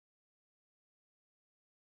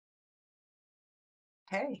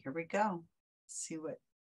Okay, here we go. See what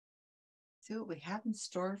we have in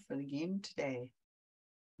store for the game today.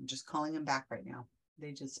 I'm just calling them back right now.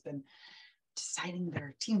 They just been deciding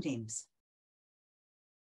their team names.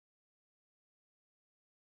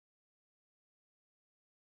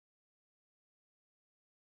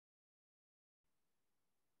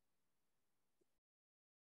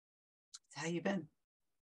 How you been?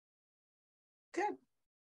 Good.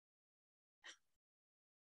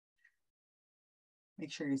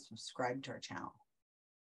 Make sure you subscribe to our channel.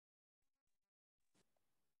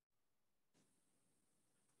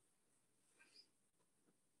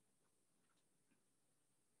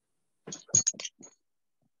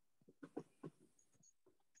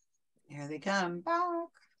 Here they come back.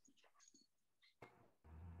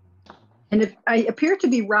 And if I appear to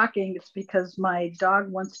be rocking, it's because my dog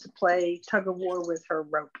wants to play tug of war with her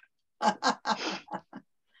rope. Because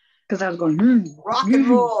I was going, rock and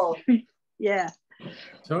roll. Yeah.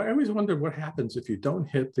 So I always wonder what happens if you don't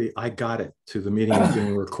hit the "I got it" to the meeting is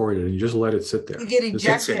being recorded and you just let it sit there. You get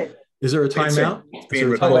ejected. Is there a timeout? It's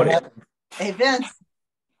being recorded. Hey, Vince,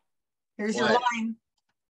 here's your line.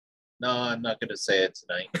 No, I'm not going to say it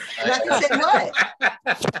tonight. You're not going to say what?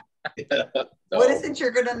 No. What is it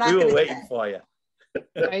you're going to not We going were to waiting say? for you.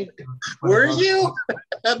 Were you?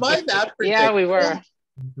 Am I that predictable? Yeah, we were.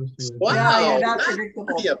 Wow, No, you're not that's predictable.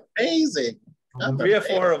 pretty amazing. I'm 3 or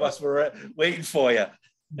amazed. 4 of us were waiting for you.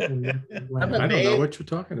 I don't know what you're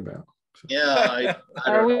talking about. Yeah, I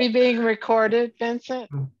Are don't we being recorded, Vincent?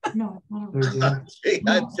 No. know.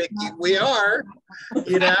 I'm thinking we are.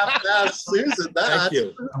 You'd have to ask Susan that. Thank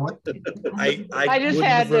you. I just wouldn't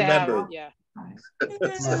had have to have, remembered. yeah.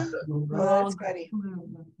 Oh, that's funny.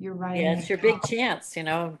 You're right. Yeah, it's your big chance,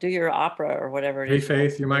 do your opera or whatever it Hey, is.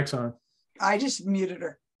 Faith, your mic's on. I just muted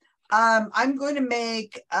her. I'm going to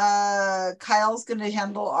make Kyle's going to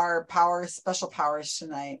handle our special powers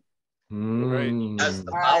tonight. That's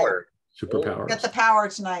the All right. power. Superpowers. Get the power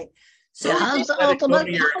tonight. So How's the Let it go ultimate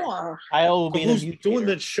to your- power? I'll be Who's doing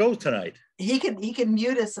the show tonight. he can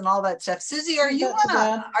mute us and all that stuff. Susie, are you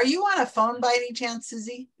on a phone by any chance,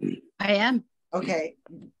 Susie? I am. Okay.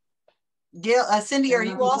 Gail, Cindy, are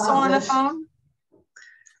you also on a phone?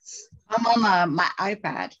 I'm on my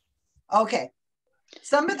iPad. Okay.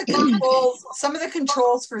 Some of the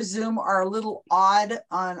controls for Zoom are a little odd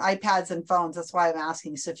on iPads and phones. That's why I'm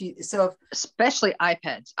asking. Especially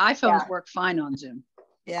iPads. iPhones work fine on Zoom.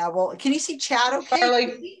 Yeah, well, can you see chat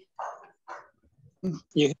okay?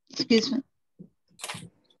 Excuse me.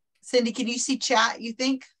 Cindy, can you see chat, you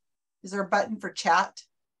think? Is there a button for chat?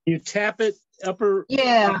 You tap it upper.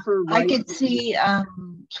 Yeah, upper right. I could see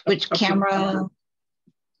switch camera.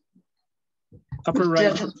 Upper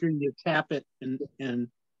right screen, you tap it and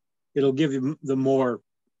it'll give you the more.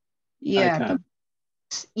 Yeah.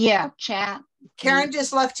 Yeah, chat. Karen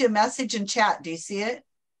just left you a message in chat. Do you see it?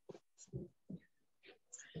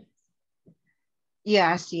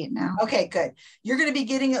 Yeah, I see it now. Okay, good. You're going to be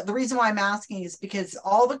getting the reason why I'm asking is because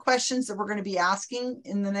all the questions that we're going to be asking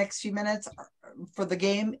in the next few minutes for the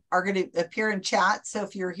game are going to appear in chat. So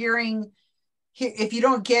if you're if you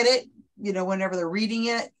don't get it, whenever they're reading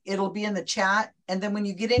it, it'll be in the chat. And then when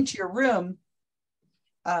you get into your room,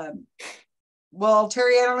 well,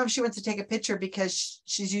 Terry, I don't know if she wants to take a picture because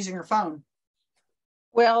she's using her phone.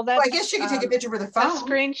 Well, that's. I guess she can take a picture with her phone. A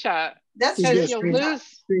screenshot. That's because you'll lose.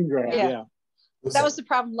 Screen grab, yeah. That was the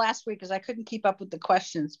problem last week, because I couldn't keep up with the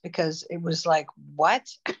questions because it was like, what?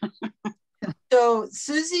 So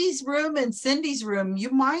Susie's room and Cindy's room, you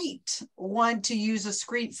might want to use a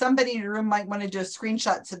screen. Somebody in your room might want to do a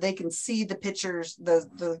screenshot so they can see the pictures,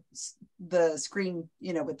 the screen,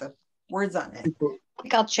 with the words on it. I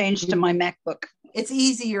think I'll change to my MacBook. It's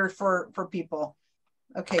easier for people.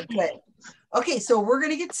 Okay, good. Okay, so we're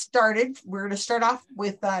going to get started. We're going to start off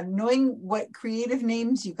with knowing what creative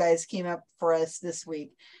names you guys came up for us this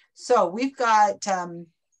week. So we've got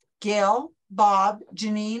Gail, Bob,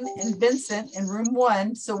 Janine, and Vincent in room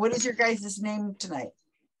 1. So what is your guys' name tonight?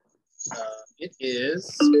 It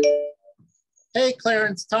is, hey,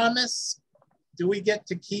 Clarence Thomas, do we get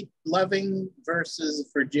to keep Loving versus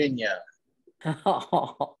Virginia?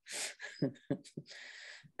 Oh.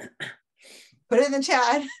 Put it in the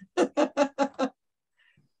chat.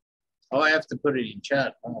 Oh, I have to put it in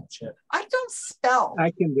chat. Oh, shit. I don't spell.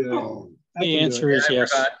 I can do it. The answer is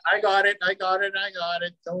yes. I got it.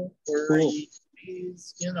 Don't worry. Cool.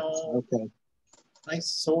 Please, Okay. I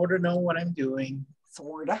sort of know what I'm doing.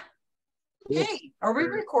 Sorta. Hey, are we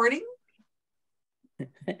recording?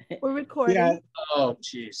 We're recording. Yeah. Oh,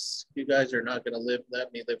 geez. You guys are not going to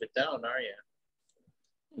let me live it down, are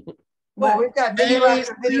you? Well, we've got video Hey,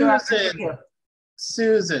 after video after Susan. video.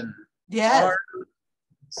 Susan. Yes.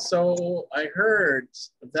 So I heard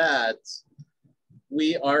that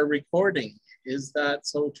we are recording. Is that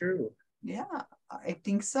so true? Yeah, I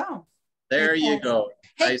think so. There you go.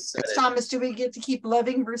 Hey, I said it. Thomas, do we get to keep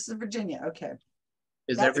Loving versus Virginia? Okay.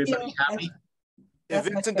 Is That's everybody good. happy? That's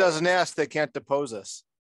If much Vincent better. doesn't ask, they can't depose us.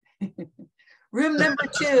 Room number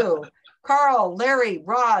 2, Carl, Larry,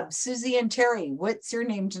 Rob, Susie, and Terry. What's your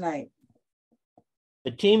name tonight?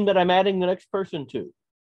 The team that I'm adding the next person to.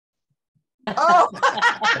 Oh,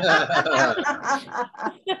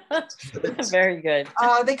 Very good.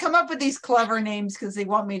 they come up with these clever names because they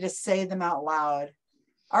want me to say them out loud.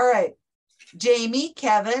 All right. Jamie,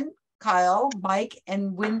 Kevin, Kyle, Mike,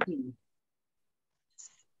 and Wendy.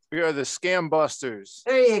 We are the Scam Busters.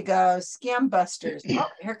 There you go. Scam Busters. Oh,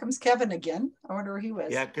 here comes Kevin again. I wonder where he was.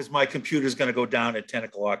 Yeah, because my computer's gonna go down at 10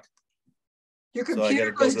 o'clock. Your So I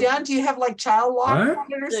computer gotta go goes to- down. Do you have like child lock What? on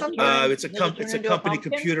it or Does it something? turn- It's a Does it turn it's a into a company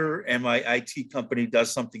pumpkin? computer, and my IT company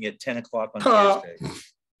does something at 10 o'clock on Huh. Thursday.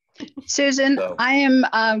 Susan, So- I am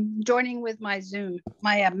joining with my Zoom,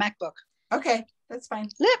 my MacBook. Okay, that's fine.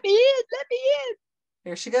 Let me in. Let me in.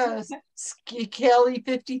 There she goes. Kelly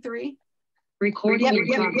 53. Recording in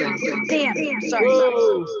progress. Damn. Sorry.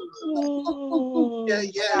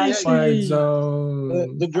 Yeah. Fight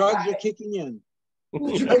zone. The drugs are kicking in.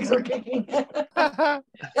 The drugs are kicking.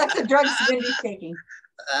 That's the drugs Cindy's taking.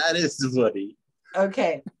 That is funny.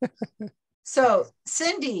 Okay. So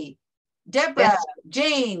Cindy, Deborah, Yes.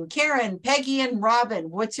 Jane, Karen, Peggy, and Robin.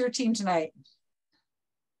 What's your team tonight?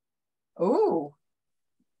 Ooh.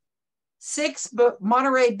 6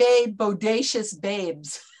 Monterey Bay Bodacious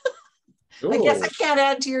Babes. I guess I can't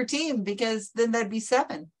add to your team because then that'd be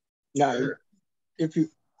 7. Yeah. If you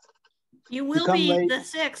You will come be late. the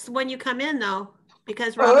 6th when you come in though,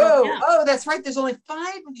 because Robin will be out. Oh, that's right. There's only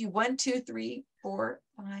 5 of you. 1, 2, 3, 4,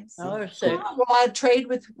 5, 6. Oh, there's 6. Oh, well, I'd trade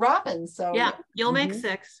with Robin. So Yeah, you'll make Mhm.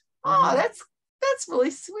 6. Oh, that's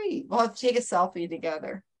really sweet. We'll have to take a selfie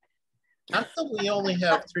together. How come we only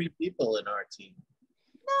have 3 people in our team?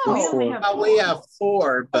 No, We only have We have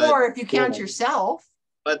 4, but or if you count yourself.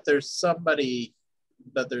 there's somebody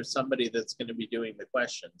that's going to be doing the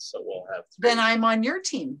questions, so we'll have 3. Then I'm on your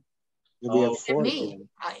team. we Oh, have Look at 4. me.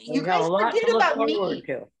 We You got guys a lot forget to look about forward me.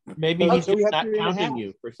 to. Maybe Okay, he's so we just have not 3.5. counting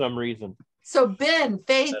you for some reason. So Ben,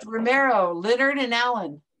 Faith, Romero, Leonard, and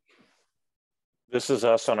Alan. This is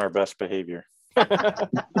us on our best behavior.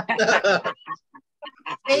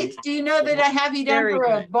 Faith, do you know that I have you down Very for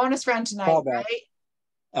a good. bonus round tonight, Callback. right?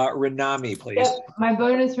 Renami, please. Yep, my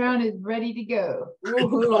bonus round is ready to go.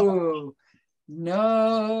 Ooh,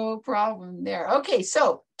 no problem there. Okay,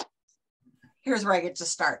 so here's where I get to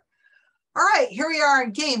start. All right, here we are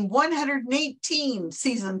in game 118,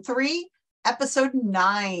 season 3, episode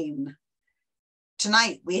 9.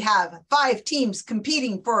 Tonight we have 5 teams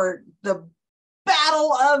competing for the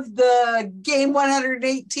battle of the game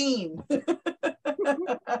 118.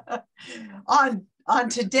 on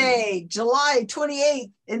today, July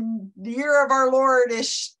 28th, in the year of our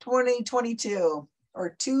Lord-ish 2022, or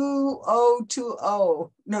 2020.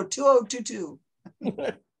 No, 2022.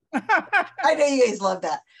 I know you guys love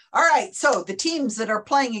that. All right, so the teams that are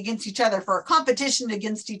playing against each other for a competition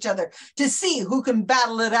against each other to see who can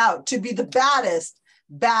battle it out to be the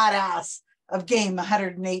badass of game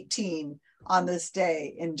 118 on this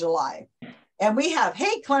day in July. And we have,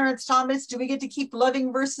 hey, Clarence Thomas, do we get to keep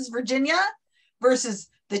Loving versus Virginia versus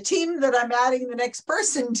the team that I'm adding the next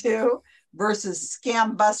person to versus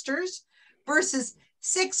Scam Busters versus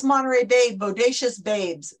 6 Monterey Bay Bodacious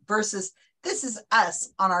Babes versus This Is Us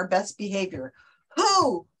on Our Best Behavior.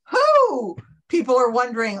 Who people are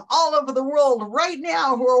wondering all over the world right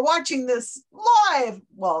now who are watching this live.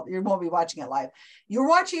 Well, you won't be watching it live. You're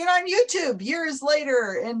watching it on YouTube years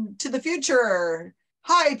later into the future.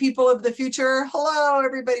 Hi, people of the future. Hello,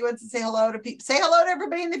 everybody wants to say hello to people. Say hello to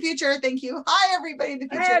everybody in the future. Thank you. Hi, everybody in the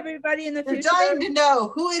future. Hi, everybody in the We're future. dying to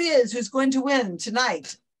know who it is who's going to win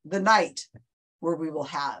tonight, the night where we will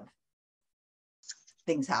have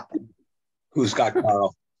things happen. Who's got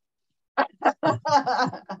Carl?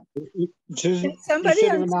 Susan, Somebody you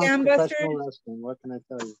should have on announced Scam professional Busters? wrestling. What can I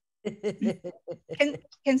tell you?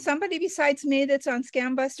 Can somebody besides me that's on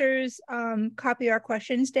Scam Busters copy our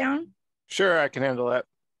questions down? Sure, I can handle that.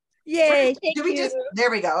 Yay! Thank Do we you. just,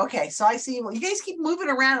 there we go. Okay, so I see you guys keep moving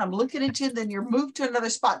around. I'm looking at you, then you're moved to another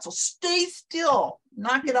spot. So stay still,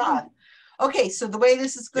 knock it off. Okay, so the way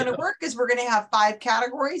this is going to work is we're going to have 5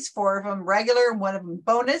 categories, 4 of them regular and 1 of them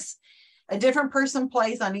bonus. A different person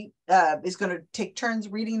plays on each, is going to take turns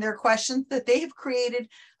reading their questions that they have created.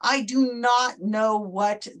 I do not know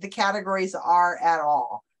what the categories are at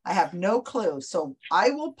all. I have no clue. So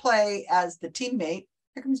I will play as the teammate.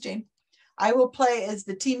 Here comes Jane. I will play as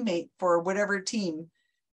the teammate for whatever team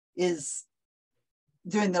is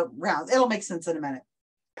doing the rounds. It'll make sense in a minute.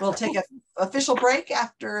 We'll take an official break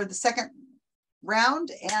after the second round,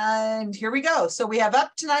 and here we go. So we have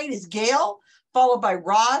up tonight is Gail, followed by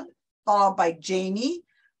Rod, followed by Jamie,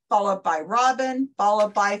 followed by Robin,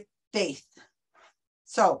 followed by Faith.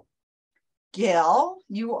 So Gail,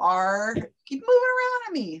 you are, keep moving around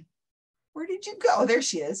on me. Where did you go? There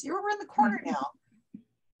she is. You're over in the corner now.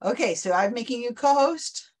 Okay, so I'm making you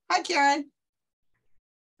co-host. Hi, Karen.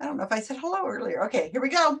 I don't know if I said hello earlier. Okay, here we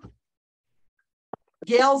go.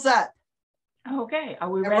 Gail's up. Okay, are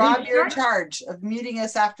we And ready? Rob, you're in charge of muting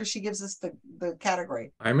us after she gives us the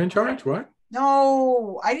category. I'm in charge. What?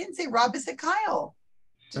 No, I didn't say Rob. I said Kyle.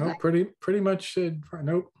 No, pretty much.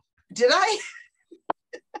 Nope. Did I?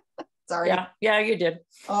 Sorry. Yeah, you did.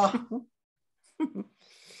 Oh.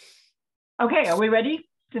 Okay, are we ready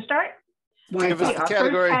to start? Give us the Our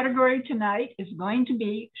category. first category tonight is going to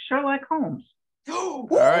be Sherlock Holmes. All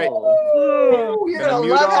right. Ooh, you're Gonna gonna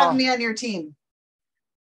mute love all. having me on your team.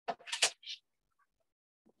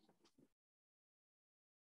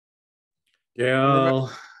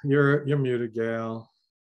 Gail, you're muted, Gail.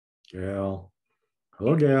 Gail.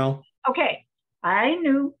 Hello, Gail. Okay, I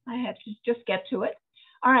knew I had to just get to it.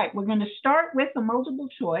 All right, we're going to start with a multiple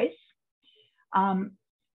choice.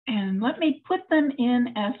 And let me put them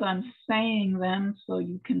in as I'm saying them so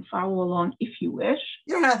you can follow along if you wish.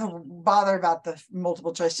 You don't have to bother about the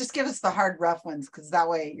multiple choice. Just give us the hard, rough ones, because that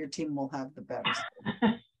way your team will have the better.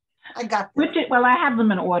 I got this. Well, I have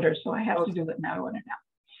them in order, so I have to do it in that order now.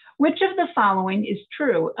 Which of the following is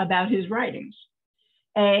true about his writings?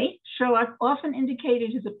 A, Sherlock often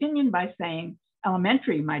indicated his opinion by saying,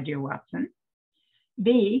 "Elementary, my dear Watson."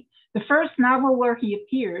 B, the first novel where he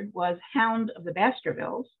appeared was Hound of the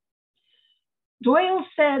Baskervilles. Doyle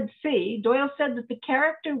said that the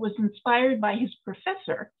character was inspired by his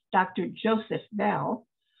professor, Dr. Joseph Bell.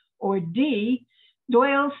 Or D,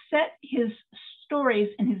 Doyle set his stories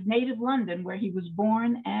in his native London where he was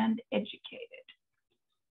born and educated.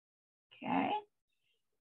 Okay.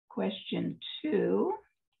 Question 2.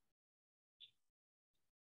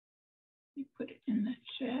 Let me put it in the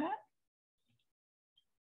chat.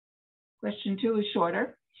 Question 2 is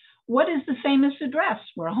shorter. What is the famous address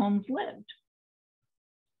where Holmes lived?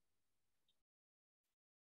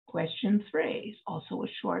 Question 3 is also a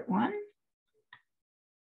short one.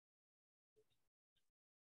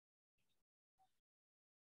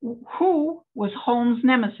 Who was Holmes'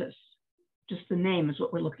 nemesis? Just the name is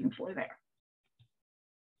what we're looking for there.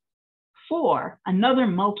 4, another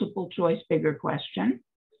multiple choice bigger question.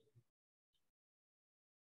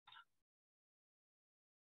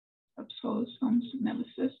 Suppose Holmes'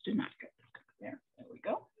 nemesis did not get there. There we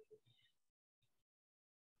go.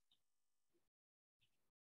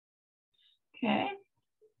 Okay.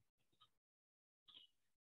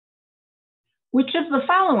 Which of the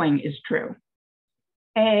following is true?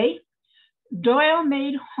 A, Doyle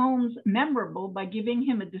made Holmes memorable by giving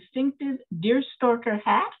him a distinctive deerstalker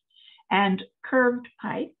hat and curved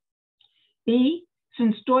pipe. B,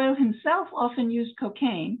 since Doyle himself often used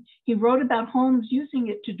cocaine, he wrote about Holmes using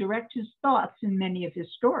it to direct his thoughts in many of his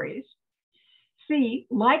stories. C,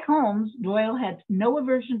 like Holmes, Doyle had no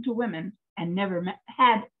aversion to women and never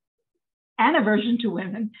had an aversion to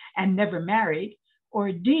women and never married.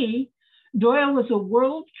 Or D, Doyle was a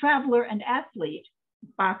world traveler and athlete,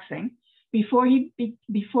 boxing,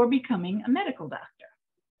 before becoming a medical doctor.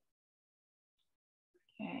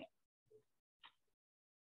 Okay.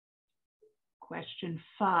 Question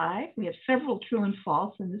 5, we have several true and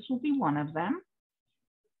false, and this will be one of them.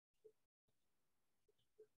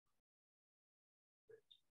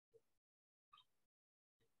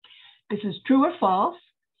 This is true or false.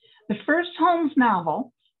 The first Holmes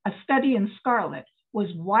novel, A Study in Scarlet, was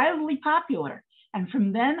wildly popular, and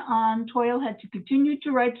from then on, Doyle had to continue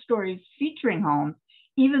to write stories featuring Holmes,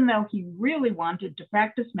 even though he really wanted to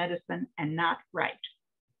practice medicine and not write.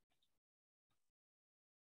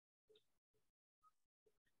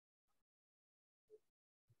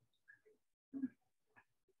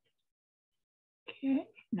 Okay,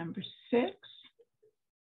 number 6.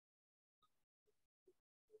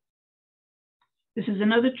 This is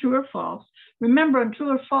another true or false. Remember, on true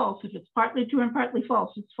or false, if it's partly true and partly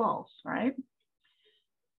false, it's false, right?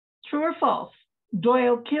 True or false?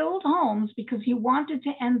 Doyle killed Holmes because he wanted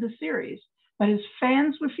to end the series, but his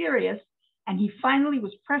fans were furious, and he finally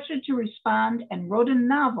was pressured to respond and wrote a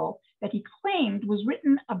novel that he claimed was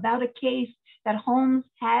written about a case that Holmes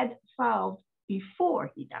had solved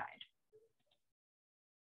before he died.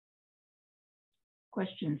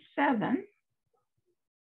 Question 7.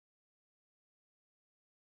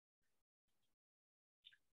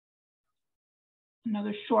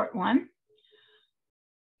 another short one.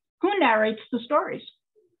 Who narrates the stories?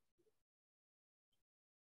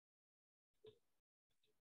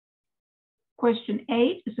 Question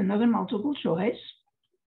 8 is another multiple choice.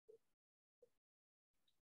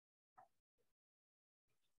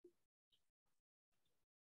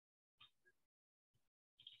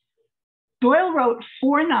 Doyle wrote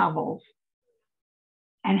 4 novels,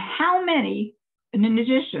 and how many, and in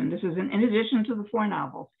addition, this is in addition to the 4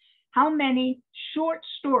 novels, how many short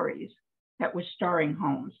stories that were starring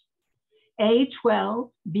Holmes? A, 12,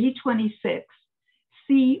 B, 26,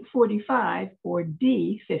 C, 45, or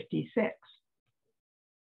D, 56?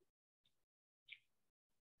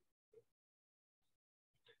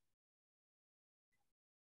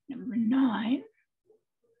 Number 9,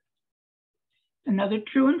 another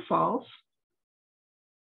true and false.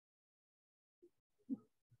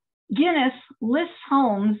 Guinness lists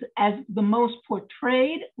Holmes as the most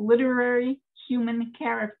portrayed literary human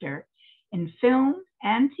character in film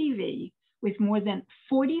and TV, with more than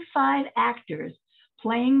 45 actors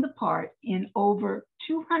playing the part in over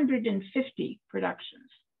 250 productions.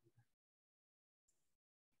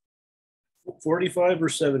 45 or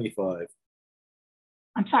 75?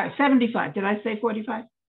 I'm sorry, 75. Did I say 45?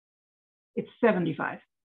 It's 75.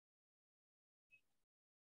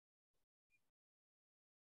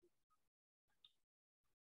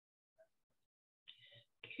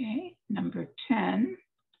 Okay, number 10.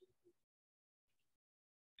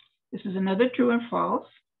 This is another true and false.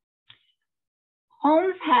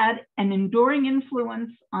 Holmes had an enduring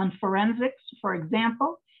influence on forensics. For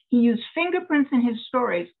example, he used fingerprints in his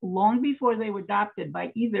stories long before they were adopted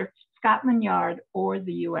by either Scotland Yard or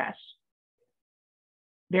the US.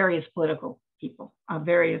 Various political people,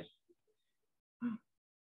 various.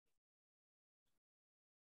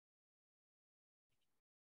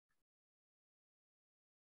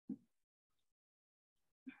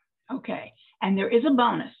 Okay, and there is a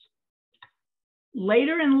bonus.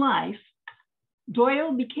 Later in life,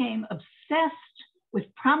 Doyle became obsessed with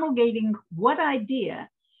promulgating what idea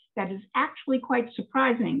that is actually quite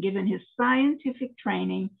surprising given his scientific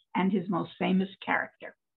training and his most famous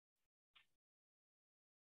character.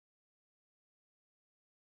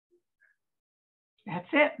 That's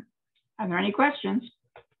it. Are there any questions?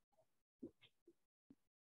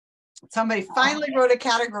 Somebody finally wrote a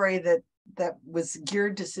category that was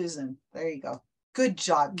geared to Susan. There you go. Good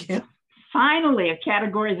job, Gail. Finally, a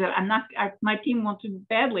category that my team wants to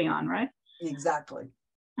badly on, right? Exactly.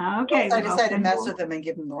 Okay. Yes, I decided to mess with them and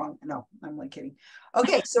give them the wrong. No, I'm only kidding.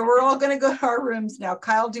 Okay, so we're all going to go to our rooms now.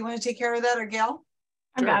 Kyle, do you want to take care of that, or Gail?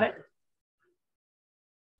 I got it.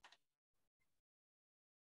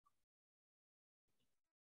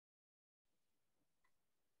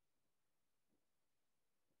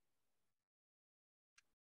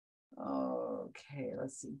 Okay,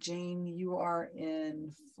 let's see. Jane, you are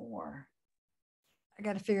in 4. I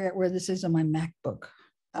got to figure out where this is on my MacBook.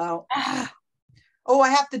 Oh, I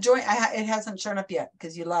have to join. It hasn't shown up yet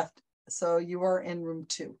because you left. So you are in room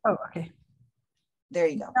 2. Oh, okay. There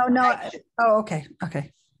you go. No. Oh, okay.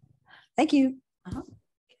 Okay. Thank you.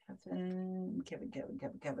 Kevin.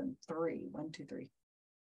 3. 1, 2, 3.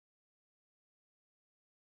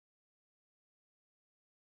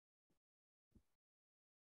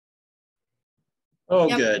 Oh,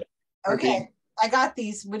 Yep. good. Okay, I got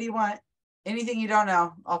these. What do you want? Anything you don't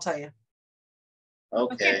know, I'll tell you.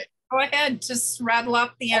 Okay. Go ahead, just rattle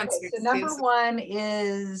off the answers. So number 1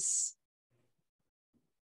 is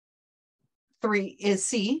 3 is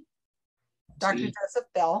C. Dr. Joseph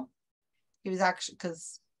Bell. He was actually,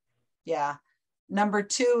 because, yeah. Number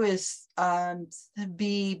 2 is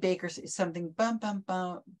B Baker something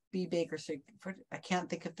B Baker Street. I can't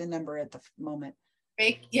think of the number at the moment.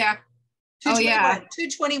 Yeah.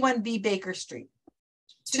 221 B Baker Street.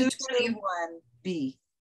 221 B.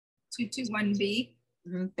 221 B.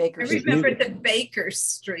 Baker Street. I remember the Baker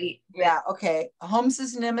Street. Yeah, okay.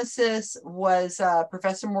 Holmes's nemesis was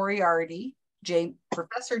Professor Moriarty,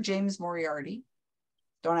 Professor James Moriarty.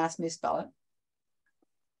 Don't ask me to spell it.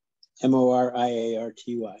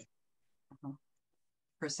 Moriarty.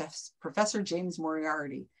 Professor James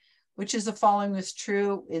Moriarty. Which is the following is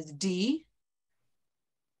true is D.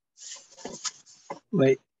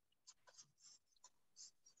 Wait.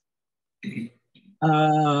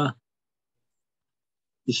 You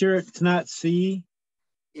sure it's not C?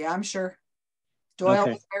 Yeah, I'm sure. Doyle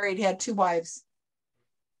Okay. was married, he had 2 wives.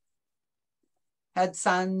 Had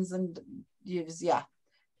sons and yeah.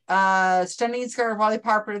 Stunning and Scar of Wally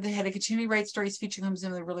Parker, they had a continuing write stories featuring Holmes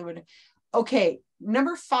and they really would. Okay,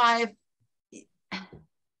 number 5.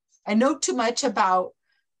 I know too much about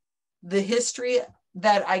the history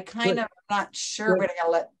that I kind of not sure, but I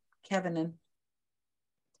gotta let Kevin in.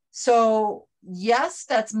 So yes,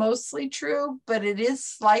 that's mostly true, but it is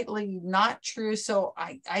slightly not true. So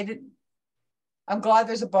I'm glad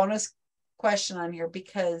there's a bonus question on here,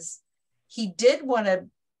 because he did want to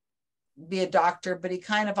be a doctor, but he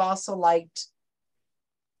kind of also liked,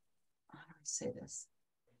 how do I say this?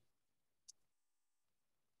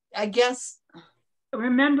 I guess.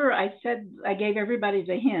 Remember, I said I gave everybody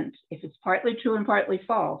the hint. If it's partly true and partly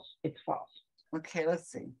false, it's false. Okay, let's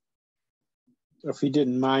see. If he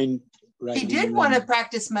didn't mind He did want to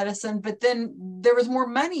practice medicine, but then there was more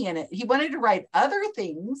money in it. He wanted to write other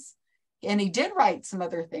things, and he did write some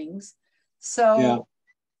other things. So yeah.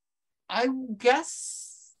 I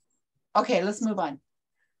guess, okay, let's move on.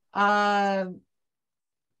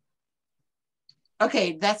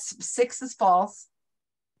 Okay, that's 6 is false,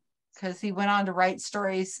 because he went on to write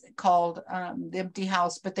stories called The Empty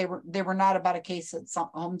House, but they were not about a case that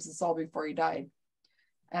Holmes had solved before he died.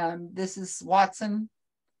 This is Watson,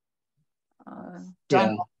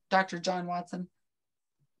 Dr. John Watson.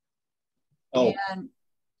 Oh, and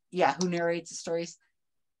yeah, who narrates the stories,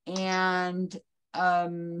 and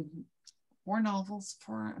 4 novels,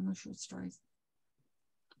 4 I'm not sure stories.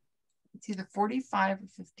 It's either 45 or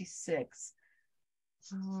 56.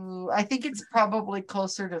 I think it's probably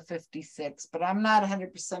closer to 56, but I'm not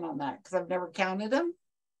 100% on that because I've never counted them.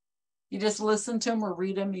 You just listen to them or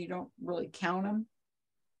read them. You don't really count them.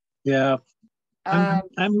 Yeah, I'm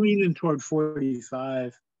leaning toward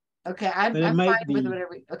 45. Okay, I'm fine with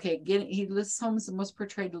whatever. Okay, he lists Holmes the most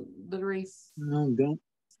portrayed literary. No, don't.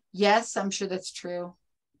 Yes, I'm sure that's true.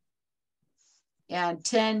 And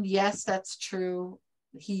 10, yes, that's true.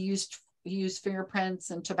 He used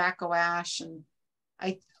fingerprints and tobacco ash, and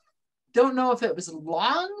I don't know if it was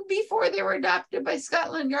long before they were adopted by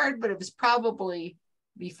Scotland Yard, but it was probably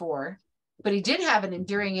before. But he did have an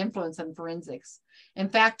enduring influence on forensics. In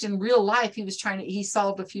fact, in real life, he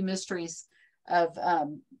solved a few mysteries of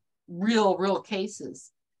real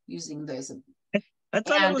cases using those. I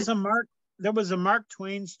thought it was there was a Mark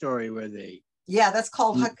Twain story where they. Yeah, that's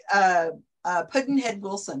called Pudd'nhead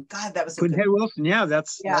Wilson. God, that was a Pudd'nhead Wilson. Yeah,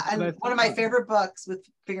 that's and one of my favorite books with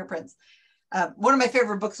fingerprints. One of my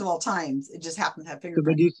favorite books of all time. It just happened to have fingerprints.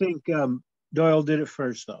 But do you think Doyle did it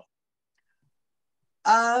first, though?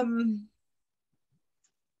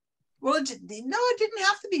 Well, it didn't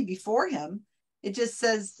have to be before him. It just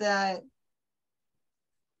says that.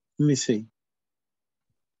 Let me see.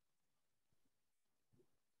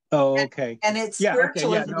 Oh, okay. And it's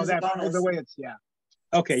spiritualism is a bonus. The way it's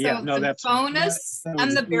Okay, so yeah, no, that's bonus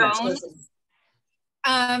and the bonus.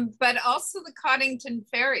 But also the Coddington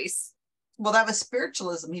fairies. Well, that was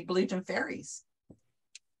spiritualism. He believed in fairies.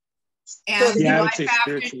 And I would say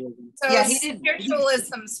spiritualism. So he did.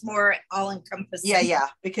 Spiritualism's more all-encompassing. Yeah,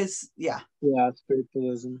 because Yeah,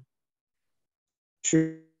 spiritualism.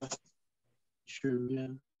 True, yeah.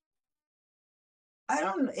 I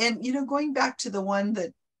don't, and going back to the one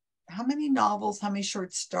that, how many novels, how many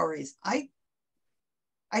short stories? I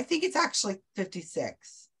think it's actually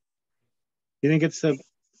 56. You think it's the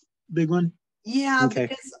big one? Yeah, okay.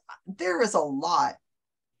 Because there is a lot.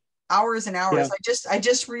 Hours and hours. Yeah. I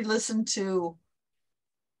just re-listened to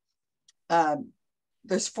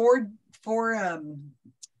there's four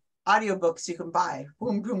audiobooks you can buy.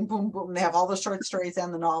 Boom, boom, boom, boom. They have all the short stories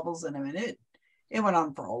and the novels in them, and it went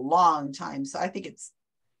on for a long time. So I think it's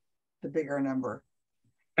the bigger number.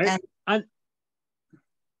 Go ahead.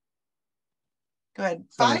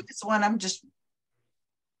 5 is one I'm just.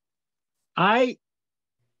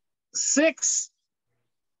 6.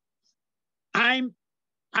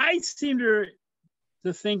 I seem to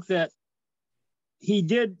think that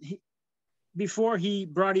before he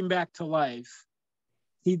brought him back to life,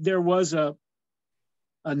 there was a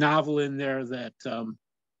novel in there that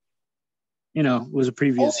was a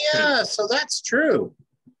previous. Oh yeah, case. So that's true.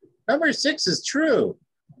 Number 6 is true.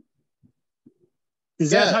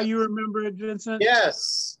 Is that how you remember it, Vincent?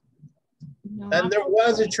 Yes. No. And there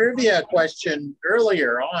was a trivia question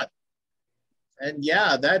earlier on. And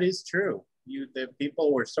yeah, that is true. The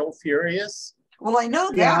people were so furious. Well, I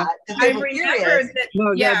know that. I remember that.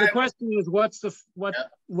 No, the question is, what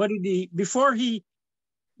did he, before he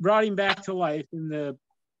brought him back to life in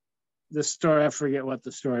the story, I forget what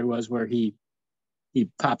the story was, where he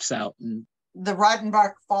pops out and the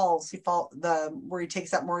Rottenbach Falls. Where he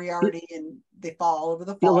takes out Moriarty and they fall all over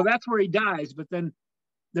the fall. Yeah, well, that's where he dies. But then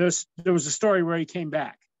there was a story where he came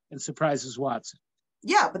back and surprises Watson.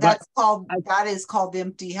 Yeah, but that is called The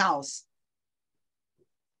Empty House.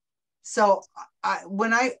 So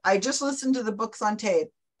when I just listened to the books on tape,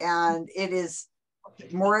 and it is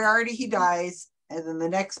Moriarty, he dies, and then the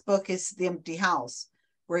next book is The Empty House,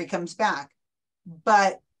 where he comes back.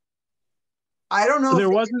 But I don't know There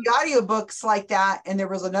if wasn't the audiobooks like that, and there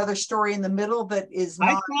was another story in the middle that is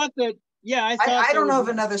I not. thought that, yeah, I thought I don't know was,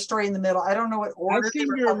 of another story in the middle. I don't know what order. I seem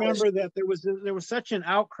to remember that there was such an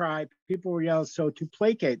outcry. People were yelling. So to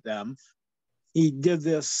placate them, he did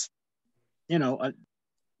this. You know,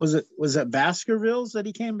 was it Baskervilles that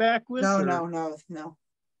he came back with? No.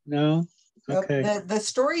 No. Okay. The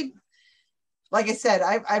story, like I said,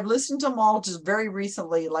 I've listened to them all just very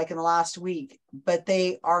recently, like in the last week, but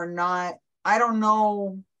they are not. I don't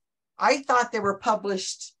know. I thought they were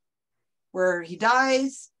published where he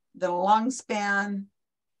dies, then a long span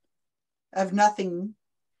of nothing,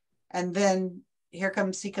 and then he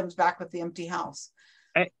comes back with The Empty House.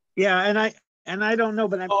 Yeah, and I don't know,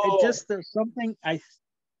 but it just there's something I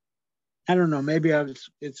don't know. Maybe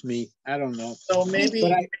it's me. I don't know. So maybe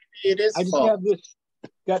it is. I just have this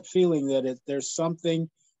gut feeling that there's something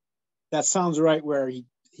that sounds right where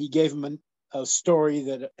he gave him a story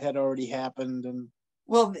that had already happened. And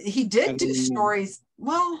well, he did do stories.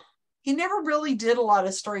 Well, he never really did a lot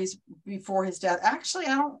of stories before his death. Actually,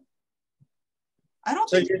 I don't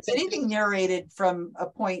think there's anything narrated from a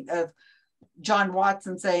point of John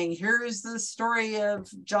Watson saying, "Here's the story of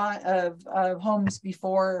Holmes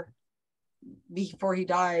before he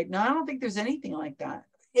died." No, I don't think there's anything like that.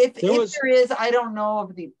 If there is, I don't know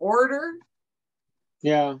of the order.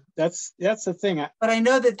 Yeah, that's the thing. But I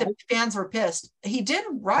know that the fans were pissed. He did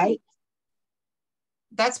write.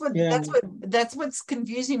 That's what's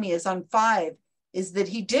confusing me is on 5 is that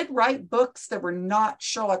he did write books that were not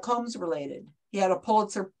Sherlock Holmes related. He had a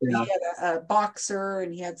Pulitzer, he had a boxer,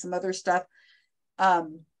 and he had some other stuff.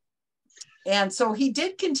 And so he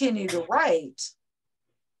did continue to write.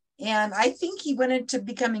 And I think he went into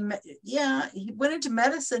he went into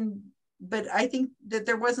medicine, but I think that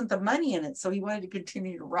there wasn't the money in it. So he wanted to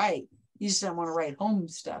continue to write. He just didn't want to write home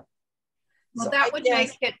stuff. Well, so that would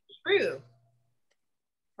make it true,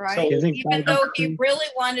 right? So even though he really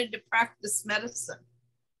wanted to practice medicine,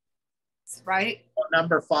 right?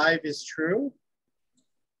 Number 5 is true.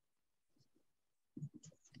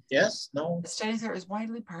 Yes, no. The studies are as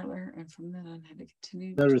widely popular, and from then on had to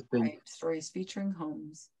continue to write stories featuring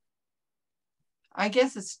Holmes. I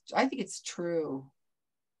think it's true.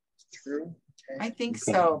 It's true. Okay. I think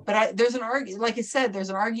so, but there's an argument. Like I said, there's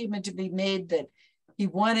an argument to be made that he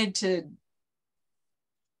wanted to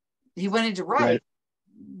write,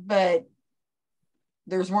 but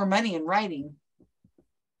there's more money in writing.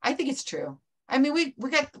 I think it's true. I mean,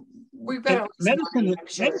 we've got medicine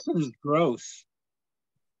is gross.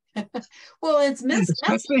 Well, it's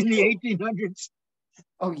especially in the 1800s.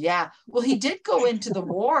 Oh yeah. Well, he did go into the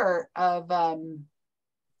war of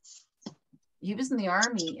he was in the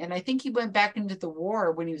army, and I think he went back into the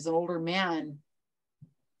war when he was an older man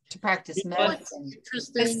to practice medicine.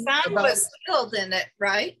 His son was killed in it,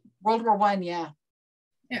 right? World War I, yeah.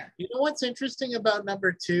 Yeah. You know what's interesting about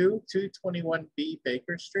number 2, 221B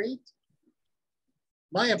Baker Street?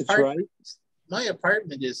 My apartment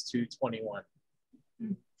is 221.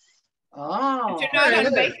 Oh. But you're not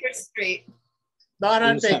on Baker Street. Not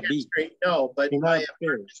on Baker Street, no, but my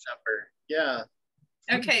apartment number. Yeah.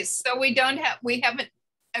 Okay, so we haven't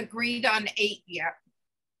agreed on 8 yet.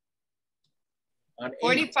 On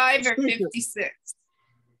 45 or 56.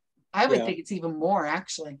 I would think it's even more,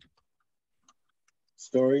 actually.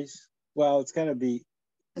 Stories? Well, it's got to be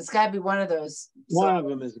one of those. One of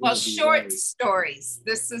them is short stories.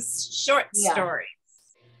 This is short stories.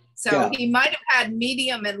 So he might have had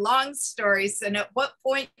medium and long stories. And at what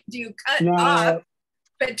point do you cut off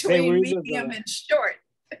between medium and short?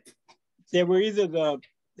 They were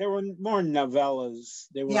more novellas.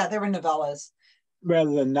 They were novellas.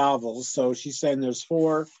 Rather than novels. So she's saying there's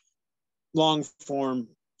 4 long form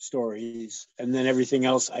stories, and then everything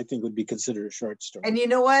else I think would be considered a short story. And you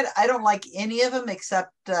know what? I don't like any of them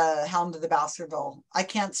except Hound of the Baskerville. I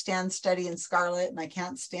can't stand Study in Scarlet, and I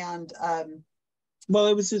can't stand well,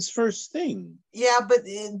 it was his first thing. Yeah, but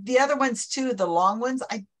the other ones too, the long ones,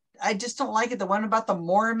 I just don't like it. The one about the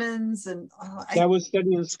Mormons and that was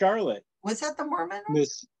Study in Scarlet. Was that the Mormon?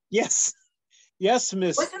 Yes,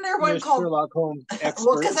 Miss. Wasn't there one called Sherlock Holmes Expert?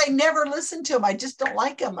 Well, because I never listened to them. I just don't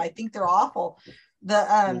like them. I think they're awful.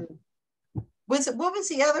 What was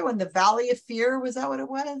the other one? The Valley of Fear? Was that what it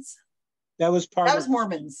was? That was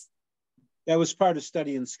Mormons. That was part of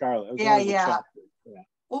Study in Scarlet. Yeah.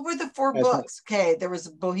 What were the 4 books? Okay, there was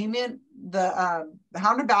Bohemian, the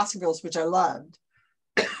Hound of Baskervilles, which I loved.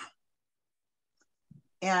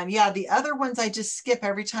 And the other ones I just skip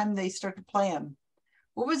every time they start to play them.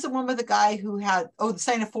 What was the one with the guy who had, the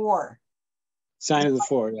Sign of 4? Sign of the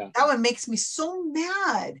Four, yeah. That one makes me so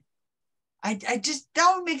mad. That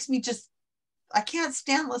one makes me just, I can't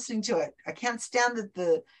stand listening to it. I can't stand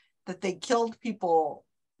that they killed people.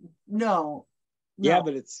 No. Yeah,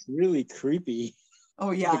 but it's really creepy. Oh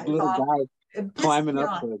yeah. Like little guy climbing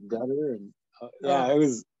up the gutter and it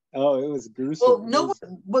was gruesome. Well, no,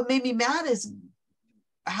 what made me mad is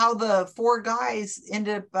how the four guys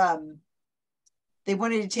ended up they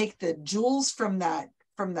wanted to take the jewels from that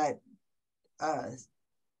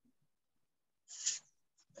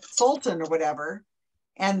sultan or whatever,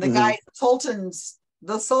 and the guy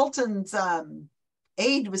the sultan's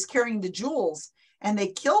aide was carrying the jewels, and they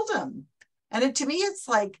killed him. And to me it's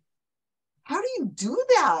like, how do you do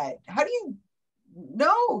that? How do you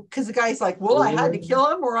know? Because the guy's like, well, I had to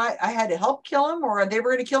kill him, or I had to help kill him, or they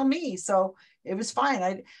were going to kill me, so it was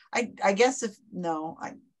fine. I guess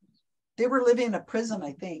they were living in a prison,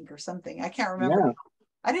 I think, or something. I can't remember. Yeah.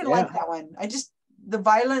 I didn't like that one. The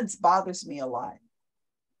violence bothers me a lot.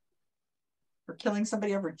 For killing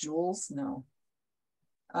somebody over jewels, no.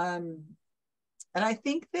 And I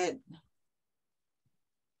think that,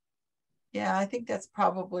 I think that's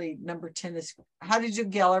probably number 10 is, how did you,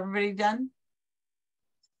 Gail? Everybody done?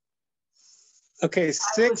 Okay,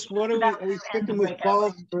 6, what are we sticking with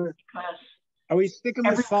false for? Are we sticking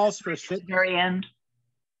with false for 6? Very end.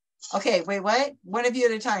 Okay, wait, what? One of you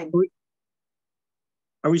at a time.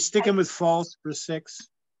 Are we sticking with false for 6?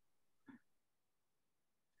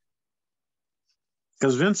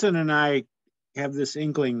 Because Vincent and I have this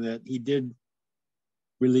inkling that he did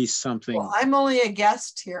release something. Well, I'm only a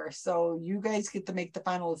guest here, so you guys get to make the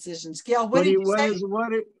final decisions. Gail, what did you say?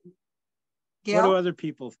 Gail? What do other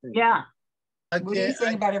people think? Yeah. What do you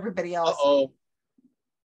think about everybody else? Uh-oh.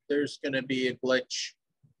 There's going to be a glitch.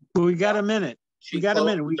 Well, we got a minute. She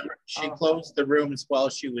closed the rooms while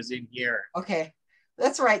she was in here. Okay.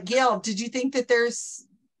 That's right. Gail, did you think that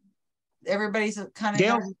everybody's kind of...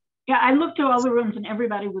 Gail? Yeah, I looked through all the rooms and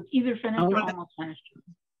everybody was either finished or almost finished.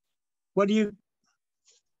 What do you...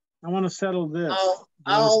 I want to settle this.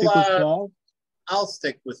 I'll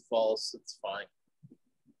stick with false. It's fine.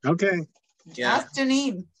 Okay. Yeah. Ask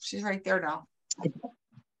Janine. She's right there now.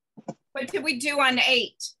 What did we do on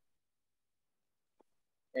 8?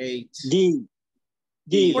 8.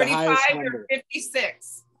 D, 45 or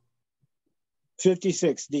 56?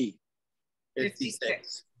 56, D.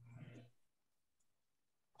 56.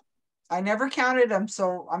 I never counted them,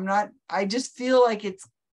 so I just feel like it's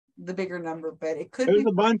the bigger number, but it could There's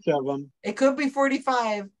a bunch of them. It could be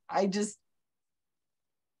 45.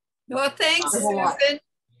 Well, thanks, Susan.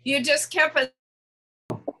 You just kept it.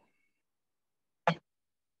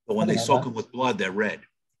 But when they soak them with blood, they're red.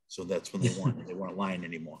 So that's when they weren't lying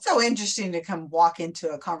anymore. So interesting to come walk into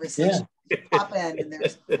a conversation, pop in, and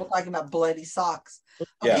there's people talking about bloody socks.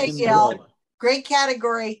 Okay, Gail, great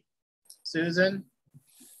category. Susan,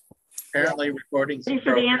 apparently recording some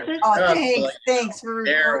for the answers. Oh, thanks for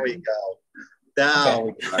recording. There we go. Now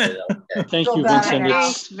we got it. Okay. Thank you, Vincent.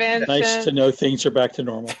 It's Vincent. Nice to know things are back to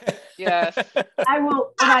normal. Yes. What I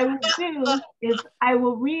will do is I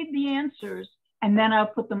will read the answers and then I'll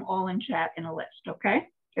put them all in chat in a list. Okay.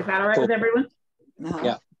 Is that all right with everyone?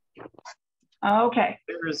 Yeah. Okay.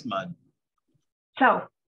 There is mud. So,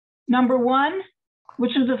 number 1,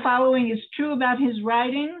 which of the following is true about his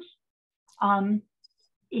writings?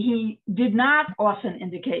 He did not often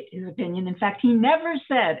indicate his opinion. In fact, he never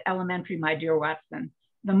said Elementary, My Dear Watson.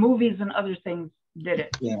 The movies and other things did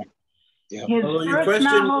it. Yeah. His first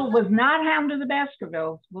novel was not Hound of the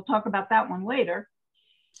Baskervilles. We'll talk about that one later.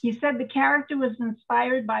 He said the character was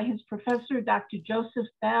inspired by his professor, Dr. Joseph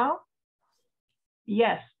Bell.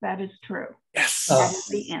 Yes, that is true. Yes. That is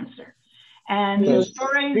the answer. And his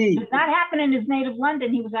stories did not happen in his native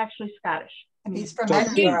London. He was actually Scottish. He's from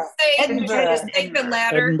Edinburgh. State the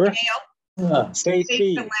ladder, Gail. State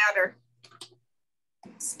the ladder.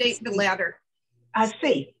 State the ladder.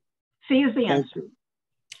 C. C is the answer.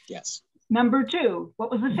 Yes. Number 2, what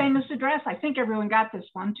was the famous address? I think everyone got this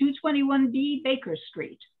one. 221B Baker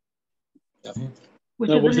Street. Which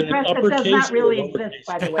is an address that does not really exist,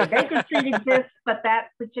 by the way. Baker Street exists, but that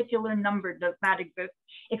particular number does not exist,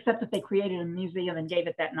 except that they created a museum and gave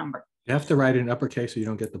it that number. You have to write it in uppercase or you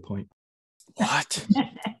don't get the point. What?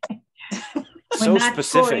 So not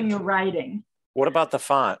specific. Your writing. What about the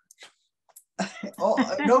font?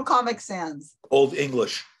 No Comic Sans. Old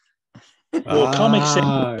English. Well, Comic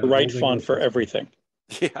Sans is the right font for everything.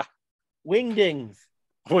 Yeah. Wingdings.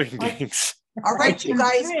 Wingdings. All right, you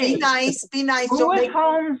guys, be nice. Be nice. Who was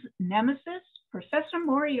Holmes' nemesis? Professor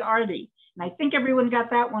Moriarty. And I think everyone got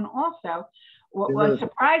that one also. What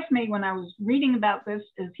surprised me when I was reading about this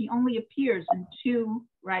is he only appears in 2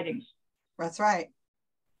 writings. That's right.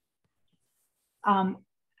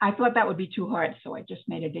 I thought that would be too hard, so I just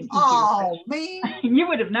made it an easier Oh, me. You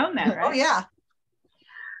would have known that, right? Oh, yeah.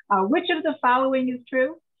 Which of the following is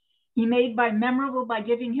true? He made by memorable by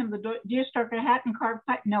giving him the deerstalker hat and carved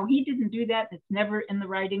pipe. No, he didn't do that. It's never in the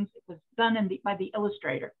writings. It was done by the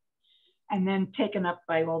illustrator and then taken up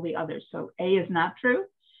by all the others. So A is not true.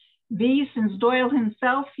 B, since Doyle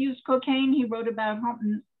himself used cocaine, he wrote about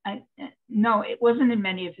Holmes. No, it wasn't in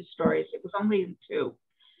many of his stories. It was only in 2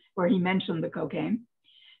 where he mentioned the cocaine.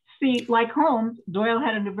 C, like Holmes, Doyle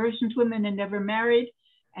had an aversion to women and never married.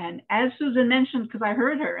 And as Susan mentioned, because I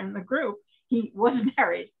heard her in the group, he was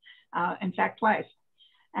married, in fact, twice,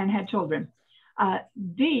 and had children.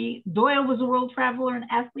 D, Doyle was a world traveler and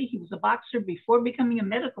athlete. He was a boxer before becoming a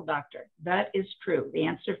medical doctor. That is true. The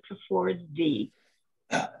answer for 4 is D.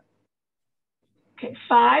 Okay,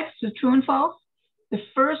 5, so true and false. The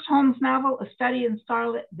first Holmes novel, A Study in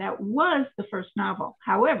Starlight, that was the first novel.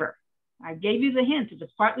 However, I gave you the hint. If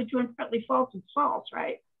it's partly true and partly false, it's false,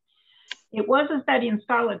 right? It was A Study in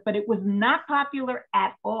Starlight, but it was not popular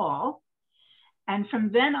at all. And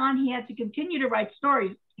from then on, he had to continue to write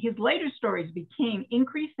stories. His later stories became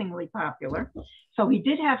increasingly popular. So he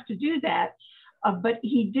did have to do that, but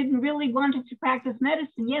he didn't really want to practice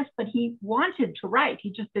medicine, yes, but he wanted to write.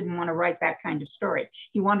 He just didn't want to write that kind of story.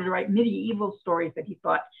 He wanted to write medieval stories that he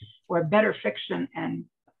thought were better fiction and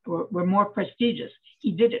were more prestigious.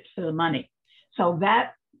 He did it for the money. So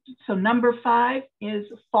number 5 is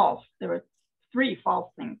false. There were 3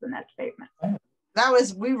 false things in that statement.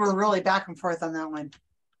 We were really back and forth on that one.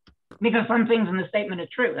 Because some things in the statement are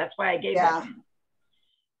true. That's why I gave that.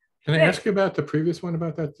 Can I ask you about the previous one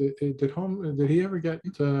about that? Did he ever get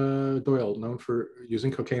Doyle known for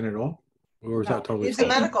using cocaine at all? Or was that totally He's a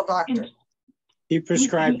medical doctor. He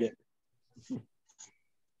prescribed it.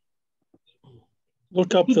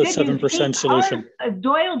 Look up the 7% solution.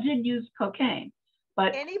 Doyle did use cocaine,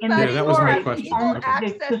 but in that was my question.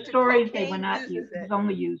 The stories, they were not used. It was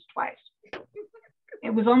only used twice.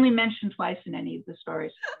 It was only mentioned twice in any of the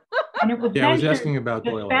stories. And it was I was asking about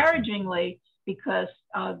Doyle disparagingly because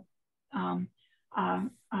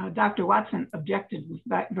Dr. Watson objected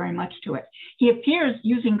very much to it. He appears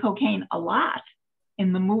using cocaine a lot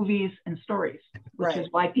in the movies and stories, which is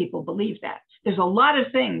why people believe that. There's a lot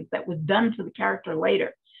of things that was done to the character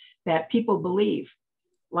later that people believe,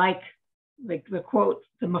 like the quote,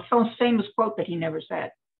 the most famous quote that he never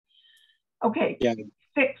said. Okay,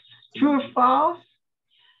 6, true or false?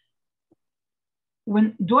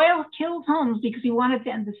 When Doyle killed Holmes because he wanted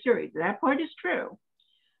to end the series, that part is true.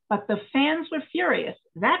 But the fans were furious.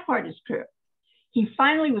 That part is true. He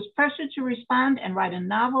finally was pressured to respond and write a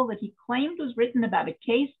novel that he claimed was written about a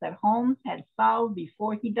case that Holmes had solved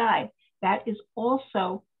before he died. That is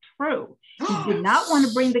also true. He did not want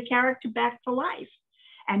to bring the character back to life.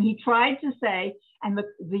 And he tried to say, and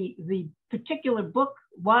the particular book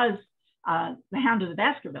was The Hound of the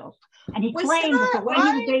Baskervilles. And he claimed that the way he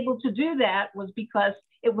was able to do that was because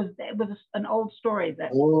it was an old story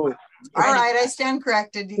that. All right, I stand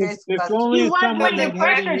corrected. You guys. He was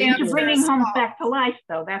pressured into bringing Holmes back to life,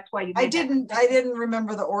 though. That's why you. I didn't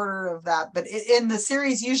remember the order of that, but in the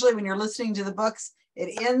series, usually when you're listening to the books,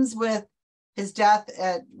 it ends with his death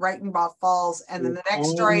at Reichenbach Falls, and then the next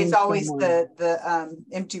story is always the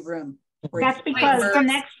empty room. That's because the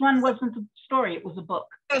next one wasn't a story; it was a book.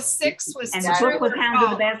 So 6 was and the book was Hound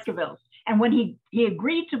of the Baskervilles. And when he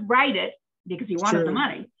agreed to write it because he wanted the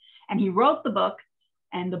money, and he wrote the book,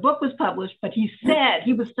 and the book was published, but he said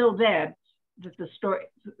he was still dead. That the story,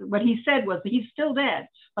 what he said was that he's still dead,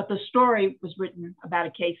 but the story was written about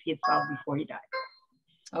a case he had solved before he died.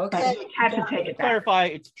 Okay, but he had to take it back. Clarify,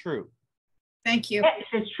 it's true. Thank you. Yes,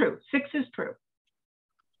 it's true. 6 is true.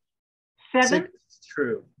 7 6 is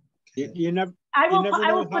true. You never. I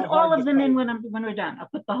will put all of them in when we're done. I'll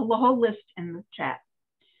put the whole list in the chat.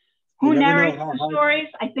 Who narrates the stories?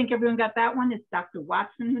 I think everyone got that one. It's Dr.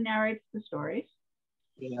 Watson who narrates the stories.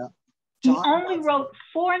 Yeah. He only wrote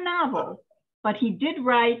 4 novels, but he did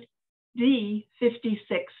write the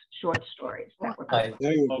 56 short stories. That were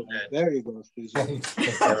there you go. There you go, Susan.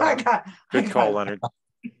 Good call, Leonard.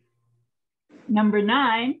 Number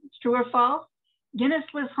 9, true or false? Guinness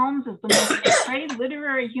lists Holmes as the most portrayed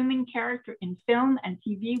literary human character in film and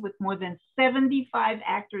TV, with more than 75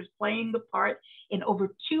 actors playing the part in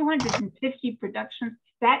over 250 productions.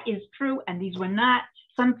 That is true, and these were not,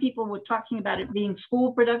 some people were talking about it being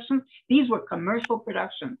school productions. These were commercial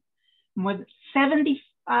productions. More than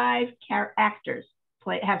 75 actors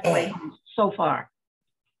have played Holmes so far,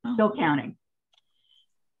 still counting.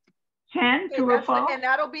 10, true or false? And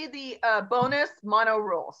that'll be the bonus mono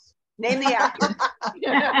rules. Name the actor.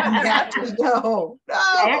 No.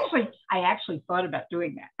 I actually thought about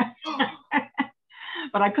doing that,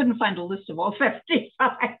 but I couldn't find a list of all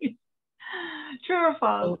 55. True or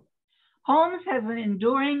false? Holmes has an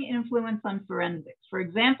enduring influence on forensics. For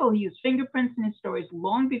example, he used fingerprints in his stories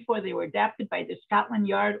long before they were adapted by the Scotland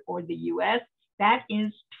Yard or the U.S. That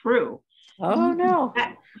is true. Oh no!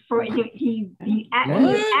 He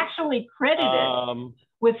actually credited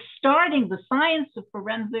with starting the science of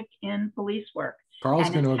forensic in police work. Carl's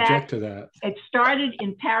going to object to that. It started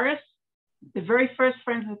in Paris. The very first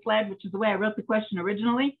forensic lab, which is the way I wrote the question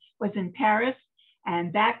originally, was in Paris,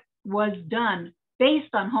 and that was done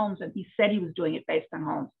based on Holmes, and he said he was doing it based on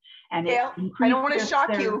Holmes. And Gail, I don't want to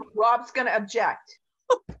shock you. Rob's going to object.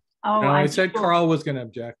 Oh, no, I said Carl was going to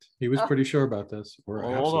object. He was pretty sure about this.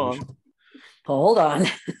 Hold on.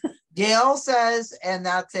 Gail says, and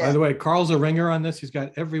that's it. By the way, Carl's a ringer on this. He's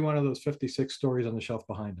got every one of those 56 stories on the shelf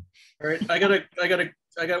behind him. All right, I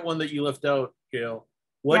got one that you left out, Gail.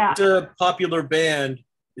 What popular band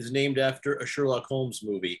is named after a Sherlock Holmes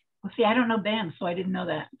movie? Well, see, I don't know bands, so I didn't know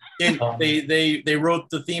that. And they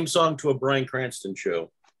wrote the theme song to a Bryan Cranston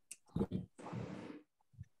show.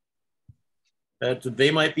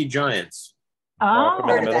 They Might Be Giants. Oh,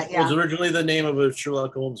 it was originally the name of a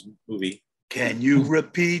Sherlock Holmes movie. Can you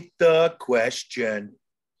repeat the question?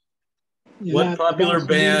 What popular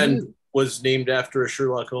band was named after a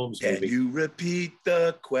Sherlock Holmes movie? Can you repeat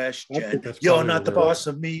the question? You're not the boss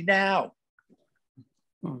of me now.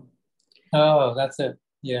 Oh, that's it.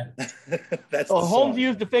 Yeah. Holmes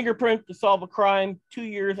used the fingerprint to solve a crime 2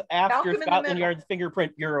 years after Scotland Yard's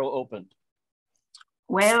fingerprint bureau opened.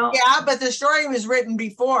 Well, yeah, but the story was written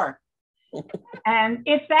before. And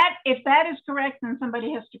if that is correct, then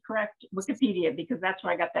somebody has to correct Wikipedia, because that's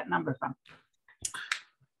where I got that number from.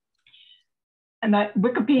 And that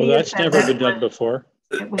Wikipedia. Well, that's never been done before.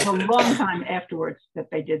 It was a long time afterwards that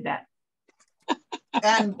they did that.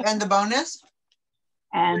 And the bonus?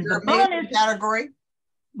 And the bonus category?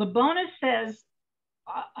 The bonus says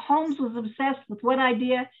Holmes was obsessed with what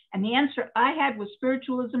idea? And the answer I had was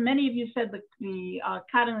spiritualism. Many of you said the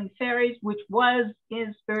coddling fairies, which was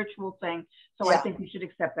his spiritual thing. So I think we should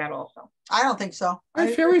accept that also. I don't think so.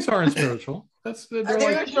 Fairies aren't spiritual. They're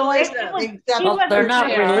not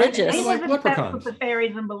religious. He was like obsessed leprechauns. with the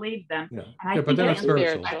fairies and believed them. Yeah, and but they're not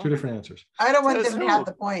spiritual. Two different answers. I don't want them to have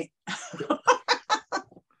the point.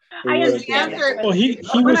 I understand. Well,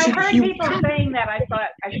 when I heard people saying that, I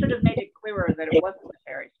thought I should have made it clearer that it wasn't the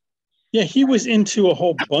fairies. Yeah, he was into a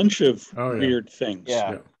whole bunch of weird things.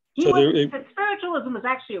 Yeah. So spiritualism was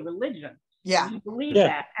actually a religion. Yeah. He believed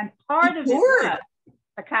that. And part of it was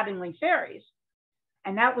the coddling fairies.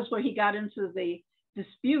 And that was where he got into the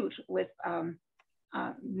dispute with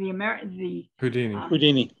Houdini.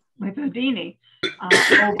 Houdini. With Houdini.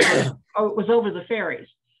 It was over the fairies.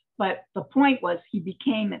 But the point was he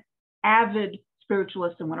became an avid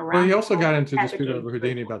spiritualist and went around. Well, he also got into a dispute over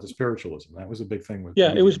Houdini about the spiritualism. That was a big thing with.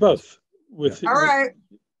 Yeah, it was both. All right.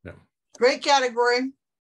 Yeah. Great category.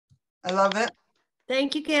 I love it.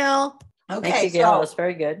 Thank you, Gail. Okay, Thank you, Gail. That's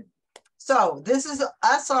very good. So this is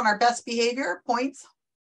us on our best behavior points.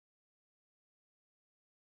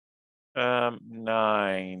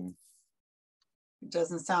 9. It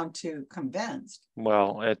doesn't sound too convinced.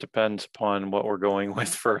 Well, it depends upon what we're going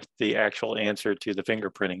with for the actual answer to the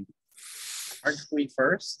fingerprinting. Aren't we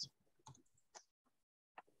first?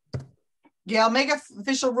 Gail, make an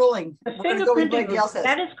official ruling. The fingerprinting,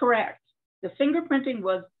 that is correct. The fingerprinting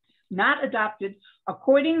was not adopted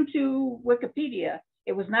according to Wikipedia.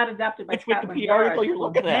 It was not adopted by Scotland Yard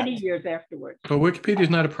many years afterwards. But Wikipedia is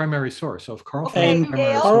not a primary source. So if Carl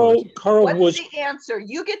Carl what's was the answer?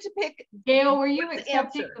 You get to pick. Gail, were you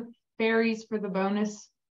accepting the fairies for the bonus?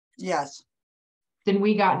 Yes. Then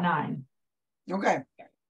we got 9. Okay.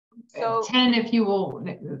 So 10 if you will,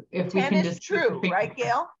 if we 10 can is just true, right,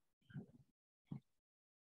 Gail?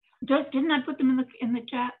 Didn't I put them in the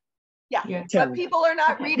chat? Yeah, but people are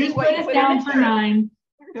not reading Just what put you us put down in for there. 9.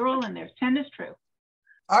 They're all in there. 10 is true.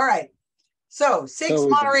 All right. So 6 So-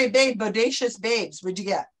 Monterey Bay Bodacious Babes. What'd you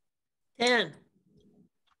get? 10.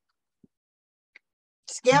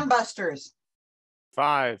 Scam Busters.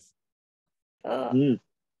 5.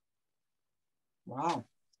 Wow.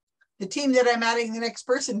 The team that I'm adding the next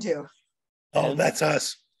person to. Oh, that's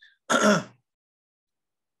us. 10.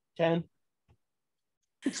 Why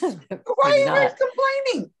are you guys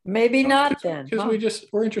complaining? Maybe not then. Because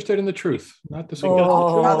we're interested in the truth, not the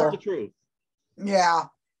The truth. Yeah.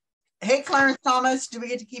 Hey, Clarence Thomas, do we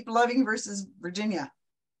get to keep Loving versus Virginia?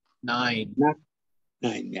 9.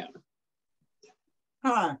 9, yeah.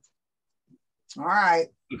 Huh. All right.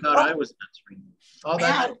 You thought I was answering. Oh,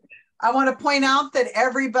 that's I want to point out that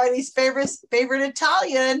everybody's favorite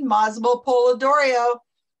Italian, Massimo Polidoro,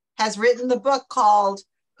 has written the book called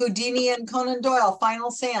Houdini and Conan Doyle, Final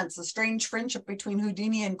Sands, The Strange Friendship Between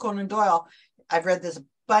Houdini and Conan Doyle. I've read this a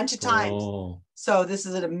bunch of times. Oh. So this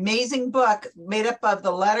is an amazing book made up of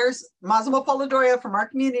the letters, Massimo Polidoro from our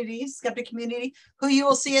community, Skeptic community, who you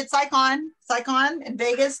will see at Psychon in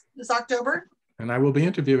Vegas this October. And I will be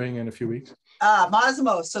interviewing in a few weeks.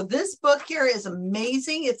 Massimo. So this book here is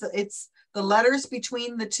amazing. It's the letters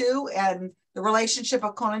between the two and the relationship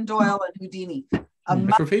of Conan Doyle and Houdini.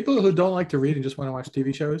 For people who don't like to read and just want to watch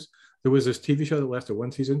TV shows, there was this TV show that lasted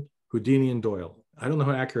one season, Houdini and Doyle. I don't know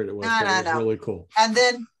how accurate it was, but it was really cool. And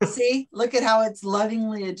then see, look at how it's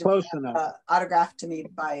lovingly autographed to me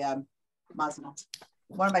by Massimo.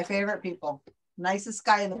 One of my favorite people. Nicest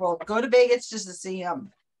guy in the world. Go to Vegas just to see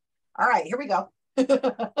him. All right, here we go.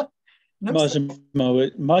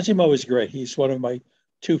 Massimo is great. He's one of my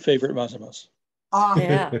two favorite Massimos.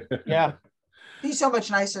 Yeah. He's so much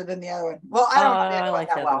nicer than the other one. Well, I don't know the other one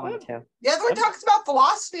that well. The other one talks about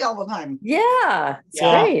philosophy all the time. Yeah, it's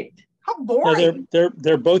great. How boring. No,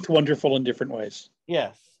 they're both wonderful in different ways.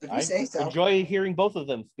 Yes, I say so. Enjoy hearing both of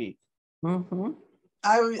them speak. Mm-hmm.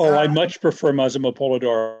 I much prefer Massimo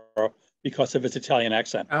Polidoro because of his Italian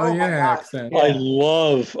accent. Oh yeah, accent. I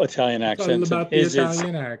love Italian accents. It's all about the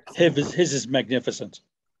Italian accent. His is magnificent.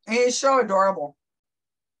 And he's so adorable.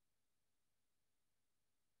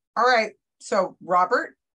 All right. So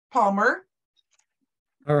Robert Palmer.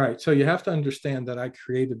 All right. So you have to understand that I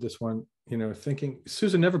created this one, thinking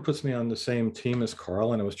Susan never puts me on the same team as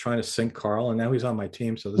Carl, and I was trying to sync Carl, and now he's on my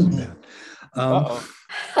team, so this is bad. Well,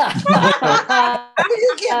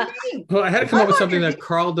 I had to come up with something that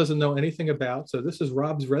Carl doesn't know anything about. So this is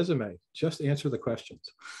Rob's resume. Just answer the questions.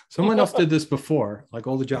 Someone else did this before, like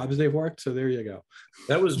all the jobs they've worked. So there you go.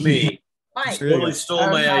 That was me. Totally stole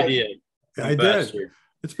my idea. I did.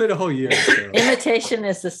 It's been a whole year. So. Imitation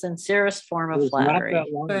is the sincerest form of flattery.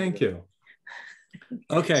 Thank you.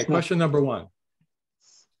 Okay, question number one.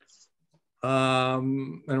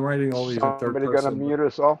 And writing all these in third person. Somebody gonna mute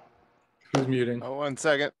us all? Who's muting? Oh, 1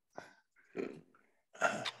 second.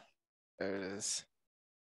 There it is.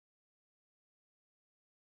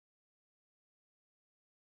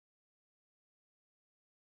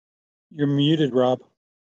 You're muted, Rob.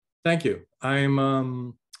 Thank you.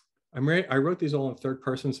 I'm ready. I wrote these all in third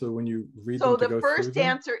person, so when you read them, so the first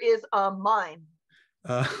answer is mine.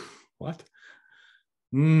 What?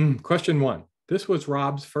 Question one. This was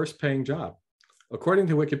Rob's first paying job. According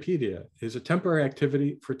to Wikipedia, it is a temporary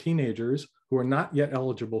activity for teenagers who are not yet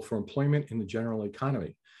eligible for employment in the general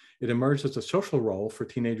economy. It emerged as a social role for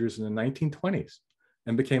teenagers in the 1920s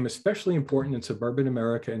and became especially important in suburban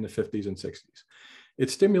America in the 50s and 60s. It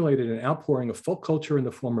stimulated an outpouring of folk culture in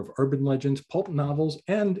the form of urban legends, pulp novels,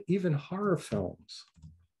 and even horror films.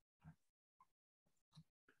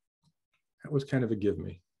 That was kind of a give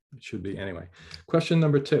me. It should be anyway. Question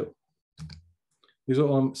number two. These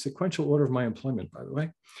are sequential order of my employment, by the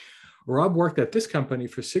way. Rob worked at this company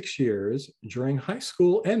for 6 years during high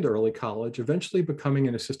school and early college, eventually becoming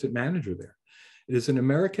an assistant manager there. It is an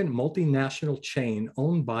American multinational chain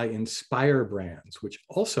owned by Inspire Brands, which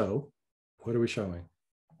also, what are we showing?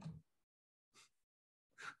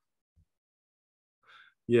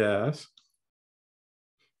 Yes.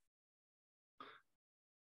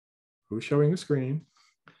 Who's showing the screen?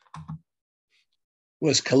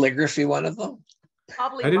 Was calligraphy one of them?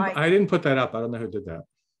 Probably I didn't put that up. I don't know who did that.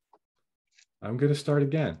 I'm going to start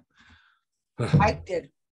again. Mike did.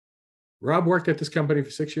 Rob worked at this company for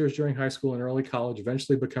 6 years during high school and early college,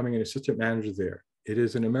 eventually becoming an assistant manager there. It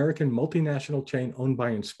is an American multinational chain owned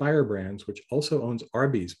by Inspire Brands, which also owns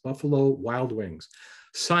Arby's, Buffalo Wild Wings,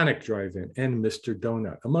 Sonic Drive-In, and Mr.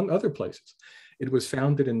 Donut, among other places. It was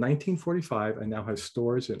founded in 1945 and now has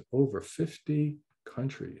stores in over 50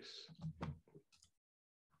 countries.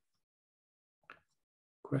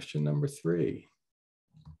 Question number three.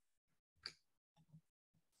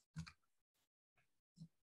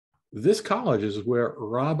 This college is where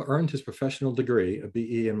Rob earned his professional degree, a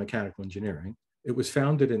BE in mechanical engineering. It was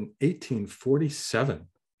founded in 1847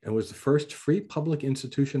 and was the first free public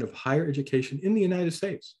institution of higher education in the United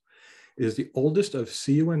States. It is the oldest of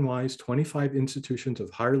CUNY's 25 institutions of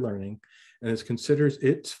higher learning and is considered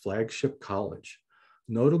its flagship college.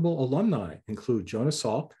 Notable alumni include Jonas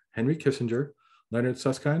Salk, Henry Kissinger, Leonard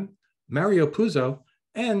Susskind, Mario Puzo,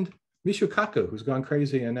 and Michio Kaku, who's gone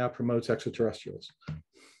crazy and now promotes extraterrestrials.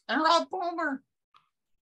 And Rob Palmer.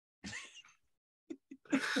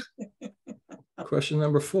 Question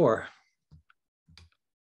number four.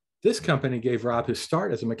 This company gave Rob his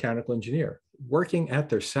start as a mechanical engineer, working at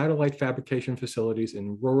their satellite fabrication facilities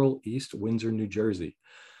in rural East Windsor, New Jersey,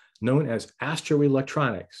 known as Astro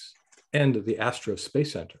Electronics and the Astro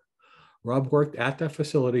Space Center. Rob worked at that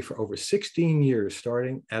facility for over 16 years,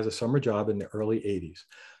 starting as a summer job in the early 80s,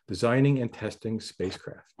 designing and testing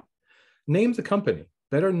spacecraft. Named the company,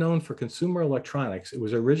 better known for consumer electronics, it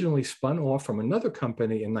was originally spun off from another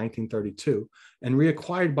company in 1932 and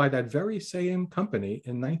reacquired by that very same company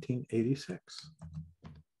in 1986.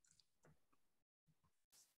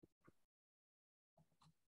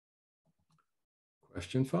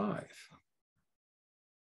 Question 5.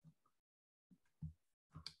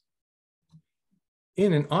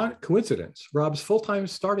 In an odd coincidence, Rob's full-time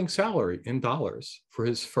starting salary in dollars for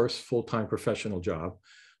his first full-time professional job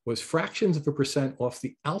was fractions of a percent off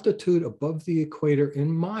the altitude above the equator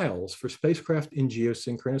in miles for spacecraft in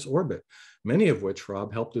geosynchronous orbit, many of which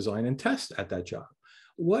Rob helped design and test at that job.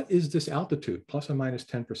 What is this altitude, plus or minus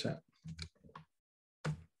 10%?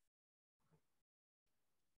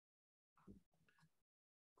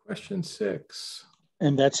 Question 6.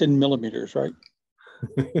 And that's in millimeters, right?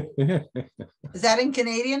 Is that in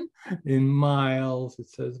Canadian? In miles, it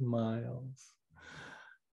says miles.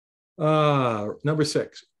 Number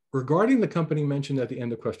 6. Regarding the company mentioned at the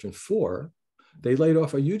end of question 4, they laid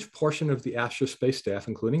off a huge portion of the Astrospace staff,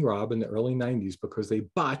 including Rob, in the early 90s because they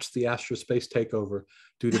botched the Astrospace takeover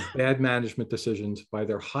due to bad management decisions by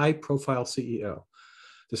their high-profile CEO.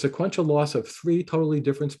 The sequential loss of 3 totally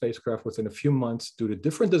different spacecraft within a few months due to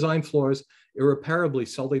different design flaws irreparably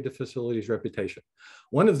sullied the facility's reputation.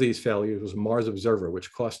 One of these failures was Mars Observer,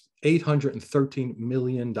 which cost $813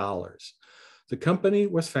 million. The company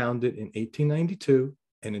was founded in 1892,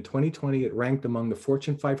 and in 2020, it ranked among the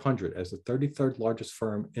Fortune 500 as the 33rd largest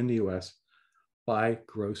firm in the US by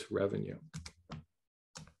gross revenue.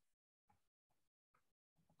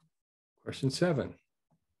 Question 7.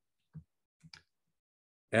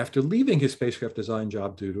 After leaving his spacecraft design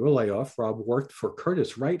job due to a layoff, Rob worked for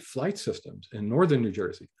Curtiss-Wright Flight Systems in northern New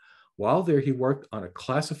Jersey. While there, he worked on a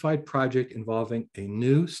classified project involving a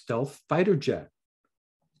new stealth fighter jet.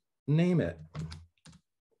 Name it.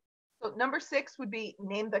 So number 6 would be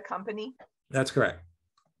name the company. That's correct.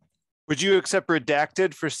 Would you accept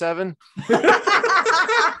redacted for 7?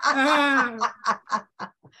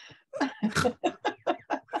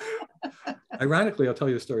 Ironically, I'll tell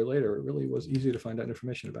you a story later. It really was easy to find out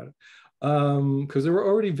information about it because there were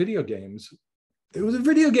already video games. It was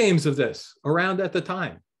video games of this around at the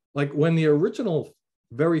time. Like when the original,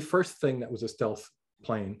 very first thing that was a stealth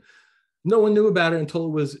plane, no one knew about it until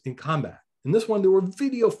it was in combat. In this one, there were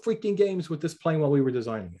video freaking games with this plane while we were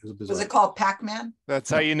designing it. It was bizarre. Was it called Pac-Man? That's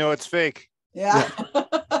how you know it's fake. Yeah.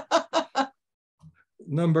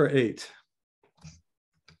 Number 8.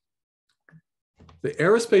 The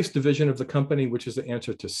aerospace division of the company, which is the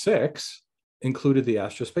answer to 6, included the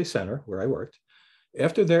Astrospace Center, where I worked.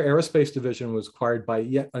 After their aerospace division was acquired by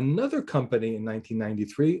yet another company in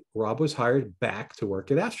 1993, Rob was hired back to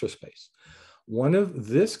work at Astrospace. One of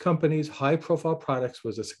this company's high-profile products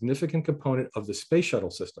was a significant component of the space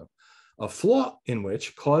shuttle system, a flaw in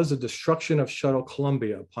which caused the destruction of Shuttle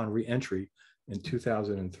Columbia upon re-entry in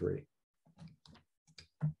 2003.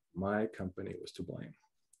 My company was to blame.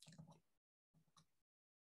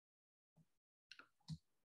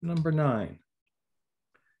 Number 9.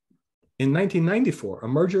 In 1994, a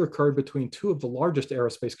merger occurred between 2 of the largest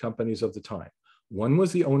aerospace companies of the time. One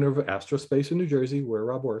was the owner of Astrospace in New Jersey, where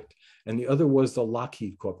Rob worked, and the other was the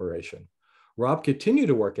Lockheed Corporation. Rob continued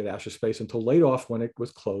to work at Astrospace until laid off when it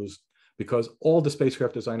was closed because all the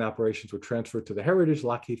spacecraft design operations were transferred to the Heritage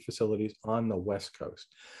Lockheed facilities on the West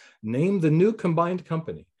Coast. Name the new combined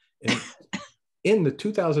company. In the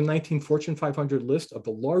 2019 Fortune 500 list of the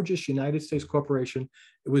largest United States corporation,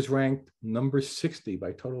 it was ranked number 60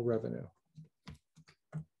 by total revenue.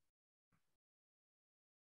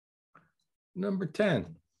 Number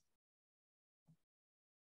 10.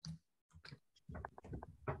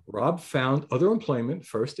 Rob found other employment,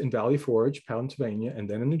 first in Valley Forge, Pennsylvania, and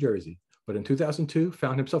then in New Jersey. But in 2002,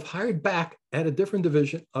 found himself hired back at a different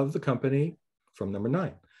division of the company from number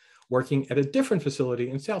 9, working at a different facility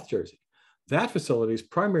in South Jersey. That facility's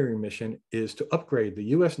primary mission is to upgrade the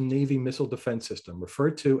U.S. Navy missile defense system,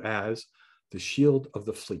 referred to as the Shield of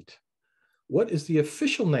the Fleet. What is the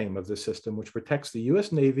official name of this system, which protects the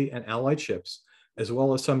U.S. Navy and allied ships, as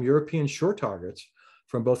well as some European shore targets,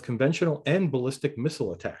 from both conventional and ballistic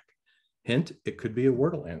missile attack? Hint, it could be a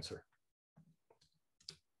Wordle answer.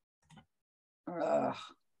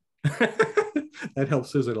 That helps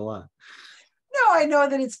Susan a lot. No, I know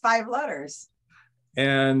that it's 5 letters.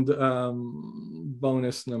 And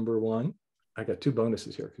bonus number 1. I got 2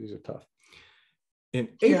 bonuses here because these are tough. In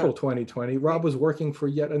April 2020, Rob was working for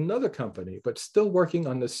yet another company, but still working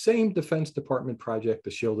on the same Defense Department project,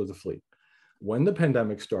 the Shield of the Fleet. When the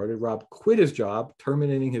pandemic started, Rob quit his job,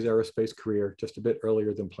 terminating his aerospace career just a bit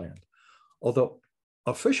earlier than planned. Although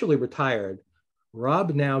officially retired,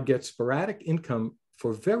 Rob now gets sporadic income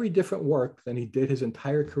for very different work than he did his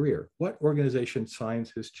entire career. What organization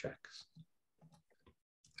signs his checks?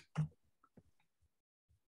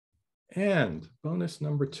 And bonus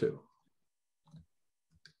number 2.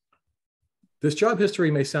 This job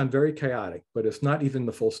history may sound very chaotic, but it's not even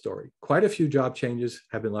the full story. Quite a few job changes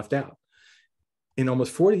have been left out. In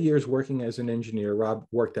almost 40 years working as an engineer, Rob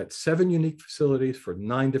worked at 7 unique facilities for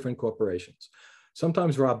 9 different corporations.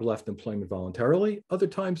 Sometimes Rob left employment voluntarily, other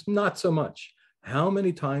times not so much. How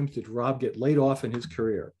many times did Rob get laid off in his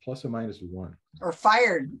career? Plus or minus 1. Or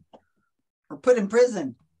fired, or put in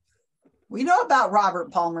prison. We know about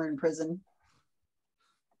Robert Palmer in prison.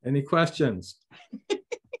 Any questions?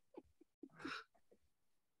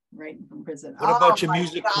 Right from prison. What about your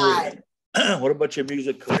music career? What about your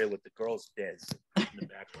music career with the girls dance in the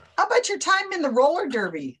background? How about your time in the roller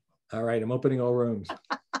derby? All right, I'm opening all rooms.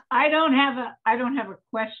 I don't have a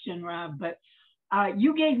question, Rob, but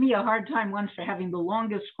you gave me a hard time once for having the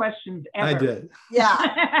longest questions ever. I did. Yeah.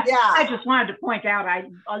 I just wanted to point out I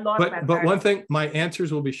lost that. But one thing, my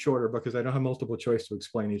answers will be shorter because I don't have multiple choice to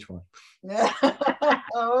explain each one.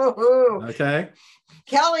 Oh. Okay.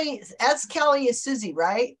 Kelly is Susie,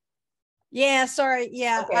 right? Yeah, sorry.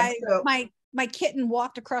 Yeah, Okay, my kitten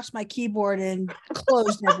walked across my keyboard and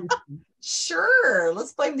closed everything. Sure,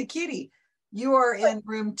 let's blame the kitty. You are in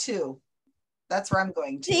room 2. That's where I'm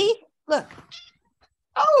going to. See, look.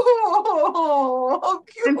 Oh,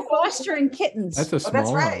 cute. I'm fostering kittens. That's a small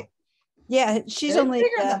that's one. right. Yeah, she's They're only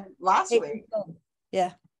bigger than last week.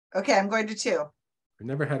 Yeah. Okay, I'm going to 2. I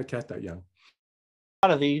never had a cat that young. A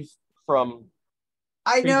lot of these from.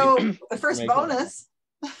 I know previous the first information. bonus.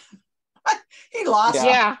 He lost.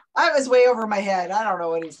 Yeah. I was way over my head. I don't know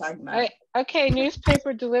what he's talking about. Okay,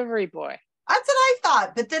 newspaper delivery boy. That's what I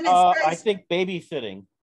thought, but then it says, I think babysitting.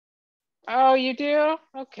 Oh, you do?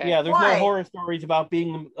 Okay. Yeah, there's Why? no horror stories about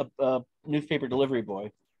being a newspaper delivery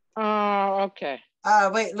boy. Oh, okay.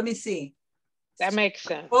 wait, let me see. That makes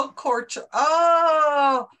sense. Book court.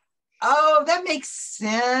 Oh, that makes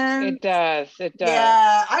sense. It does. It does.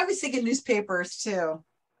 Yeah, I was thinking newspapers too.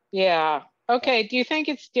 Yeah. Okay. Do you think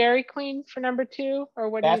it's Dairy Queen for number 2, or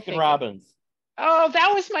what do you Baskin think? Robbins. Oh,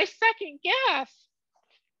 that was my second guess.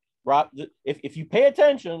 Rob, if you pay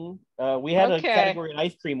attention, we had a Okay. category in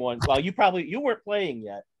ice cream once. Well, you weren't playing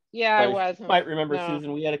yet. Yeah, I but wasn't. You might remember, No.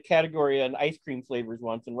 Susan, we had a category on ice cream flavors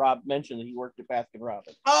once, and Rob mentioned that he worked at Baskin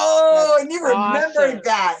Robbins. Oh, and you remembered awesome.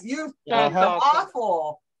 that. You That's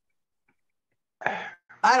awful.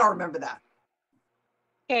 I don't remember that.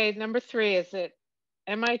 Okay, number 3, is it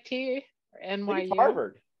MIT or I think NYU? it's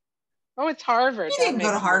Harvard. Oh, it's Harvard. You That didn't go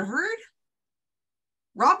to makes Harvard.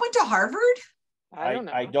 Rob went to Harvard? I don't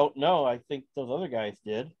know. I don't know. I think those other guys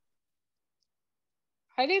did.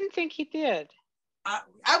 I didn't think he did.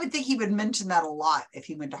 I would think he would mention that a lot if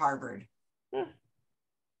he went to Harvard.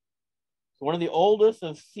 One of the oldest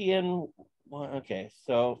of CN. Well, okay,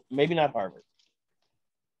 so maybe not Harvard.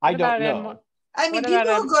 I don't know. I mean, What people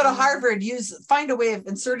about who go to Harvard find a way of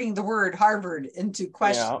inserting the word Harvard into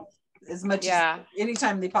questions as much as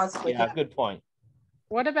anytime they possibly can. Good point.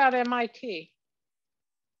 What about MIT?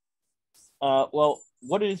 Well,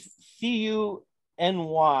 what is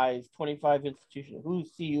CUNY's 25 institution?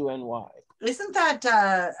 Who's CUNY? Isn't that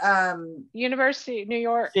University of New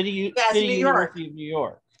York? City University of New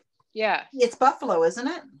York. Yeah. It's Buffalo, isn't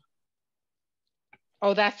it?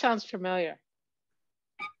 Oh, that sounds familiar.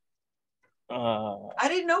 I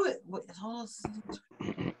didn't know it.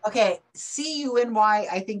 Okay, CUNY,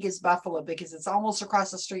 I think is Buffalo because it's almost across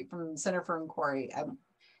the street from Center for Inquiry.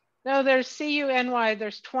 No, there's CUNY.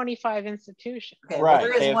 There's 25 institutions. Okay, Right. well,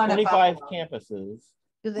 there is They have one at 25 Buffalo. campuses.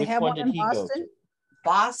 Do they Which have one one did in he go to? Boston?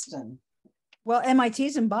 Boston. Well,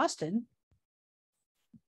 MIT's in Boston.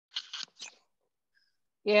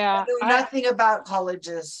 Yeah. I know nothing about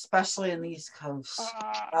colleges, especially in the East Coast.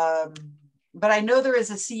 But I know there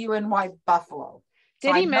is a CUNY Buffalo.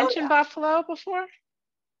 Did he mention Buffalo before?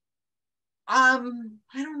 I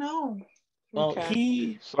don't know. Well, So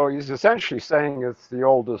he's essentially saying it's the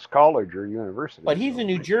oldest college or university. But he's a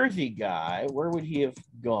New Jersey guy. Where would he have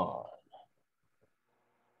gone?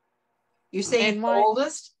 You say the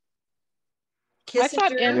oldest? I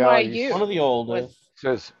thought Kissinger? NYU. One of the oldest.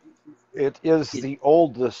 Says it is the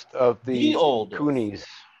oldest of the oldest. CUNYs.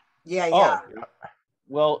 Yeah, Oh. yeah.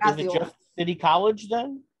 Well, Not is the it oldest. just City College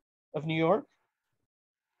then of New York?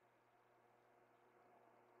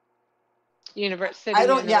 University. I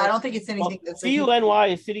don't think it's anything that's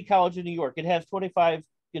CUNY is City College of New York. It has 25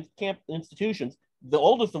 camp institutions. The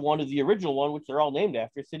oldest one is the original one, which they're all named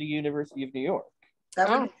after, City University of New York. That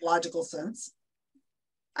would make logical sense.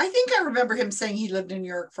 I think I remember him saying he lived in New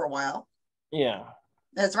York for a while. Yeah.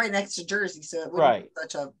 That's right next to Jersey, so it wouldn't be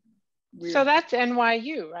such a weird... So that's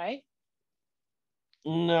NYU, right?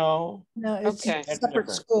 No. No, it's Okay. a separate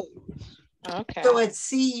school. Okay. So it's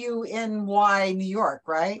CUNY New York,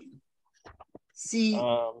 right?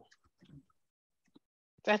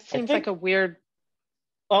 That seems like a weird...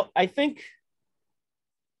 Well, I think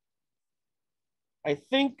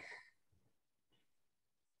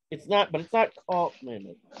it's not, but it's not called, wait a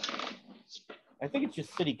minute. I think it's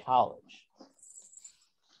just City College.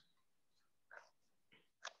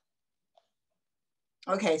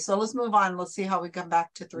 Okay, so let's move on. Let's see how we come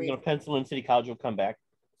back to 3. Pencil in City College will come back.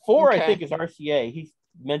 4, Okay. I think, is RCA. He's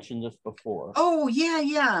mentioned this before. Oh,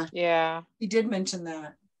 yeah. Yeah. He did mention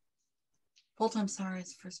that. Full-time salary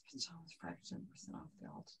is first fraction % off the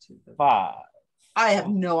altitude. 5. I have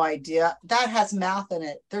no idea. That has math in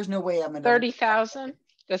it. There's no way I'm gonna 30,000.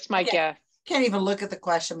 That's my guess. Can't even look at the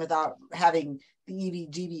question without having the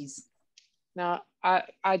EBGBs. No,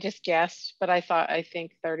 I just guessed, but I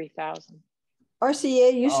think 30,000.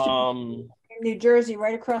 RCA used to be in New Jersey,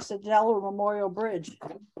 right across the Delaware Memorial Bridge.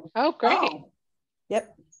 Oh, great. Oh.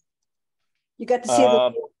 Yep. You got to see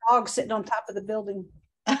the dog sitting on top of the building.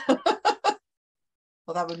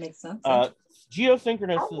 Well, that would make sense.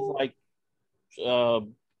 Geosynchronous is like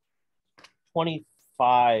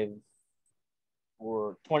 25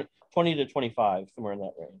 or 20 to 25, somewhere in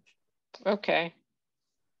that range. Okay.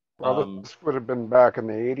 Well, this would have been back in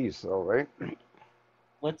the 80s, though, right?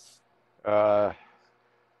 Let's.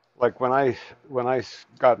 Like when I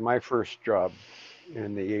got my first job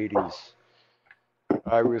in the 80s,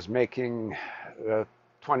 I was making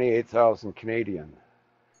 28,000 Canadian,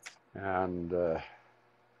 and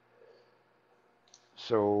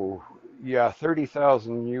so yeah,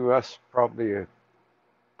 30,000 US probably a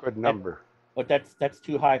good number. But that's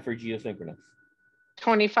too high for geosynchronous.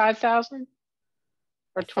 25,000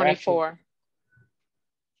 or 24.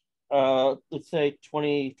 Let's say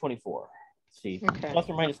 24. Let's see, okay. Plus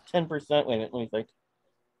or minus 10%. Wait a minute, let me think.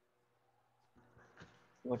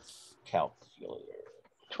 What's calculator?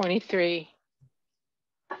 23.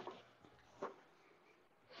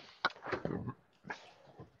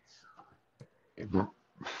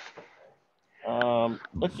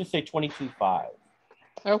 Let's just say 22.5.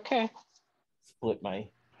 Okay. Split my.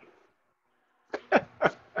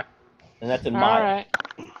 And that's in All miles. All right.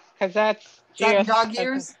 Because that's dog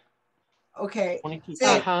years. Okay.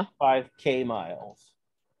 22.5K miles.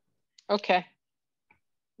 Okay.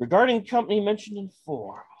 Regarding company mentioned in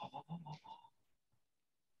 4.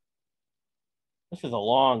 This is a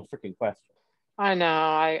long freaking question. I know.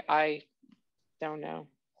 I don't know.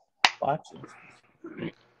 Watches.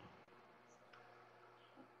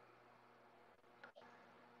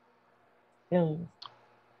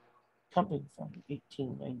 Company from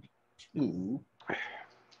 1892.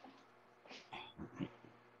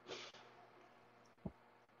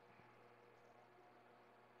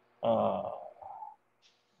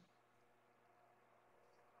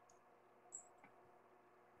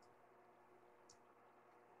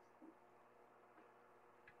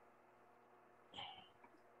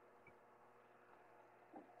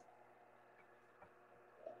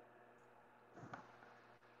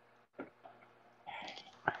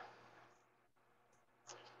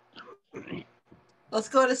 Let's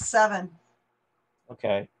go to 7.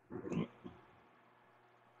 Okay.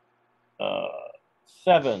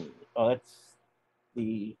 7. Oh, that's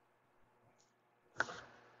the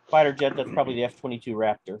fighter jet. That's probably the F-22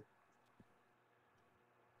 Raptor.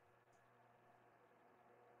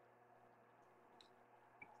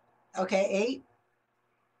 Okay, 8.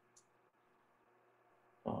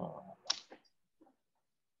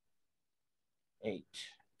 8.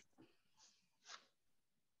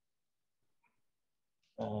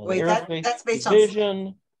 Wait, that's based division,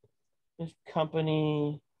 on this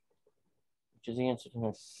company, which is the answer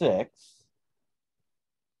to 6.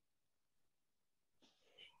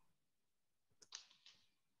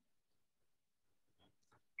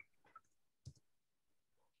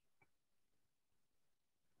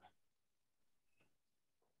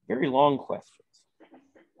 Very long questions.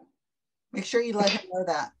 Make sure you let him know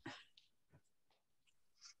that.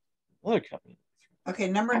 Another company. Okay,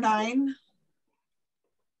 number 9.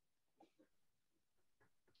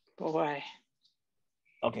 Boy.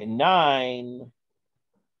 Okay, 9.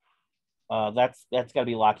 That's got to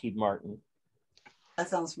be Lockheed Martin. That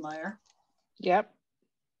sounds familiar. Yep.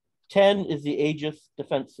 10 is the Aegis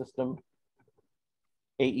defense system.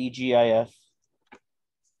 AEGIS.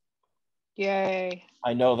 Yay.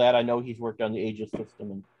 I know that. I know he's worked on the Aegis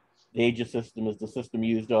system. And the Aegis system is the system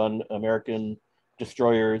used on American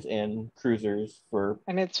destroyers and cruisers for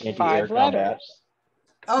And it's anti-air 5 combat. letters.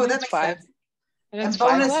 Oh, And that it's makes 5. sense. And And it's 5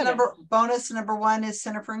 bonus number 1 is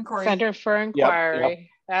Center for Inquiry. Center for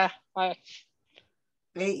Inquiry. AEGI.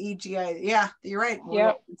 Yeah, you're right.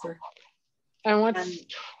 Yep. And what's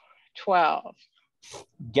 12?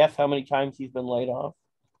 Guess how many times he's been laid off?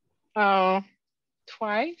 Oh,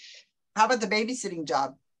 twice? How about the babysitting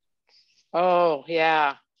job? Oh,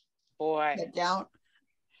 yeah. Boy. That count?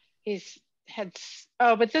 He's had,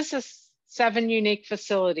 but this is 7 unique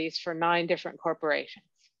facilities for 9 different corporations.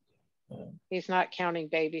 He's not counting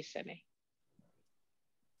babysitting.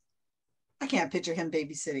 I can't picture him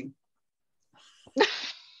babysitting.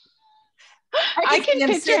 I can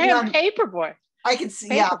picture him Paperboy. I can see,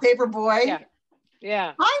 Paperboy. Yeah.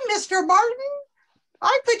 Yeah. Hi, Mr. Martin.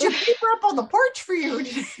 I put your paper up on the porch for you.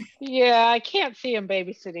 Yeah, I can't see him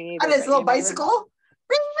babysitting either. On his little bicycle.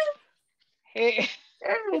 Hey,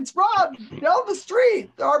 it's Rob down the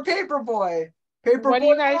street, our Paperboy. What do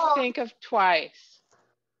you guys think of twice?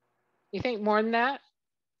 You think more than that?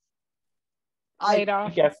 Laid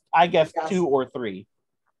off? I guess 2 or 3.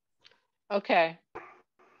 Okay.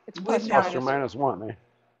 It's plus or minus 1. Eh?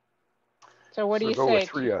 So what do you go say? With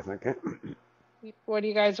 3, I think. What do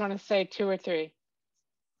you guys want to say? 2 or 3?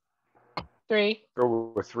 3.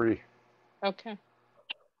 Go with 3. Okay.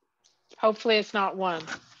 Hopefully it's not 1.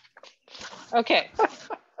 Okay.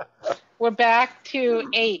 We're back to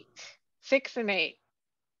 8. 6 and 8.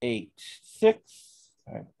 8. 6.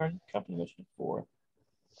 All right. Company mission 4.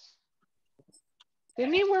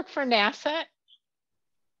 Didn't he work for NASA?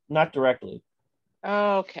 Not directly.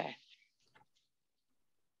 Oh, okay.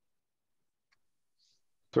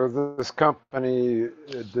 So this company,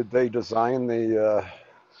 did they design the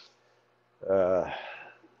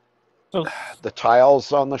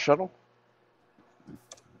tiles on the shuttle?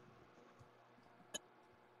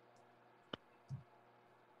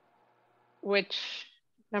 Which,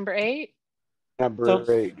 number 8?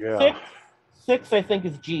 Number 8, yeah. 6, I think,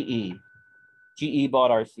 is GE. GE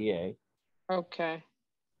bought RCA. Okay.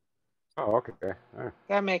 Oh, okay. All right.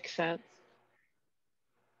 That makes sense.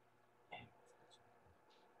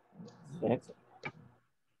 That's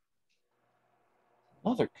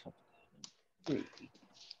another company.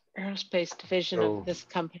 Aerospace division of this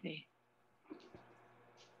company.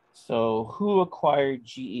 So who acquired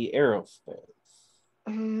GE Aerospace?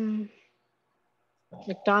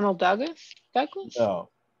 McDonnell Douglas? No,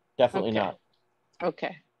 definitely not.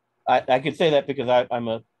 Okay. I could say that because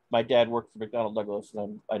my dad worked for McDonnell Douglas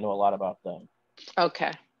and I know a lot about them.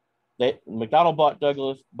 Okay. McDonnell bought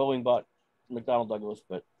Douglas, Boeing bought McDonnell Douglas,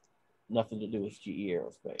 but nothing to do with GE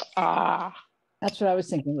Aerospace. That's what I was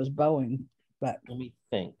thinking was Boeing, but let me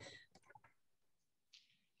think.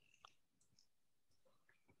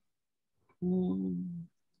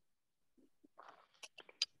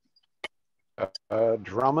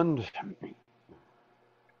 Drummond,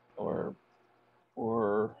 or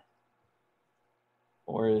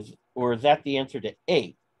is that the answer to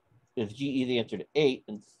 8? Is GE the answer to 8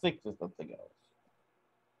 and 6 is something else?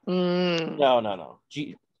 No.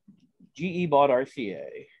 GE bought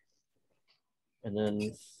RCA, and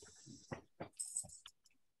then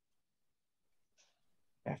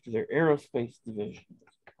after their aerospace division was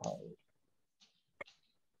acquired,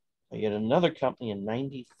 they had another company in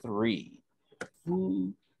 '93.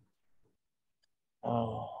 Oh.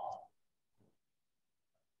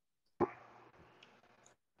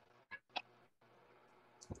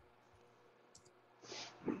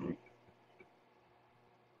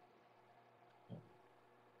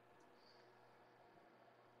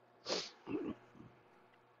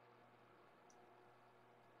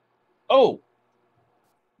 Oh.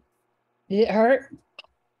 Did it hurt?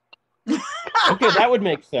 Okay, that would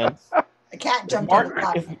make sense. A cat jumped on the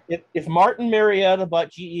top. If Martin Marietta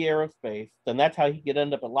bought GE Aerospace, then that's how he could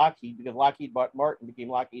end up at Lockheed, because Lockheed bought Martin, became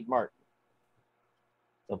Lockheed Martin.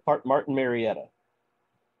 So Martin Marietta.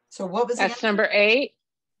 So what was that's number 8?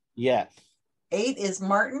 Yes. 8 is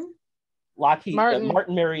Martin? Lockheed, Martin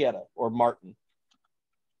Marietta, or Martin.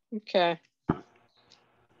 Okay.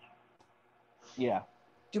 Yeah.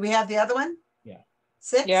 Do we have the other one? Yeah.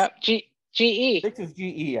 6? Yep. GE. 6 is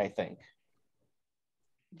GE, I think.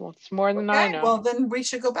 Well, it's more than I know. Well, then we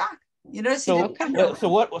should go back. You notice so what?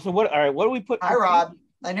 All right. What do we put? Hi, Rob.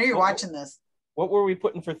 I know you're watching this. What were we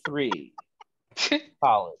putting for 3?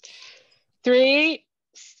 College. 3,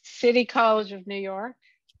 City College of New York.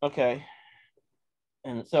 Okay.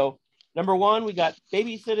 And so number 1, we got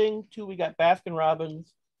babysitting. 2, we got Baskin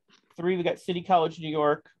Robbins. 3, we got City College, New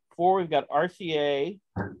York. 4, we've got RCA.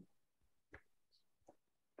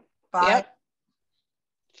 5. Yep.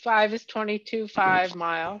 5 is 22.5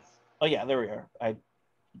 miles. Oh yeah, there we are. I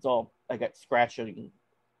got scratching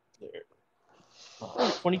there.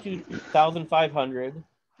 22,500.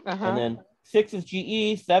 And then 6 is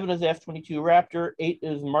GE, 7 is F-22 Raptor, 8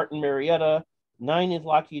 is Martin Marietta, 9 is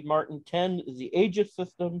Lockheed Martin, 10 is the Aegis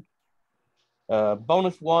system.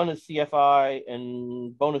 Bonus 1 is CFI,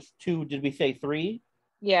 and bonus 2, did we say 3?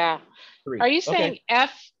 Yeah. 3. Are you saying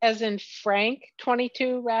F as in Frank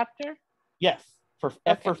 22 Raptor? Yes, for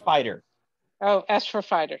F for fighter. Oh, S for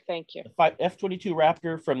fighter. Thank you. F-22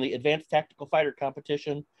 Raptor from the Advanced Tactical Fighter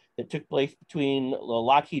competition that took place between the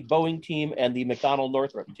Lockheed Boeing team and the McDonnell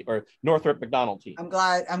Northrop team, or Northrop McDonnell team. I'm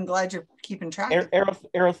glad you're keeping track.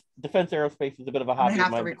 Defense aerospace is a bit of a hobby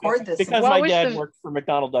of mine. To record this because my dad worked for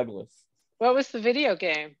McDonnell Douglas. What was the video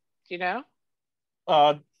game? Do you know?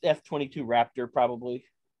 F-22 Raptor, probably.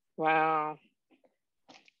 Wow.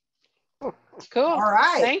 Cool. All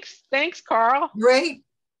right. Thanks, Carl. Great.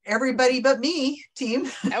 Everybody but me, team.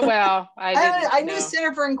 Well, I knew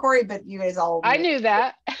Jennifer and Corey, but you guys all knew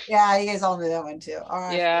that. Yeah, you guys all knew that one too. All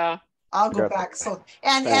right. Yeah. I'll go back. So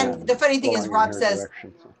and the funny thing is Rob says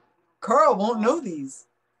Carl won't know these.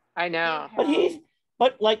 I know.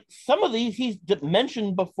 But like some of these he's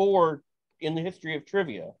mentioned before in the history of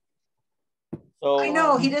trivia. So I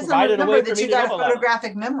know he doesn't remember that you got a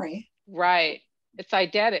photographic memory. Right. It's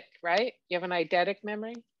eidetic, right? You have an eidetic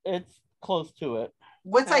memory? It's close to it.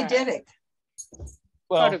 What's eidetic?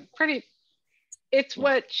 Well, it's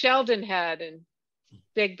what Sheldon had in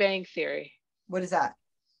Big Bang Theory. What is that?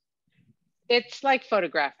 It's like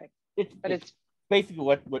photographic. It's basically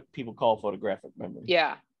what people call photographic memory.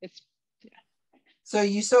 Yeah. So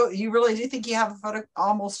you really do think you have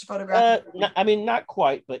almost photographic memory? I mean, not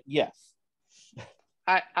quite, but yes.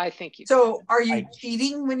 I think you. So are you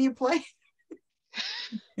cheating when you play?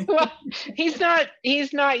 Well, he's not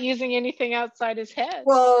using anything outside his head.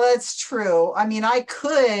 Well, that's true. I mean, I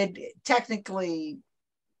could technically,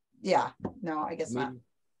 yeah. No, I guess not.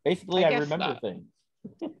 Basically, I remember things.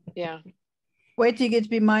 Yeah. Wait till you get to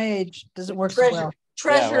be my age. Does it work so well?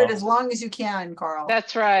 Treasure it as long as you can, Carl.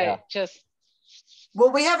 That's right. Yeah.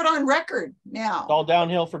 Well, we have it on record now. It's all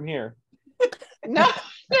downhill from here. No.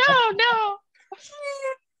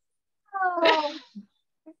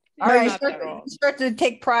 All right, start to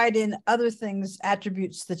take pride in other things,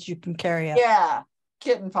 attributes that you can carry out. Yeah,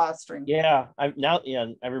 kitten fostering. Yeah, I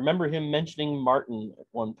remember him mentioning Martin at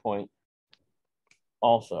one point.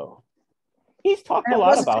 Also, he's talked a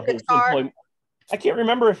lot about his employment. I can't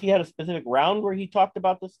remember if he had a specific round where he talked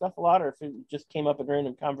about this stuff a lot, or if it just came up in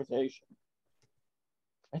random conversation.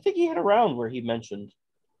 I think he had a round where he mentioned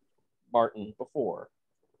Martin before.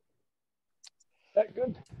 That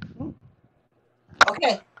good.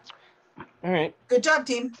 Okay. All right. Good job,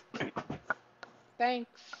 team. Thanks.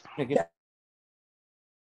 Yeah.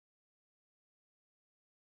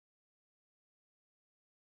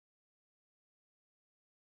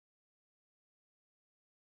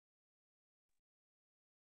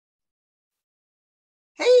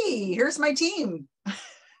 Hey, here's my team.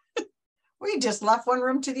 We just left one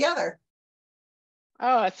room to the other.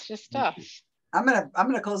 Oh, it's just us. I'm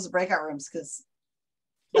gonna close the breakout rooms because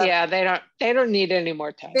yeah, they don't need any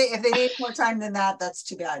more time. If they need more time than that, that's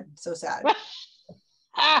too bad. So sad.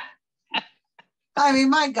 I mean,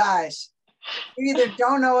 my gosh, you either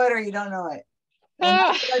don't know it or you don't know it.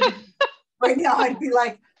 Right now, I'd be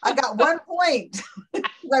like, I got 1 point.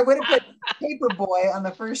 I would have put Paperboy on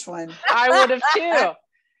the first one. I would have too.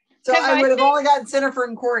 So I would have only gotten Jennifer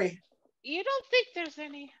and Corey. You don't think there's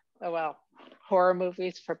any? Oh well, horror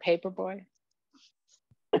movies for Paperboy.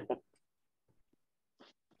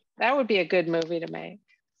 That would be a good movie to make.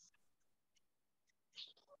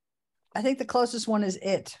 I think the closest one is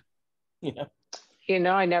It. Yeah. You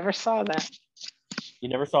know, I never saw that. You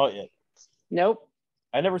never saw it? Nope.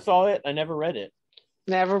 I never saw it. I never read it.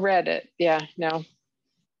 Never read it. Yeah, no.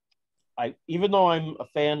 Even though I'm a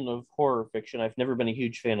fan of horror fiction, I've never been a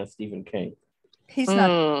huge fan of Stephen King. He's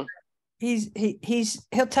not.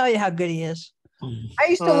 He'll tell you how good he is. I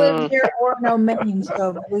used to live near Oreo, Maine,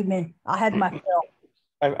 so believe me, I had my fill.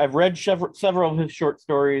 I've read several of his short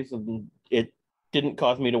stories, and it didn't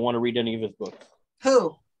cause me to want to read any of his books.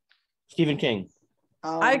 Who? Stephen King.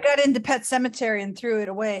 I got into Pet Sematary and threw it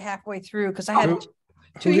away halfway through because I had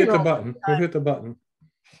Who hit the button? Who hit the button?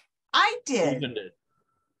 I did.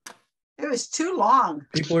 It was too long.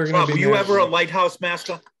 People are going to be. Were you ever a lighthouse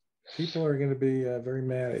master? People are going to be very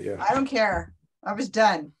mad at you. I don't care. I was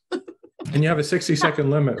done. And you have a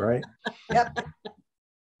 60-second limit, right? Yep.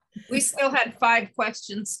 We still had 5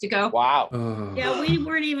 questions to go. Wow. Yeah, we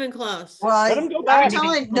weren't even close. Well, Let 'em go back. I'm telling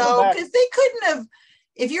Let 'em no, go back. because they couldn't have.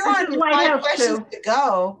 If you're This on is your White 5 House questions too. to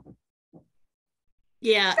go,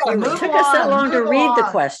 Yeah, gotta It move took us that along, long to move read the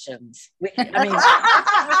along. questions. I mean,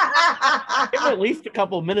 Give them at least a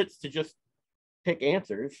couple minutes to just pick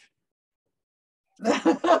answers.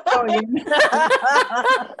 Oh,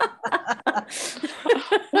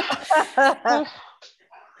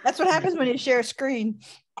 That's what happens when you share a screen.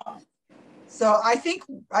 So I think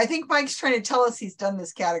Mike's trying to tell us he's done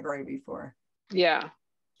this category before. Yeah.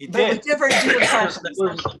 He But with did. different questions.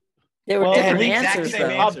 There were Well, different at least answers,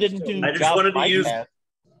 Bob though. didn't do I just Josh wanted to use. Bypass.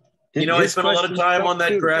 You know, I His spent a lot of questions time suck on that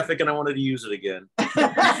too. graphic, and I wanted to use it again.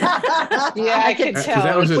 Yeah, I could tell.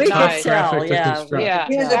 That was a We tough could tell, graphic to yeah. construct. Yeah.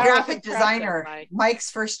 He was a that graphic impressive, designer. Mike. Mike's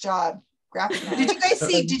first job. Graphic. Did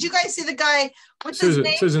you guys see the guy? What's his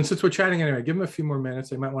name? Susan, since we're chatting anyway, give them a few more minutes.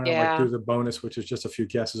 They might want to Yeah. do the bonus, which is just a few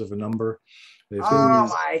guesses of a number. Oh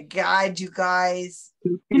my God, you guys!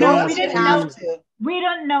 You know, we You didn't have know. to. We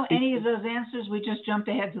don't know any of those answers. We just jumped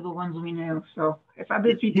ahead to the ones we knew. So if I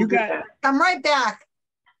bet You got Come right back.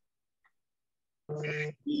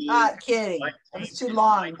 Not kidding. That was too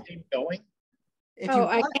long. Going? If Oh, you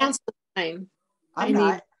I want, canceled mine. I'm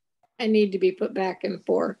not. I need to be put back in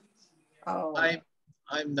 4. Oh,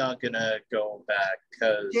 I'm not gonna go back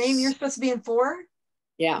because Jane, you're supposed to be in 4.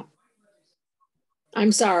 Yeah.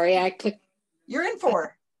 I'm sorry. I clicked. You're in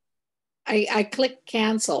 4. I clicked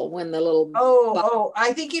cancel when the little. Oh,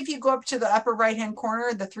 I think if you go up to the upper right-hand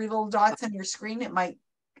corner, the 3 little dots on your screen, it might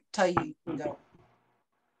tell you can go.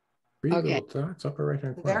 3 Okay. little dots, upper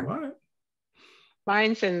right-hand There? corner. What?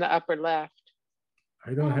 Mine's in the upper left.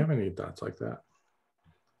 I don't have any dots like that.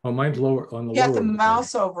 Oh, mine's lower on the You have to lower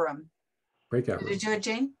mouse over them. breakout Did room. you do it,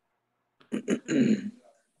 Jane?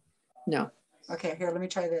 No. Okay, here, let me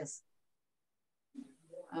try this.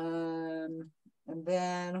 And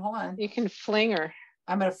then hold on. You can fling her.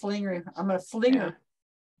 I'm gonna fling her. Yeah.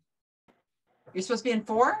 You're supposed to be in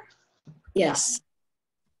 4? Yes.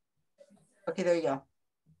 Okay, there you go.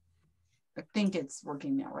 I think it's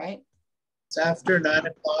working now, right? it's after 9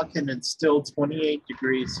 o'clock and it's still 28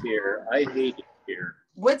 degrees here. I hate it here.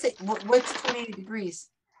 What's 28 degrees?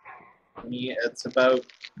 It's about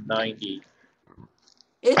 90.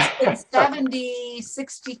 It's been 70,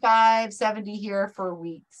 65, 70 here for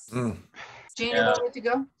weeks. Jane, Yeah. about to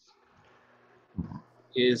go?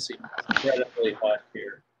 Is incredibly hot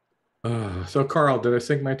here. So Carl, did I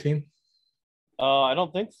sync my team? I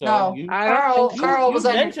don't think so. No, Carl was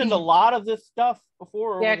on your mentioned a lot of this stuff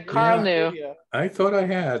before. Yeah, Carl knew. I thought I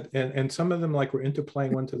had, and some of them like were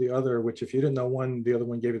interplaying one to the other, which if you didn't know one, the other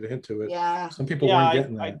one gave you the hint to it. Yeah. Some people weren't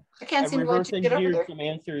getting that. I can't seem to let you get over engineered there. some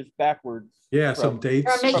answers backwards. Yeah, some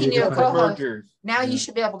dates. I'm making you a co-host. mergers. Now you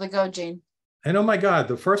should be able to go, Jane. And oh my God,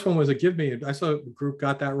 the first one was a give me. I saw a group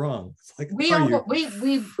got that wrong. It's like, We are you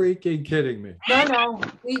freaking kidding me? No,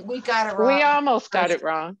 we got it wrong. We almost got it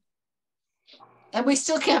wrong. And we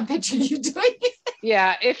still can't picture you doing it.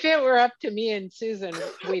 Yeah, if it were up to me and Susan,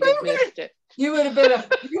 we'd have missed it. You would have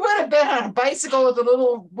been on a bicycle with a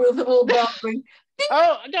little bell ring.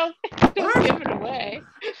 Oh, don't give it away.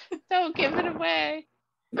 Don't give it away.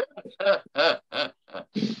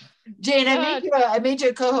 Jane, I made you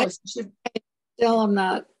a co-host. Still, I'm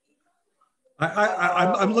not.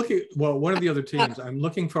 I'm looking. Well, one of the other teams. I'm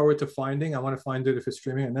looking forward to finding. I want to find it if it's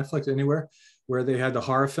streaming on Netflix anywhere, where they had the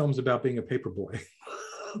horror films about being a paperboy.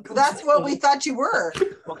 That's what we thought you were.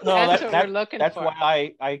 Well, no, That's what we're looking that's for.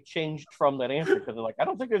 why I changed from that answer because they're like, I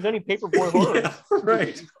don't think there's any paperboy horror. Yeah,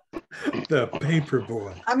 right. The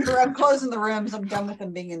paperboy. I'm closing the rooms. I'm done with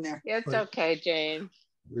them being in there. It's okay, Jane.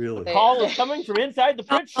 Really? The call is coming from inside the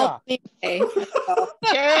print shop.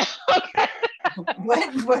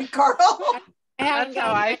 What, Carl? That's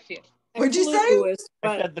how I feel. What'd you say?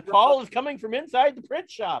 I said the call is coming from inside the print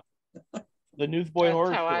shop. The Newsboy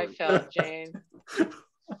horror That's how I story. felt, Jane.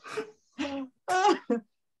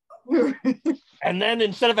 And then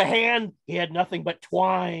instead of a hand, he had nothing but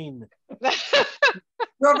twine.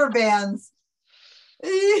 Rubber bands.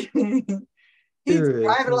 He's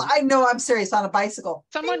driving. I know. I'm serious. On a bicycle.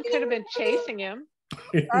 Someone could have been chasing him.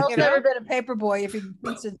 Carl's never been a paper boy if he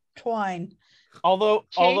thinks it's twine. Although,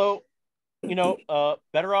 you know,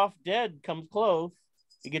 Better Off Dead comes close.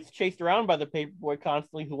 He gets chased around by the paperboy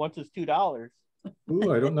constantly who wants his $2.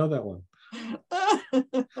 Ooh, I don't know that one.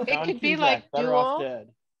 It could be like Better Off Duel. Dead.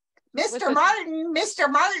 Mr.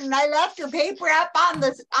 Martin, I left your paper up on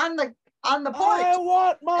the porch. I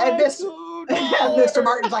want my and Mr.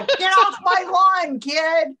 Martin's like, get off my lawn,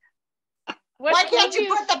 kid. Why can't you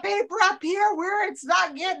put the paper up here where it's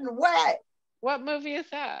not getting wet? What movie is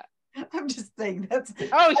that? I'm just saying that's.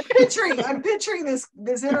 Oh, I'm picturing this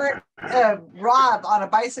Rob on a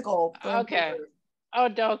bicycle. Okay. Oh,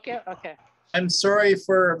 don't get okay. I'm sorry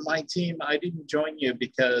for my team. I didn't join you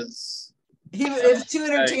because it was too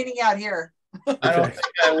entertaining out here. I don't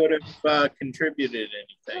think I would have contributed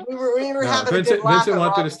anything. We were having Vincent, a good laugh. Vincent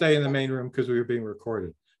wanted to stay in the main room because we were being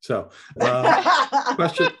recorded. So,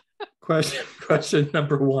 question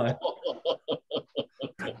number one.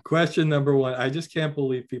 Question number one. I just can't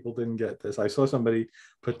believe people didn't get this. I saw somebody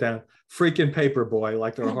put down freaking Paperboy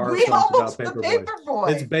like there are horror films about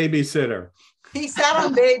Paperboy. It's Babysitter. He sat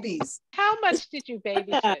on babies. How much did you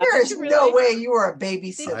babysit? There's no way you were a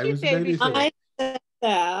babysitter. I was a babysitter. I said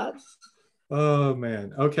that. Oh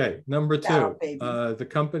man. Okay. Number two. The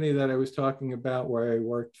company that I was talking about where I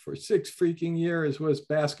worked for 6 freaking years was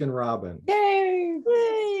Baskin Robbins. Yay!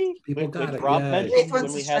 Yay! People got it. Rob Yay. mentioned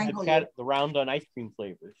when we had the round on ice cream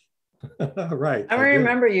flavors. Right. I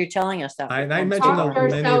remember you telling us that. I mentioned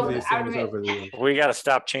many of these things over the years. We got to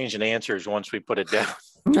stop changing answers once we put it down.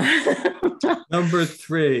 Number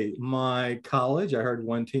 3, my college. I heard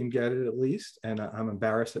one team get it at least, and I'm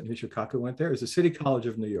embarrassed that Nishikaku went there. Is the City College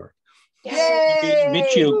of New York. Yay!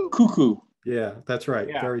 Michio Kuku. Yeah, that's right.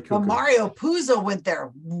 Yeah. Very cool. Well, Mario Puzo went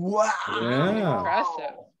there. Wow. Yeah.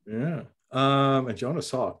 Impressive. Yeah. And Jonas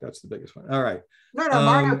Salk. That's the biggest one. All right. No,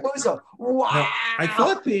 Mario Puzo. Wow. Now, I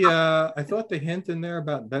thought the hint in there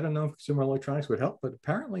about better known consumer electronics would help, but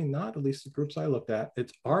apparently not. At least the groups I looked at.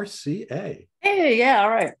 It's RCA. Hey, yeah, all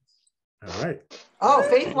right. All right. Oh,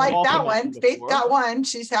 Faith liked that one. Faith got one.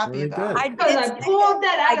 She's happy about it. I pulled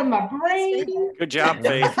that out of my brain. Good job,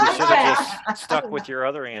 Faith. You should have just stuck with your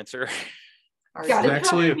other answer.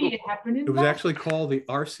 It was actually called the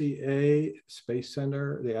RCA Space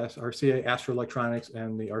Center, the RCA Astro Electronics,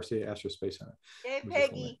 and the RCA Astro Space Center. Yay,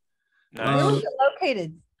 Peggy. Where was it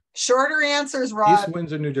located? Shorter answers, Rob. East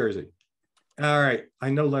Windsor, New Jersey. All right.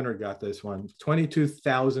 I know Leonard got this one.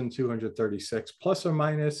 22,236 plus or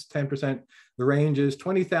minus 10%. The range is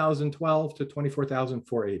 20,012 to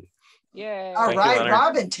 24,480. Yay. All right.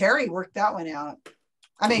 Rob and Terry worked that one out.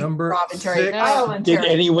 I mean, Rob and Terry. Carl and Did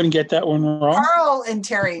Terry. anyone get that one wrong? Carl and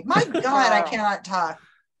Terry. My God, I cannot talk.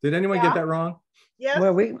 Did anyone get that wrong? Yeah.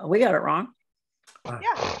 Well, we got it wrong.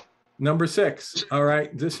 Yeah. Number 6. All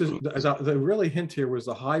right. This is the really hint here was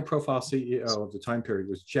the high profile CEO of the time period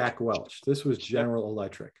was Jack Welch. This was General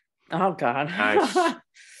Electric. Oh God. Nice.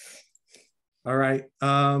 All right.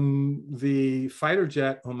 The fighter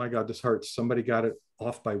jet. Oh my God, this hurts. Somebody got it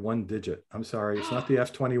off by 1 digit. I'm sorry. It's not the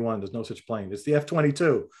F-21. There's no such plane. It's the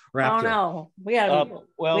F-22 Raptor. Oh no. We had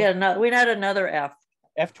another F.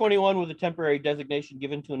 F-21 was a temporary designation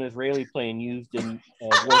given to an Israeli plane used in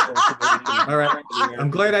All right. I'm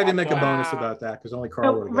glad I didn't make a bonus about that because only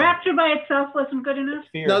Carl would have got Raptor by itself wasn't good enough?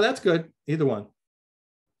 it. No, that's good. Either one.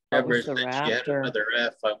 Ever since you had another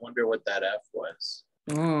F, I wonder what that F was.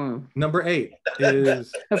 Number 8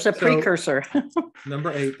 is it's a precursor.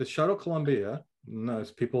 Number 8, the Shuttle Columbia. No,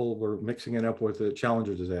 people were mixing it up with the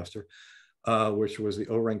Challenger disaster, which was the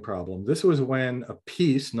O-ring problem. This was when a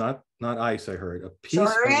piece, not ice, I heard, a piece of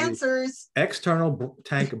the external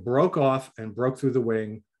tank broke off and broke through the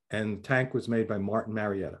wing, and the tank was made by Martin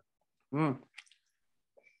Marietta. Number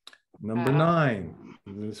 9,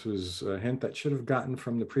 this was a hint that should have gotten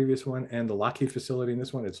from the previous one and the Lockheed facility in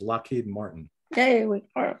this one. It's Lockheed Martin. Yay, all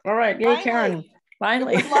right. Yay, Karen.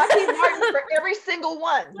 Finally. Lockheed Martin for every single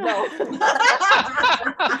one. No.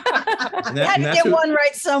 Had to get one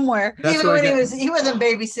right somewhere. Even when he wasn't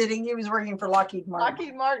babysitting, he was working for Lockheed Martin.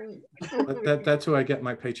 Lockheed Martin. That's who I get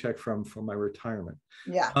my paycheck from for my retirement.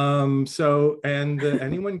 Yeah. So, and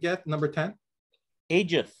anyone get number 10?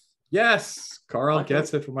 Aegis. Yes, Carl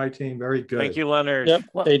gets it for my team. Very good. Thank you, Leonard. Yep.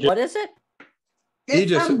 What is it?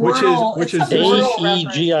 Aegis, which is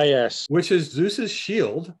AEGIS, which is Zeus's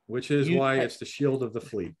shield, which is why it's the shield of the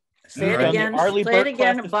fleet. Say it again. Say it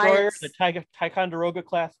again. The Ticonderoga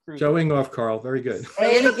class cruiser. Showing off, Carl. Very good.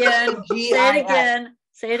 Say it again. Say it again.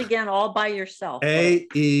 Say it again, all by yourself.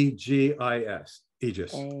 AEGIS.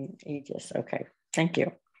 Aegis. Aegis. Okay. Thank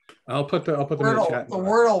you. I'll put them in the chat. The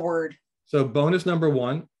Wordle word. So bonus number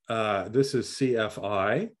 1. This is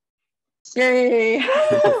CFI. Yay!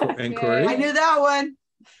 Inquiry. I knew that one.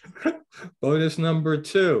 Bonus number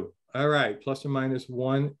 2. All right, plus or minus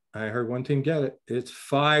 1. I heard one team get it. It's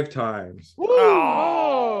 5 times.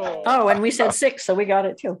 Oh, and we said 6, so we got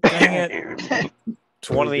it too. Dang it.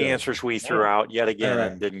 It's one of the answers we threw out yet again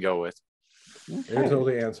and didn't go with. Here's all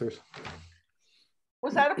the answers.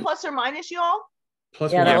 Was that a plus or minus, y'all?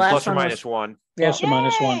 Plus, plus or minus 1. Plus or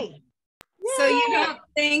minus 1. So you don't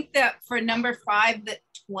think that for number 5 that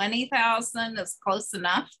 20,000 is close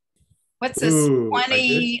enough? What's this? Ooh,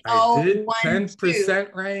 20. I did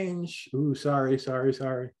 10% range. Ooh, sorry.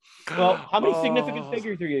 Well, how many significant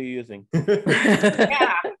figures are you using?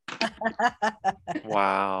 Yeah.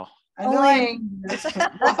 Wow. Annoying.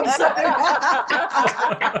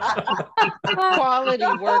 Quality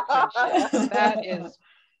workmanship. That is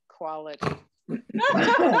quality.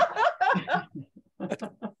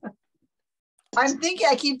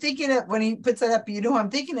 I keep thinking of when he puts that up, you know who I'm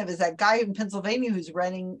thinking of is that guy in Pennsylvania who's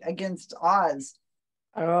running against Oz.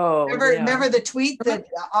 Oh, remember the tweet that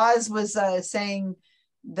Oz was saying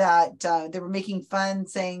that they were making fun,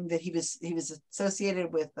 saying that he was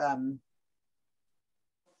associated with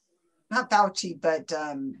not Fauci, but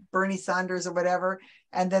Bernie Sanders or whatever.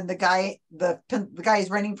 And then the guy is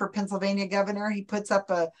running for Pennsylvania governor. He puts up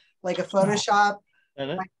a Photoshop,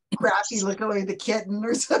 crappy looking like the kitten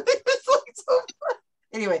or something. It's like so fun.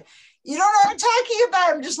 Anyway, you don't know what I'm talking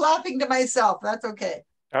about. I'm just laughing to myself. That's okay.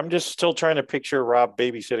 I'm just still trying to picture Rob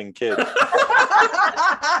babysitting kids.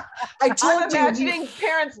 I'm imagining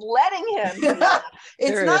parents letting him.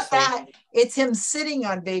 It's not that. It's him sitting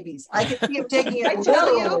on babies. I can see him taking it. I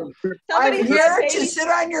tell you, I'm somebody here said to sit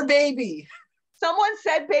on your baby. Someone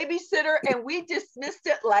said babysitter, and we dismissed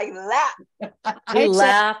it like that. We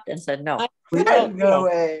laughed and said no. No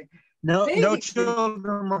way. No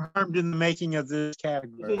children were harmed in the making of this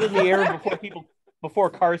category. This was in the era before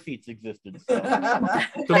car seats existed. So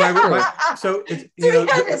it's, you know,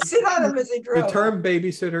 had to sit on them as they drove. The term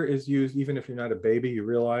babysitter is used even if you're not a baby. You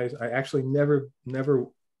realize I actually never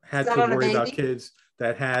had to worry about kids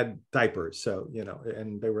that had diapers. So, you know,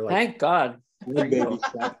 and they were like, thank God.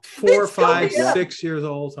 4, 5, 6 years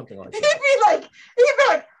old, something like that. He'd be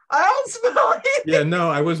like, I don't smell anything. Yeah,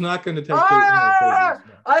 no, I was not going to take I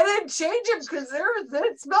didn't change him because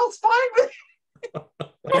it smells fine with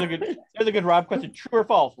There's a good Rob question. True or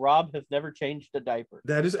false? Rob has never changed a diaper.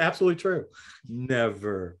 That is absolutely true.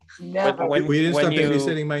 Never. We didn't start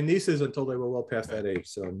babysitting my nieces until they were well past that age.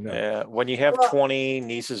 So no. Yeah, when you have 20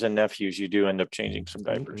 nieces and nephews, you do end up changing some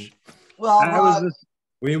diapers. Well,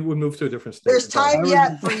 we would move to a different state. There's time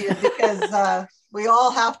yet for you because we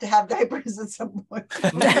all have to have diapers at some point.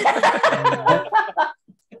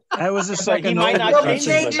 I was a second. He might not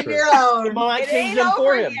change your own. He might change them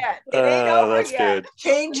for him. That's good.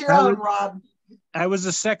 Change your own, Rob. I was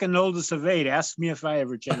the second oldest of 8. Ask me if I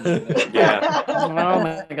ever changed it. Yeah. Oh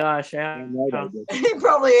my gosh. Yeah. He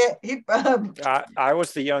probably. I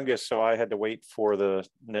was the youngest, so I had to wait for the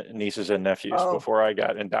nieces and nephews before I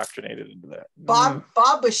got indoctrinated into that. Bob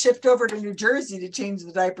was shipped over to New Jersey to change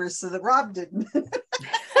the diapers so that Rob didn't.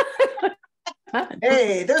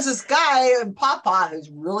 Hey, there's this guy in Papa who's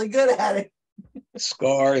really good at it.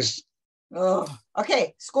 Scores. Oh,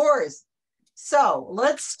 okay, scores. So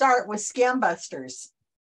let's start with Scam Busters.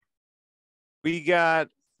 We got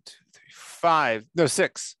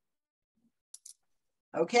 6.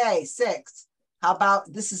 Okay, 6. How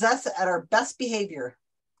about this is us at our best behavior?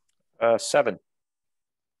 7.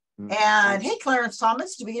 And hey, Clarence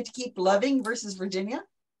Thomas, do we get to keep loving versus Virginia?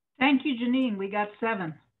 Thank you, Janine. We got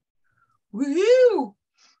 7. Woohoo!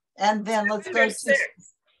 And then let's go to 6.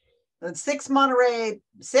 6 Monterey,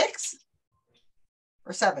 6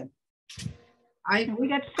 or 7? We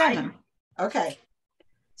got 7. Okay.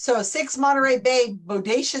 So 6 Monterey Bay,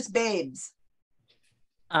 Bodacious Babes.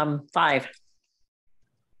 5.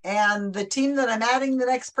 And the team that I'm adding the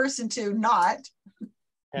next person to, not.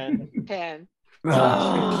 10.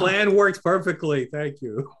 Plan works perfectly. Thank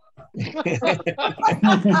you.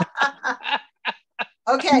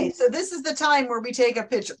 Okay, so this is the time where we take a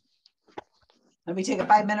picture. Let me take a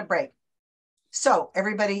 5-minute break. So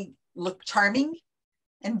everybody look charming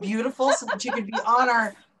and beautiful so that you can be on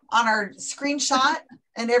our screenshot,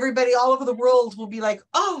 and everybody all over the world will be like,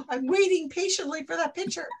 oh, I'm waiting patiently for that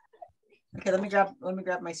picture. Okay, let me grab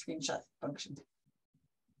my screenshot function.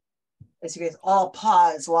 As you guys all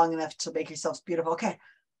pause long enough to make yourselves beautiful. Okay,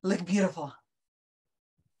 look beautiful.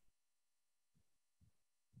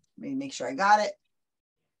 Let me make sure I got it.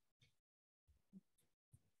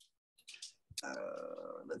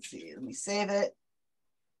 Let's see, let me save it.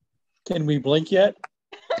 Can we blink yet?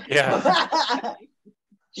 Yeah.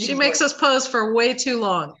 She makes us pose for way too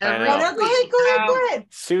long. Go ahead.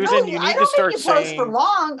 Susan, you need to start saying for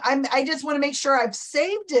long. I just want to make sure I've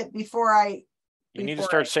saved it before I. You need to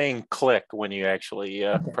start saying click when you actually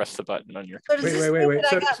press the button on your. Wait.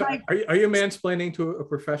 So are you mansplaining to a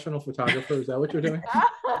professional photographer? Is that what you're doing?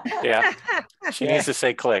 Yeah. She needs to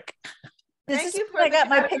say click. Thank you for I got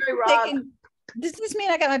my picture taken. Does this mean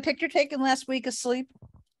I got my picture taken last week asleep?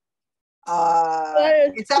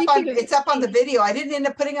 It's up on the video. I didn't end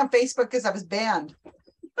up putting on Facebook because I was banned.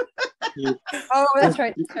 Oh, that's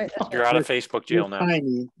right. You're out of Facebook jail now.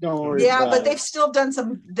 Tiny. Don't worry. Yeah, about but it. they've still done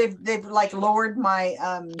some. They've like lowered my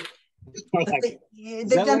they've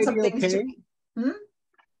that done some lady things to okay? me. Hmm?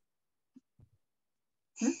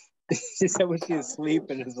 She said when she was asleep,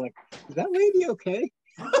 and it's like, is that lady okay?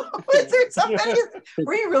 Was there somebody?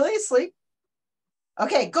 Were you really asleep?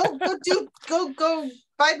 Okay, go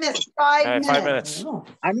 5 minutes. 5 minutes.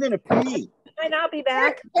 I'm gonna pee. And I'll be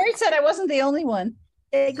back. Harry said I wasn't the only one.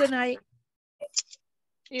 Hey, good night.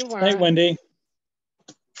 You were. Night, Wendy.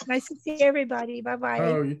 Nice to see everybody. Bye-bye.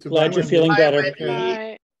 Oh, you too. Glad you're feeling better.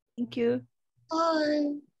 Bye. Thank you.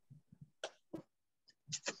 Bye.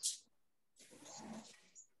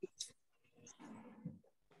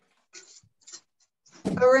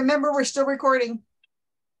 But remember, we're still recording.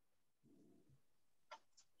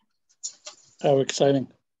 How exciting.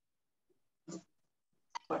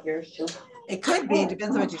 It could be. It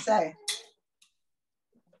depends on what you say.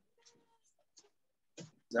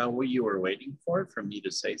 Is that what you were waiting for me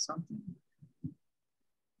to say something?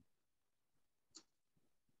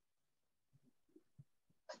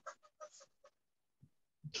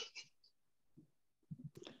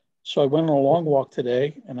 So I went on a long walk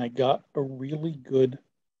today and I got a really good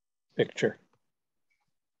picture.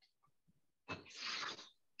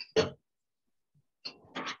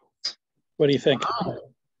 What do you think?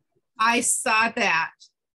 I saw that.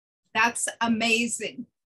 That's amazing.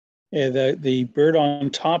 Yeah, the bird on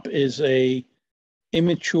top is a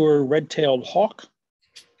immature red-tailed hawk.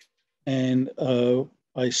 And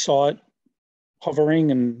I saw it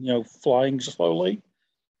hovering and flying slowly.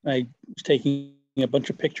 I was taking a bunch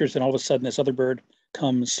of pictures, and all of a sudden this other bird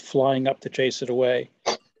comes flying up to chase it away.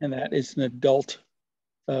 And that is an adult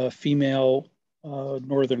female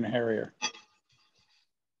northern harrier.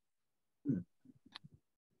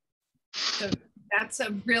 So that's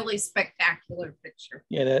a really spectacular picture.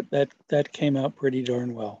 Yeah, that came out pretty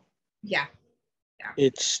darn well. Yeah.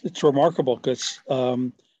 It's remarkable because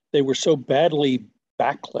they were so badly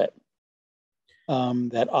backlit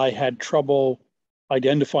that I had trouble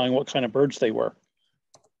identifying what kind of birds they were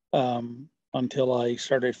until I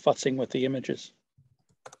started futzing with the images.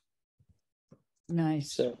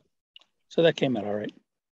 Nice. So that came out all right.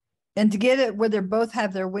 And to get it where they both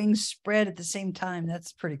have their wings spread at the same time,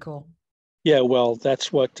 that's pretty cool. Yeah, well,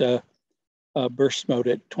 that's what burst mode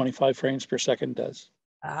at 25 frames per second does.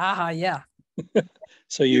 Ah, yeah.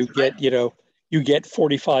 So you get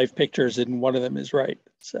 45 pictures and one of them is right.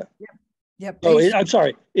 So Yep. Oh, I'm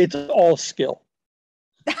sorry. It's all skill.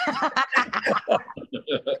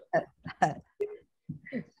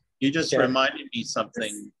 You just reminded me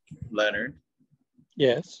something, Leonard.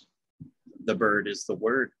 Yes. The bird is the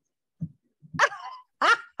word.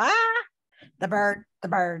 The bird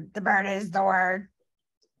is the word.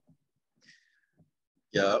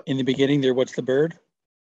 Yeah. In the beginning there, what's the bird?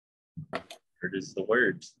 Bird is the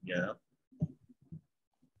word. Yeah.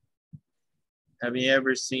 Have you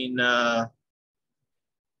ever seen an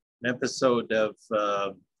episode of,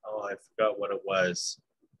 I forgot what it was.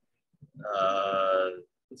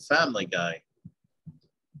 Family Guy.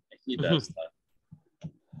 He does that.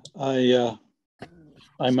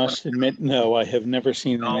 I must admit, no, I have never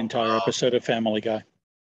seen an entire episode of Family Guy.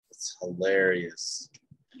 It's hilarious.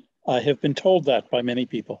 I have been told that by many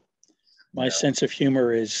people. My sense of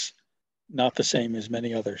humor is not the same as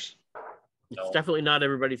many others. It's definitely not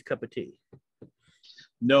everybody's cup of tea.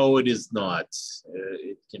 No, it is not.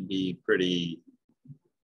 It can be pretty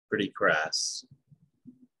crass.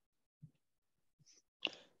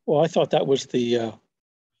 Well, I thought that was the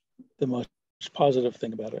most positive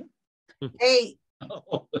thing about it. Hey,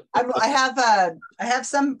 I have a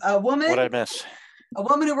woman. What I miss? A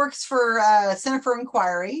woman who works for Center for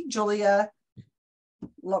Inquiry, Julia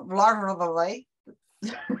Lavarney.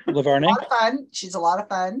 A lot of fun. She's a lot of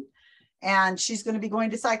fun, and she's going to be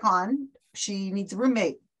going to SciCon. She needs a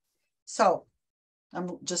roommate, so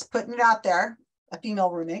I'm just putting it out there. A female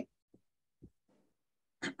roommate.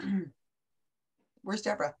 Where's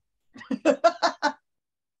Deborah?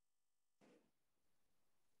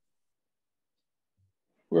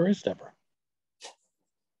 Where is Deborah?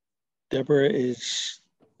 Deborah is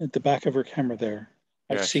at the back of her camera there.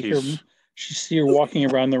 I see her walking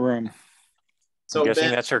around the room. So I'm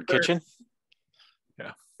guessing that's her kitchen.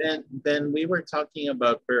 Yeah. Ben, we were talking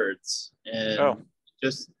about birds, and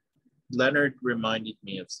just Leonard reminded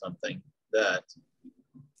me of something, that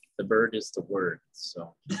the bird is the word.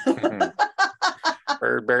 So bird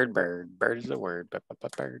is the word. Bird.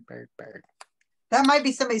 That might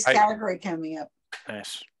be somebody's category coming up.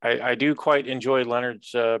 Nice. I do quite enjoy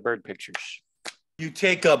Leonard's bird pictures. You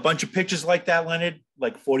take a bunch of pictures like that, Leonard,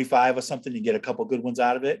 like 45 or something, you get a couple good ones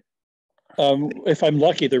out of it. If I'm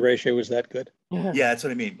lucky, the ratio is that good. Yeah, that's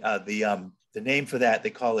what I mean. The name for that, they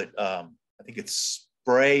call it, I think it's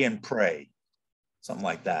spray and pray, something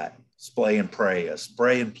like that. Splay and pray,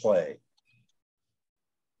 spray and play.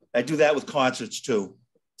 I do that with concerts too.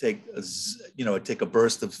 Take a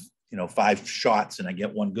burst of 5 shots, and I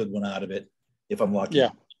get one good one out of it if I'm lucky. Yeah.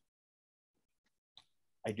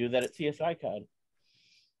 I do that at CSI Con.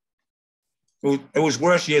 It was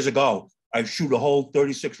worse years ago. I'd shoot a whole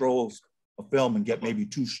 36 rolls of film and get maybe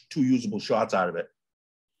two usable shots out of it.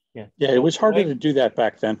 Yeah. Yeah, it was harder to do that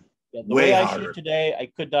back then. Yeah, the way I shoot today,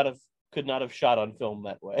 I could not have shot on film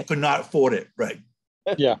that way. Could not afford it, right?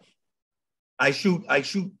 Yeah. I've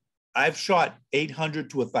shot 800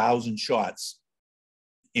 to 1,000 shots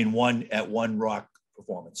at one rock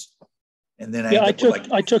performance. And then I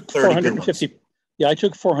took 450. Yeah, I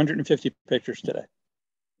took 450 pictures today.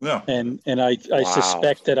 Yeah. And I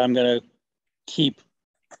suspect that I'm going to keep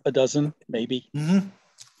a dozen, maybe. Mm-hmm.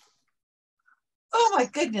 Oh my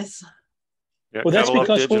goodness. Yeah, well, that's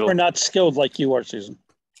because we're not skilled like you are, Susan.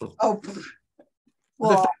 Oh,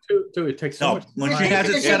 well, it takes so much. When she has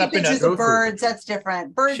it set up in a birds, that's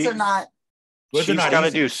different. Birds are not. She's got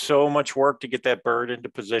to do so much work to get that bird into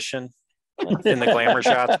position in the glamour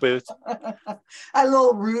shots booth. A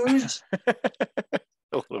little rouge.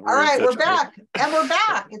 All right, we're back. And we're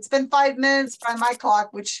back. It's been 5 minutes by my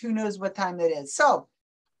clock, which who knows what time it is. So,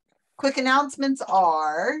 quick announcements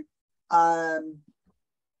are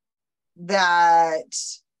that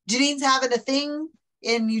Janine's having a thing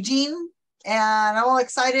in Eugene, and I'm all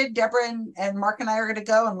excited. Deborah and Mark and I are going to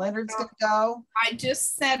go, and Leonard's going to go. I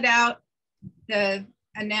just sent out the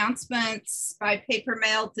announcements by paper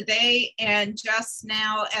mail today, and just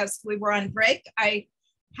now as we were on break, I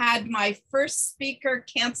had my first speaker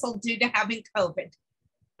canceled due to having COVID.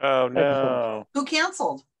 Oh no. Who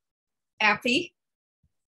canceled? Appy.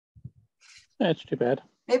 That's too bad.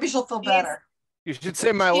 Maybe she'll feel better. You should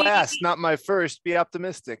say my last, not my first. Be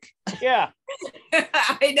optimistic. Yeah.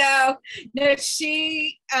 I know. No,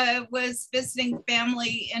 she was visiting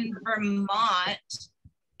family in Vermont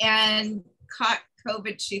and caught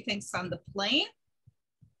COVID, she thinks, on the plane,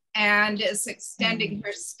 and is extending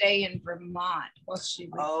her stay in Vermont while she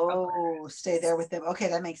recovers. Stay there with them. Okay,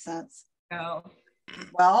 that makes sense. Oh.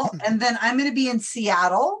 Well, and then I'm going to be in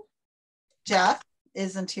Seattle. Jeff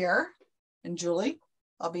isn't here, and Julie.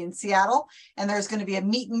 I'll be in Seattle, and there's going to be a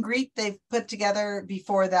meet and greet they've put together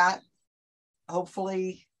before that.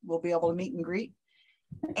 Hopefully, we'll be able to meet and greet.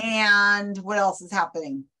 And what else is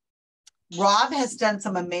happening? Rob has done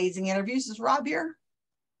some amazing interviews. Is Rob here?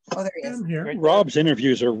 Oh, there he is. I'm here. Rob's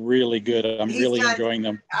interviews are really good. I'm really enjoying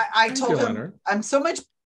them. I told him,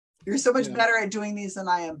 you're so much better at doing these than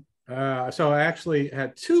I am. So I actually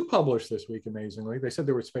had 2 published this week, amazingly. They said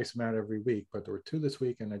they would space them out every week, but there were 2 this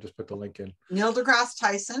week, and I just put the link in. Neil deGrasse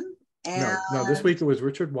Tyson. And no, this week it was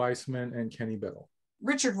Richard Weissman and Kenny Biddle.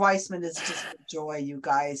 Richard Weissman is just a joy, you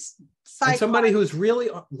guys. And somebody who's really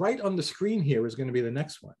right on the screen here is going to be the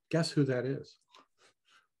next one. Guess who that is?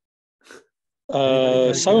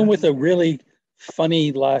 Someone with a really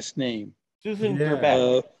funny last name. Susan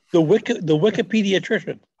Gerbeck. The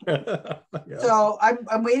Wikipediatrician. So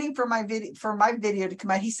I'm waiting for my video to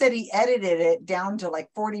come out. He said he edited it down to like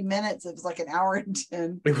 40 minutes. It was like an hour and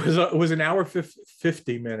 10. It was an hour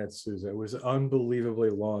 50 minutes, Susan. It was unbelievably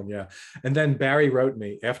long. Yeah. And then Barry wrote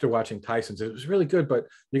me after watching Tyson's. It was really good, but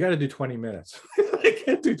you got to do 20 minutes. I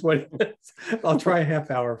can't do 20 minutes. I'll try a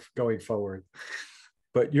half hour going forward.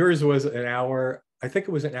 But yours was an hour. I think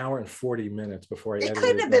it was an hour and 40 minutes before I edited it. It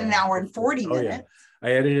couldn't have been an hour and 40 minutes. Yeah.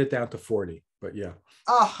 I edited it down to 40, but yeah.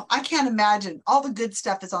 Oh, I can't imagine. All the good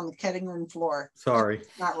stuff is on the cutting room floor. Sorry.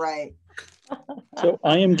 That's not right. So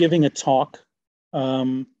I am giving a talk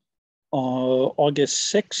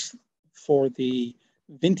August 6th for the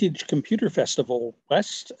Vintage Computer Festival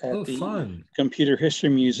West at the Computer History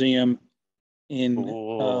Museum in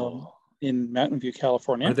Mountain View,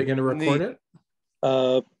 California. Are they going to record it?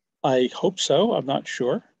 I hope so. I'm not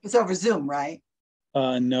sure. It's over Zoom, right?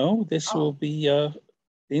 No, this will be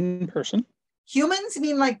in person. Humans? You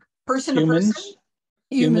mean like person to person?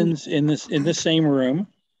 Humans in the same room.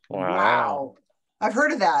 Wow. I've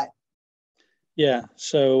heard of that. Yeah,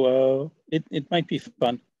 so it might be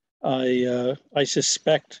fun. I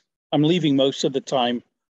suspect I'm leaving most of the time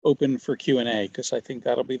open for Q&A because I think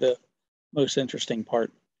that'll be the most interesting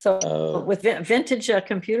part. So with vintage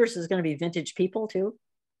computers, is going to be vintage people too?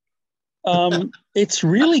 It's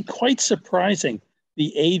really quite surprising,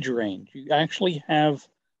 the age range. You actually have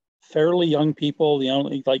fairly young people,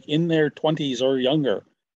 like in their 20s or younger,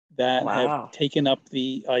 that have taken up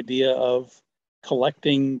the idea of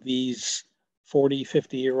collecting these 40,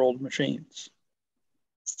 50-year-old machines.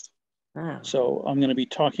 So I'm going to be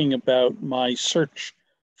talking about my search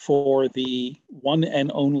for the one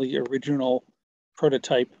and only original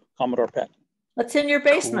prototype Commodore PET. What's in your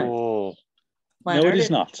basement? Cool. Leonard, No, it is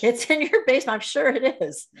not. It's in your basement. I'm sure it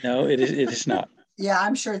is. No, it is not. Yeah,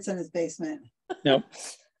 I'm sure it's in his basement. No.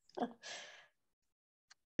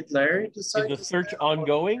 Did Larry decide Is the search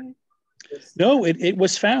ongoing? No, it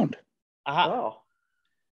was found. Oh.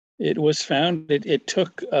 It was found. It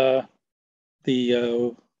took the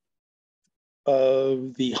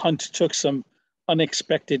hunt took some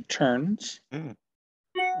unexpected turns,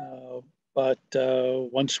 but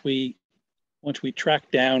once we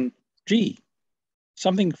tracked down, gee,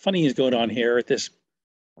 something funny is going on here at this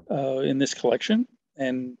in this collection,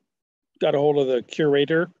 and got a hold of the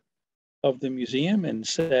curator of the museum and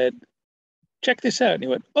said, check this out. And he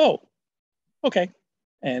went, oh, okay.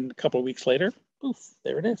 And a couple of weeks later, poof,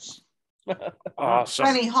 there it is. Awesome.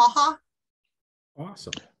 Funny, haha.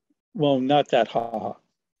 Awesome. Well, not that haha.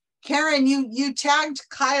 Karen, you tagged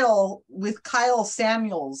Kyle with Kyle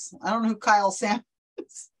Samuels. I don't know who Kyle Samuels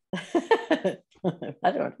is. I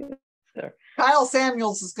don't either. Kyle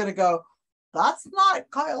Samuels is going to go, that's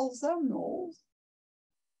not Kyle Samuels.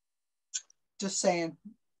 Just saying.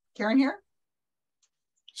 Karen here?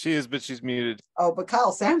 She is, but she's muted. Oh, but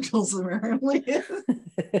Kyle Samuels apparently is.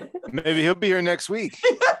 Maybe he'll be here next week.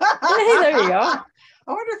 Hey, there you go. I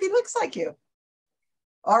wonder if he looks like you.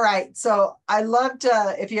 All right. So I loved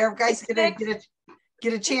if you ever guys get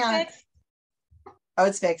a chance. Oh,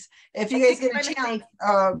 it's fixed. If you guys get a chance,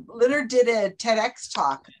 Leonard did a TEDx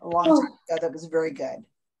talk a long time ago that was very good.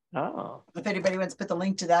 Oh. If anybody wants to put the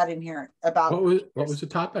link to that in here about what was the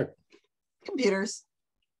topic? Computers.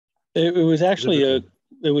 It was actually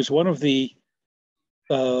it was one of the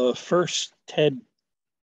first TED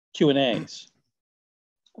Q&As.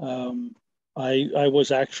 I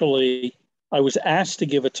was asked to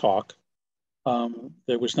give a talk.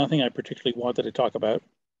 There was nothing I particularly wanted to talk about.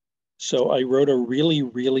 So I wrote a really,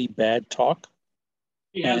 really bad talk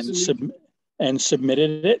and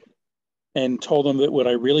submitted it and told them that what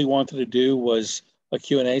I really wanted to do was a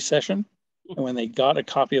Q&A session. And when they got a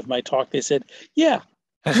copy of my talk, they said, yeah,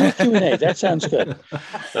 do a Q&A. That sounds good.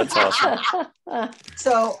 That's awesome.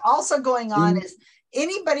 So also going on is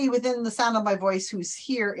anybody within the sound of my voice who's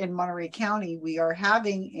here in Monterey County, we are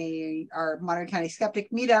having our Monterey County Skeptic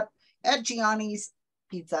meetup at Gianni's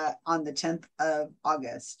Pizza on the 10th of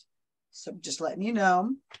August. So just letting you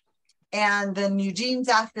know. And then Eugene's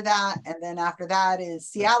after that. And then after that is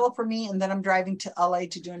Seattle for me. And then I'm driving to LA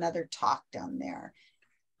to do another talk down there.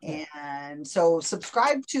 And so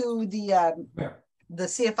subscribe to the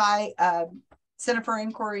CFI Center for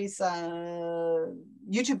Inquiry's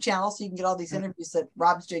YouTube channel so you can get all these interviews that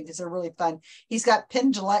Rob's doing because they're really fun. He's got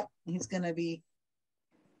Penn Jillette he's going to be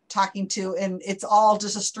talking to, and it's all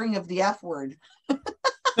just a string of the F word.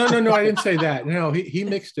 No, I didn't say that. No, he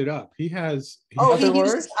mixed it up. He uses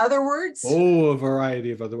other words? Oh, a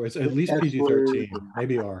variety of other words, at least PG-13,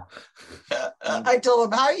 maybe R. I told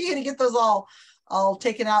him, how are you going to get those all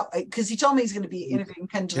taken out? Because he told me he's going to be interviewing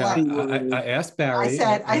Penn Jillette. Yeah, I asked Barry.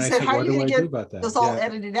 I said, how are you going to get those all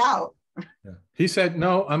edited out? Yeah. He said,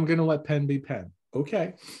 no, I'm going to let Penn be Penn.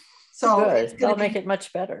 Okay. So it's going to make it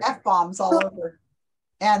much better. F-bombs all over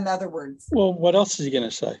and other words. Well, what else is he going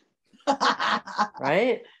to say?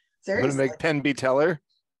 Right? Seriously? Going to make Penn be Teller?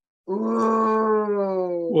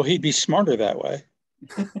 Ooh. Well, he'd be smarter that way.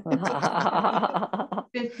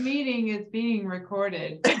 This meeting is being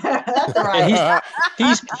recorded. That's right.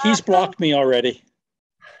 He's blocked me already.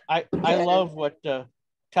 I love what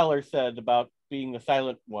Teller said about being the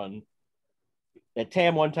silent one. At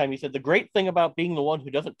TAM one time, he said, the great thing about being the one who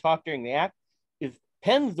doesn't talk during the act is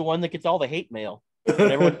Penn's the one that gets all the hate mail.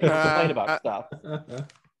 And everyone can complain about stuff.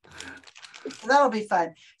 So that'll be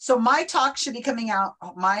fun. So my talk should be coming out.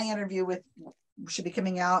 My interview should be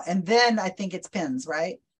coming out. And then I think it's Penn's,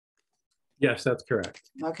 right? Yes, that's correct.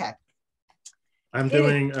 Okay. I'm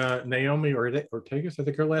doing Naomi Ortegas, I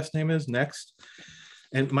think her last name is, next.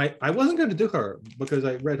 And I wasn't going to do her because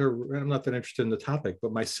I read her, I'm not that interested in the topic,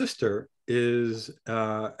 but my sister has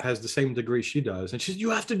the same degree she does. And she said, you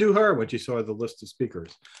have to do her when she saw the list of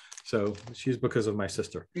speakers. So she's because of my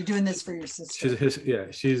sister. You're doing this for your sister.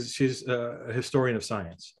 She's a historian of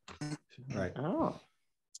science. Right. Oh.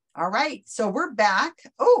 All right. So we're back.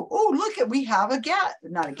 Oh, look, we have a guest,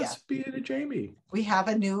 not a guest. Be it a Jamie. We have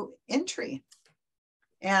a new entry.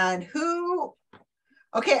 And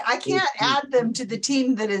okay, I can't add them to the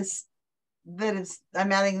team that is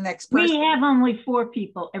I'm adding the next person. We have only 4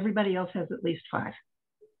 people. Everybody else has at least 5.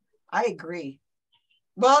 I agree.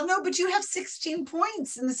 Well, no, but you have 16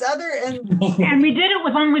 points in this other, and And we did it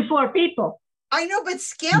with only 4 people. I know, but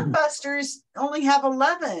Scam Busters only have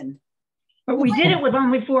 11. But we did it with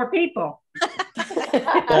only 4 people.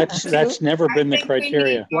 That's never been the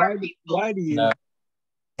criteria. Why do you? No.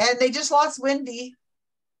 And they just lost Wendy.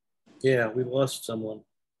 Yeah, we lost someone.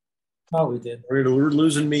 Oh, we did. We're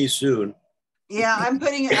losing me soon. Yeah, I'm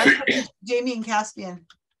putting Jamie and Caspian.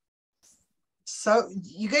 So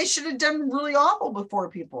you guys should have done really awful before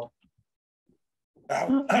people.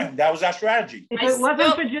 That was our strategy. If it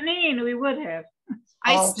wasn't for Janine, we would have.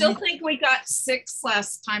 I still think we got 6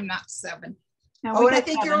 last time, not 7. No, and I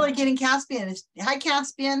think 7. You're only getting Caspian. Hi,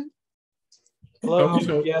 Caspian. Hello.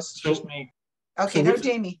 Yes, it's just me. Okay, no,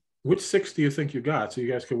 Jamie. Which 6 do you think you got? So you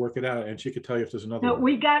guys could work it out, and she could tell you if there's another. No, one.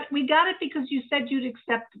 we got it because you said you'd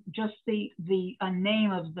accept just the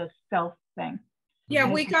name of the stealth thing. Yeah,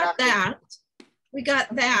 we got that. We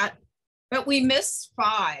got that, but we missed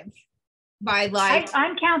 5 by like.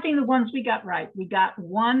 I'm counting the ones we got right. We got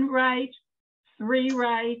 1 right, 3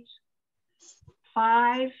 right,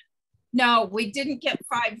 5. No, we didn't get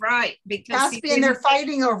 5 right because Caspian, they're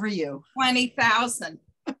fighting over you. 20,000.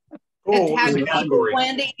 Oh, it had to be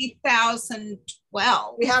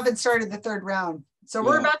 20,012. We haven't started the 3rd round. So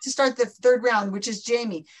we're about to start the 3rd round, which is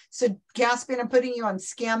Jamie. So Caspian, I'm putting you on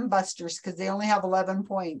Scam Busters because they only have 11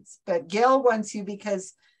 points. But Gail wants you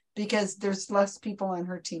because there's less people on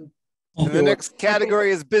her team. And the next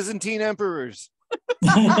category is Byzantine emperors.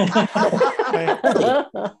 All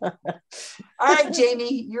right,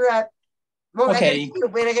 Jamie, you're up. Well, okay.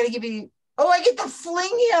 I gotta give you. Oh, I get to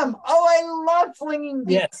fling him. Oh, I love flinging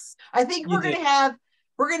people. Yes. I think we're gonna have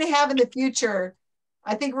in the future.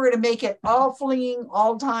 I think we're gonna make it all flinging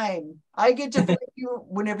all time. I get to fling you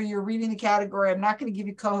whenever you're reading the category. I'm not gonna give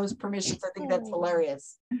you co-host permissions. I think that's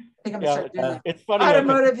hilarious. I think I'm gonna start doing that. It's funny.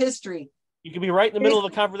 Automotive history. You can be right in the middle of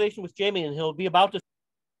a conversation with Jamie, and he'll be about to.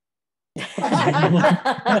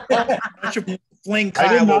 Fling I did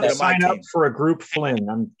Kyle not over to my sign up team. for a group fling.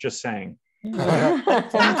 I'm just saying. Fling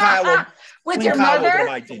Kyle With your over to mother.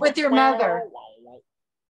 my team. With your mother.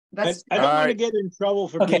 I don't want to get in trouble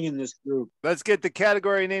for being in this group. Let's get the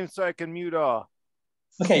category name so I can mute off.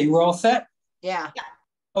 Okay, we're all set? Yeah.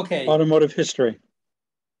 Okay. Automotive history.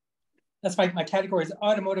 That's my category is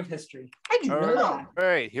automotive history. I didn't know that. All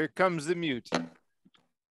right, here comes the mute.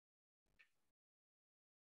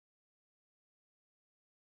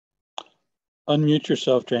 Unmute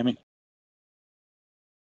yourself, Jamie.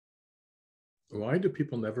 Why do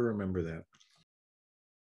people never remember that?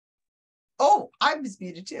 Oh, I was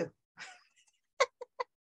muted too.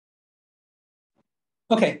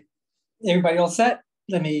 Okay, everybody all set?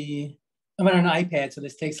 I'm on an iPad, so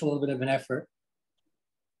this takes a little bit of an effort.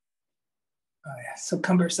 Oh yeah, so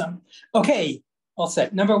cumbersome. Okay, all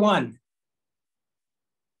set. Number 1,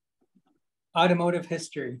 automotive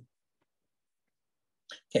history.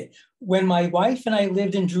 Okay, when my wife and I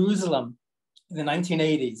lived in Jerusalem in the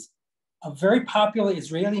 1980s, a very popular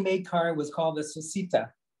Israeli-made car was called the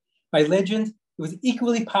Susita. By legend, it was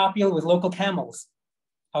equally popular with local camels.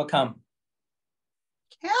 How come?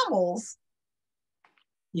 Camels?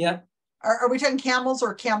 Yeah. Are we talking camels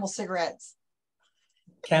or Camel cigarettes?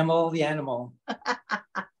 Camel, the animal.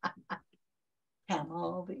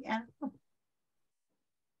 Camel, the animal.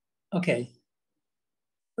 Okay.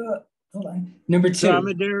 Hold on. Number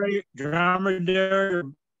 2. Dromedary,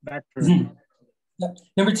 back to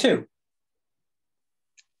Number 2.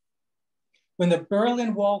 When the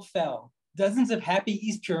Berlin Wall fell, dozens of happy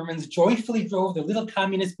East Germans joyfully drove their little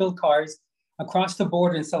communist-built cars across the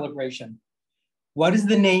border in celebration. What is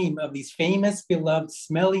the name of these famous, beloved,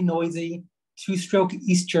 smelly, noisy, 2-stroke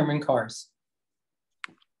East German cars?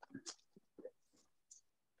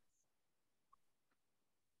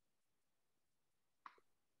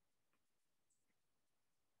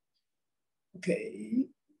 Okay.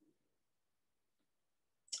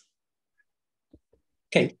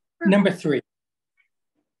 Okay, number 3.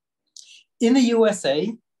 In the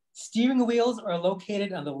USA, steering wheels are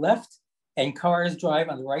located on the left and cars drive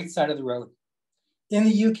on the right side of the road. In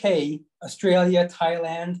the UK, Australia,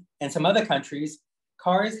 Thailand, and some other countries,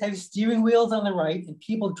 cars have steering wheels on the right and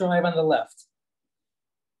people drive on the left.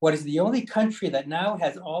 What is the only country that now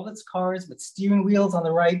has all its cars with steering wheels on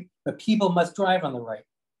the right, but people must drive on the right?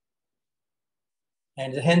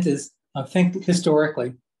 And the hint is, think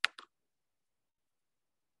historically.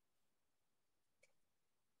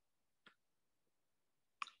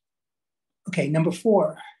 Okay, number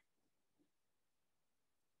 4.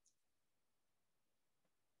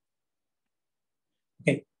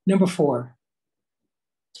 Okay, number 4.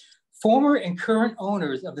 Former and current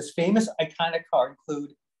owners of this famous iconic car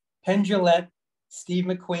include Penn Jillette, Steve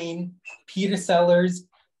McQueen, Peter Sellers,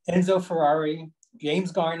 Enzo Ferrari,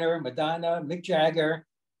 James Garner, Madonna, Mick Jagger,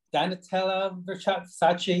 Donatella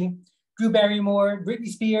Versace, Drew Barrymore, Britney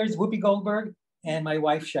Spears, Whoopi Goldberg, and my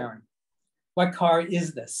wife, Sharon. What car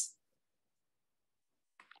is this?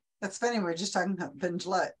 That's funny. We were just talking about Ben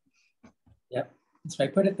Gillette. Yep, that's why I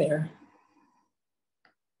put it there.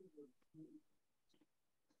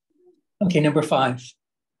 Okay, number 5.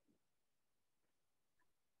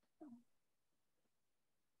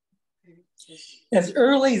 As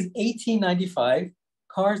early as 1895,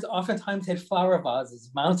 cars oftentimes had flower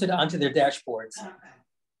vases mounted onto their dashboards.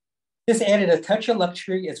 This added a touch of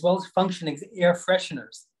luxury as well as functioning as air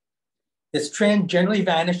fresheners. This trend generally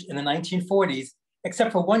vanished in the 1940s,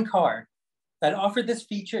 except for one car that offered this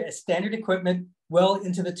feature as standard equipment well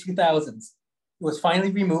into the 2000s. It was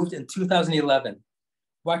finally removed in 2011.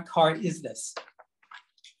 What car is this?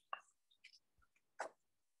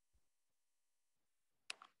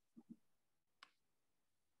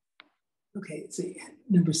 Okay, let's see,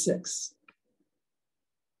 number 6.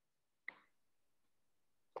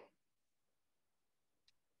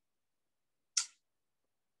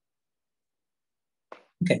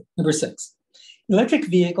 Okay, number 6. Electric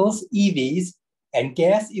vehicles, EVs, and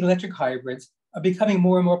gas-electric hybrids are becoming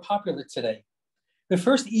more and more popular today. The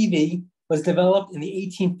first EV was developed in the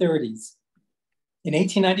 1830s. In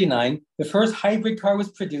 1899, the first hybrid car was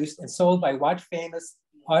produced and sold by what famous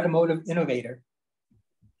automotive innovator?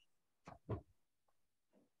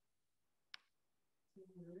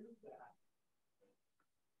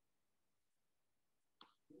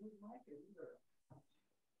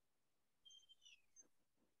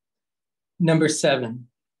 Number 7.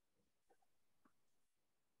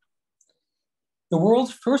 The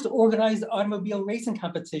world's first organized automobile racing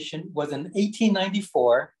competition was in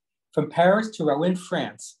 1894 from Paris to Rouen,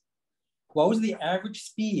 France. What was the average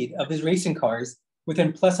speed of his racing cars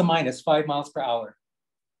within plus or minus 5 miles per hour?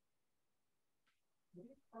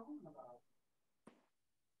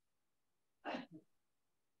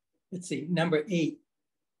 Let's see, number 8.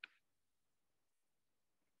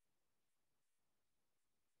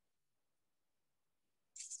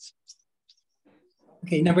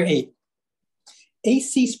 Okay, number 8.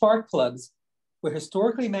 AC spark plugs were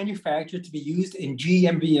historically manufactured to be used in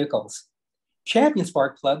GM vehicles. Champion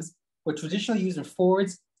spark plugs were traditionally used in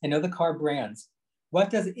Fords and other car brands. What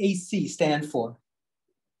does AC stand for?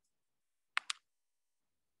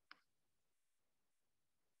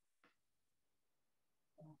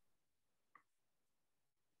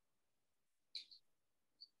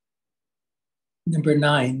 Number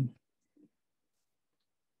 9.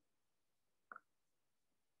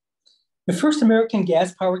 The first American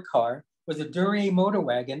gas-powered car was a Duryea motor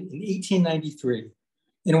wagon in 1893.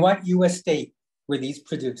 In what US state were these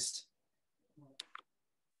produced?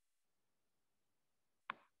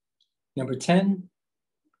 Number 10.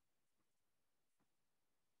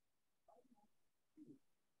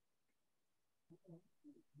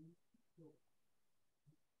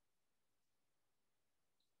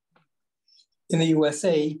 In the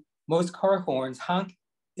USA, most car horns honk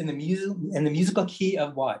in the musical key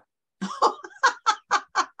of what?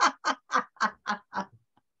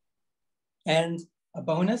 And a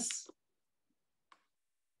bonus.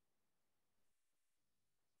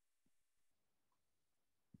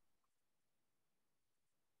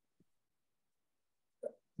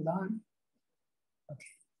 Hold on. Okay.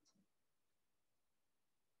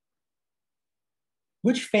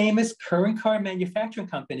 Which famous current car manufacturing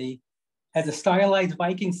company has a stylized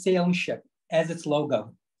Viking sailing ship as its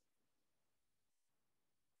logo?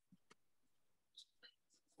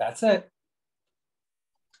 That's it.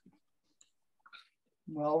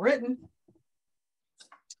 Well written.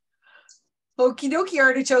 Okie dokie,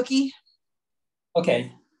 artichoke.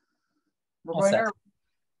 Okay. We're going to,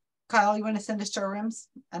 Kyle, you want to send us to our rooms?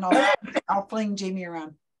 And I'll fling Jamie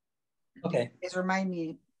around. Okay. Please remind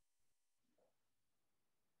me.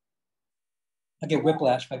 I get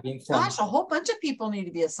whiplash by being flung. Gosh, a whole bunch of people need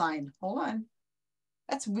to be assigned. Hold on.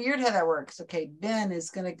 That's weird how that works. Okay, Ben is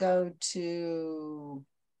going to go to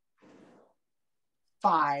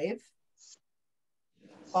 5.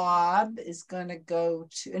 Bob is going to go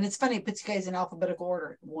to, and it's funny, it puts you guys in alphabetical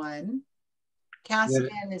order. 1.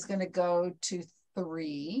 Cassian is going to go to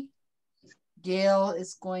 3. Gail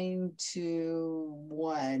is going to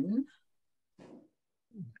 1.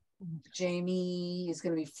 Jamie is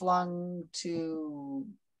going to be flung to,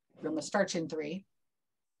 I'm going to start in 3.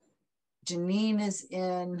 Janine is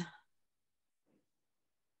in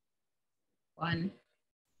 1.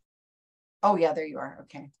 Oh yeah, there you are.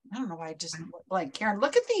 Okay. I don't know why I just blank. Karen,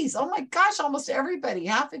 look at these. Oh my gosh, almost everybody.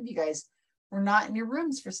 Half of you guys were not in your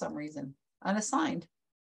rooms for some reason. Unassigned.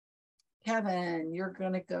 Kevin, you're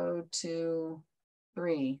going to go to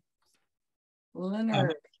 3.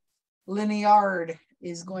 Lineard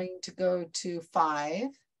is going to go to 5.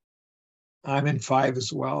 I'm in 5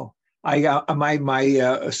 as well. I got my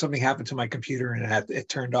something happened to my computer and it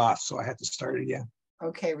turned off, so I had to start it again.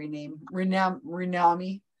 Okay,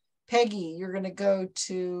 Renami. Peggy, you're going to go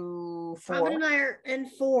to 4. Robin and I are in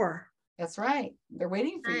 4. That's right. They're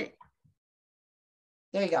waiting for you.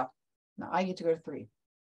 There you go. Now I get to go to 3.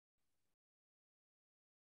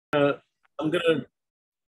 I'm gonna.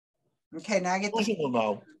 Okay, now I get to. Will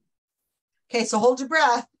know. Okay, so hold your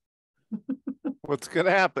breath. What's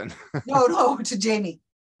gonna happen? No, to Jamie.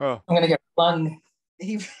 Oh, I'm gonna get flung.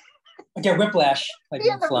 He. I get whiplash. Like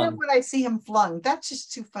In the flung. room when I see him flung. That's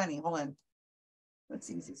just too funny. Hold on. That's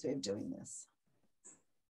the easiest way of doing this.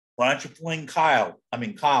 Why don't you fling Kyle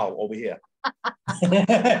over here?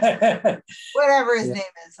 Whatever his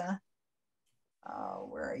name is, huh? Oh,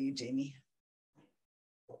 where are you, Jamie?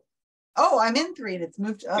 Oh, I'm in 3 and it's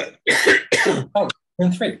moved up. Oh,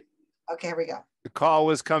 in 3. Okay, here we go. the call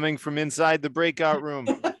was coming from inside the breakout room.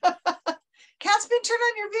 Caspin, turn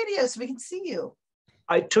on your video so we can see you.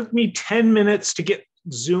 It took me 10 minutes to get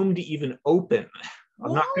Zoom to even open.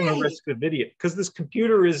 I'm not going Why? to risk a video because this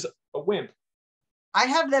computer is a wimp. I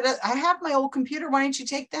have my old computer. Why don't you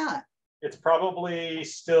take that? It's probably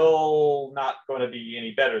still not going to be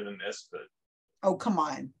any better than this, but Oh, come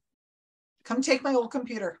on. Come take my old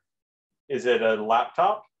computer. is it a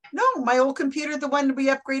laptop? No, my old computer, the one we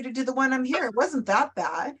upgraded to the one I'm here. It wasn't that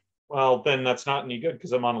bad. Well, then that's not any good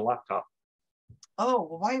because I'm on a laptop Oh,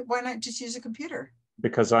 well, why not just use a computer?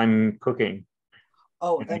 because I'm cooking.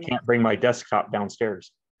 Oh, And I can't bring my desktop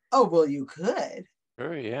downstairs. Oh, well, you could.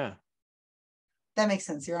 Oh yeah. That makes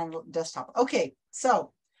sense. You're on desktop. Okay,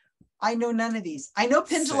 so I know none of these. I know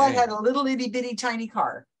Pendulette Same. had a little itty bitty tiny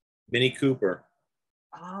car. Mini Cooper.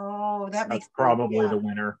 Oh, that makes That's probably the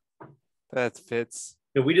winner. That fits.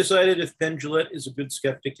 Have we decided if Pendulette is a good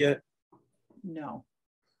skeptic yet? No.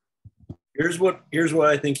 Here's what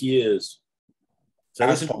I think he is. So I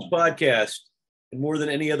listen to his podcast, and more than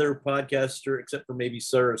any other podcaster, except for maybe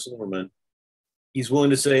Sarah Silverman, he's willing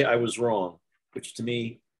to say I was wrong, which to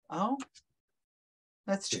me. Oh,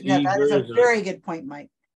 that's true. Yeah, that is a very good point, Mike.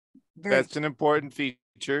 That's an important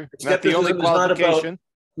feature. Not the only qualification.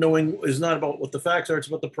 Is not about what the facts are. It's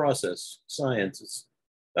about the process. Science. It's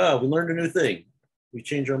we learned a new thing. We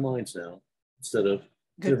change our minds now instead of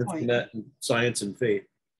difference between that and science and faith.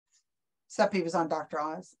 Except he was on Dr.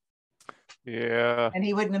 Oz. Yeah. And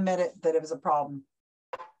he wouldn't admit it that it was a problem.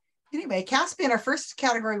 Anyway, Caspian, our first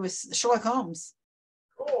category was Sherlock Holmes.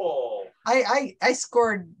 Cool. I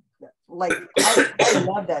scored like I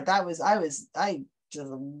love that. I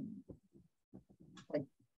just like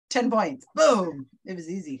 10 points. Boom. It was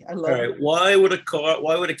easy. I love it. Why would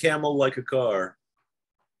a camel like a car?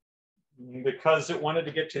 Because it wanted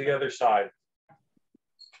to get to the other side.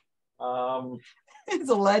 It's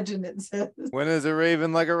a legend, it says. When is a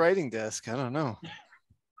raven like a writing desk? I don't know.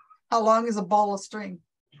 How long is a ball of string?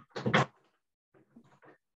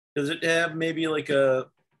 Does it have maybe like a...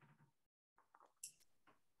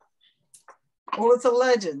 Well, it's a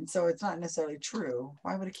legend, so it's not necessarily true.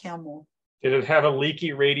 Why would a camel? Did it have a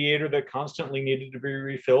leaky radiator that constantly needed to be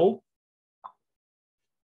refilled?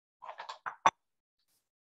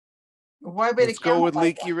 Why would Let's go with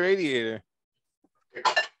leaky radiator?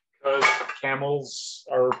 Because camels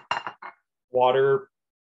are water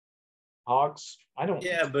hogs. I don't.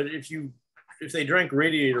 Yeah, but if they drank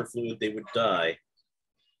radiator fluid, they would die.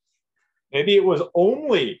 Maybe it was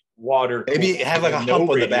only water. Maybe it had like a hump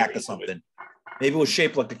on the back or something. Maybe it was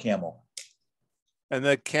shaped like a camel. And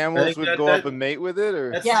the camels would go up and mate with it,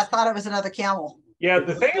 or yeah, I thought it was another camel. Yeah,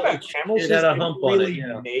 the thing about camels is had a they hump don't on it, really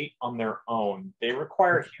yeah. mate on their own. They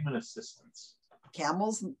require human assistance.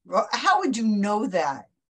 Camels? How would you know that?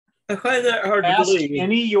 I find that hard to Ask believe.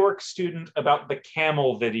 any York student about the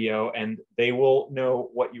camel video, and they will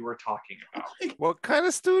know what you were talking about. What kind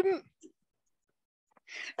of student?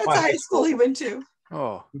 That's the high school he went to.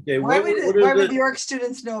 Oh, okay. Why would the York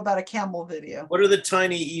students know about a camel video? What are the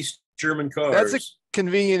tiny East German cars? That's a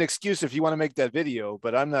convenient excuse if you want to make that video,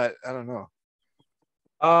 but I don't know.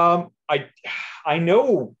 I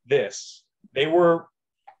know this. There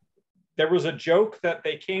was a joke that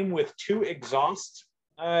they came with 2 exhausts.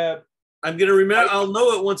 I'm gonna remember. I'll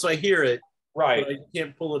know it once I hear it. Right. But I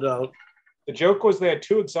can't pull it out. The joke was they had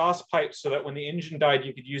 2 exhaust pipes so that when the engine died,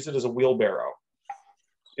 you could use it as a wheelbarrow.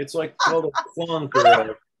 It's like called a clunk or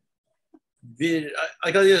a vid.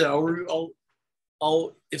 I got it.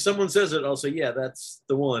 I'll if someone says it, I'll say, yeah, that's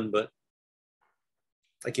the one, but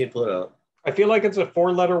I can't pull it out. I feel like it's a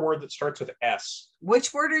 4-letter word that starts with S.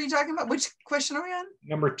 Which word are you talking about? Which question are we on?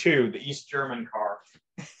 Number 2, the East German car.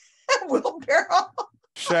 Wheelbarrow.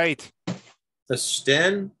 Shite. The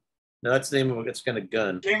Sten? No, that's the name of it's kind of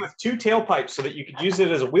gun. It came with 2 tailpipes so that you could use it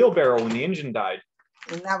as a wheelbarrow when the engine died.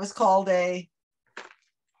 And that was called a...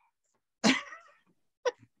 The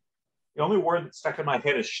only word that stuck in my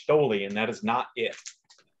head is Stoli, and that is not it.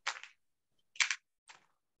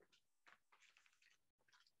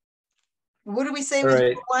 What do we say? All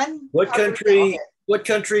right. One? What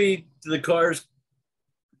country do the cars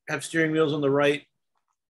have steering wheels on the right?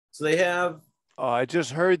 So they have. Oh, I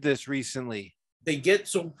just heard this recently.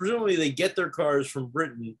 Presumably they get their cars from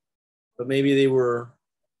Britain, but maybe they were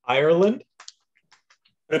Ireland.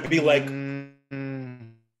 Would it be like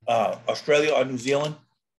Australia or New Zealand?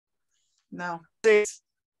 No. It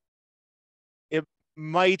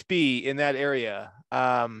might be in that area.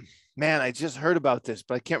 Man, I just heard about this,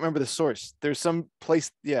 but I can't remember the source. There's some place,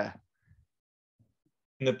 yeah.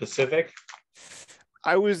 In the Pacific?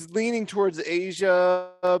 I was leaning towards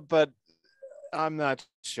Asia, but I'm not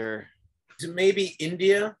sure. Is it maybe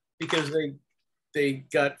India because they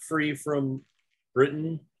got free from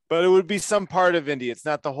Britain? But it would be some part of India. It's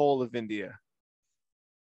not the whole of India.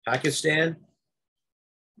 Pakistan?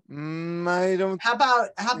 I don't. How about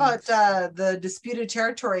the disputed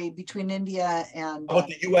territory between India and? How about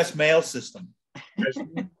the U.S. mail system?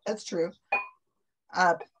 That's true.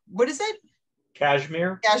 What is it?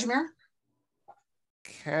 Kashmir.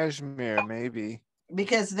 Kashmir, maybe.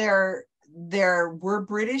 Because we're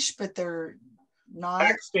British, but they're not.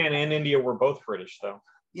 Pakistan and India were both British, though.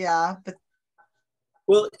 Yeah, but.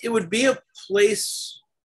 Well, it would be a place.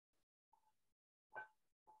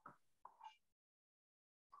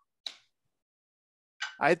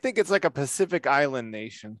 I think it's like a Pacific Island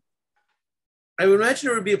nation. I would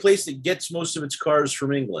imagine it would be a place that gets most of its cars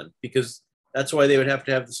from England because that's why they would have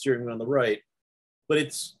to have the steering wheel on the right. But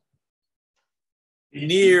it's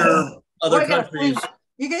near other countries.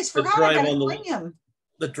 You guys forgot I got to fling him.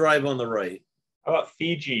 The drive on the right. How about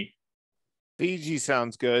Fiji? Fiji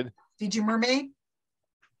sounds good. Fiji mermaid?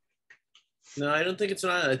 No, I don't think it's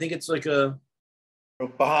an island. I think it's like a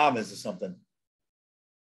Bahamas or something.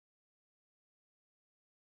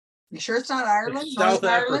 You sure it's not Ireland? It's South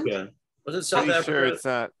Africa. Ireland? Was it South Africa? Sure it's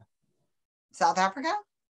not. South Africa?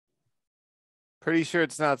 Pretty sure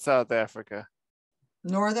it's not South Africa.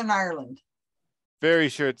 Northern Ireland. Very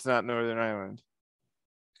sure it's not Northern Ireland.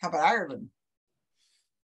 How about Ireland?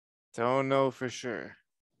 Don't know for sure.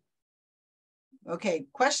 Okay,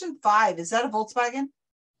 question 5. Is that a Volkswagen?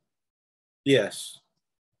 Yes.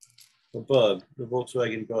 The Bug, the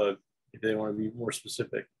Volkswagen Bug, if they want to be more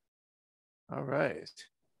specific. All right.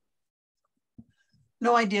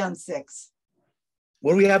 No idea on 6.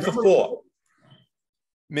 What do we have for 4?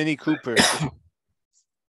 Mini Cooper.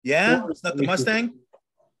 Yeah? It's not the Mustang?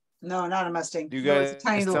 No, not a Mustang. You guys it's a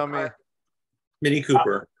tiny tell little me. car. Mini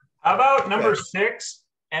Cooper. How about number 6,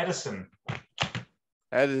 Edison?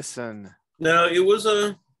 Edison. No, it was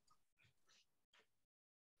a...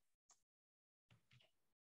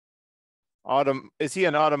 Is he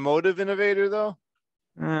an automotive innovator, though?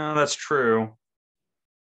 That's true.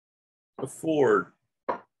 A Ford.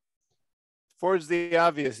 Ford's the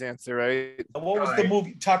obvious answer, right? What was the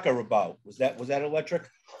movie Tucker about? Was that electric?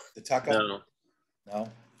 The Tucker? No.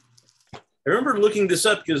 I remember looking this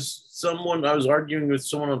up because I was arguing with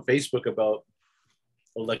someone on Facebook about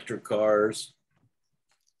electric cars,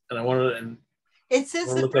 and I wanted. It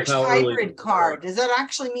says the first hybrid car. Does that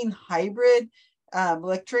actually mean hybrid,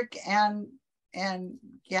 electric and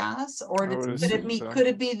gas, or could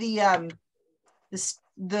it be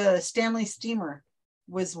the Stanley steamer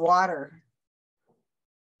was water?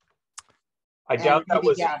 I doubt that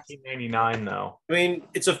was 1899, though. I mean,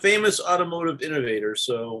 it's a famous automotive innovator,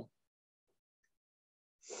 so.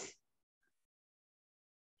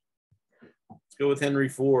 Let's go with Henry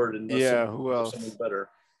Ford and who else? Something better.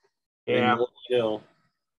 Yeah.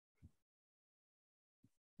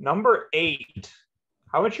 Number 8.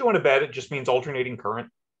 How much you want to bet it just means alternating current?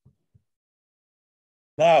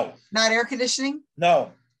 No. Not air conditioning?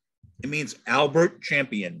 No. It means Albert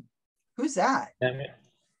Champion. Who's that?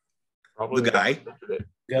 Probably the guy. The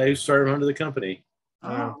guy who started under the company.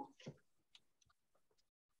 Oh.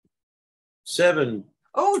 7.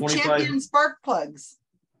 Oh, 25. Champion spark plugs.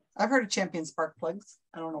 I've heard of Champion spark plugs.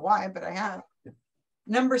 I don't know why, but I have.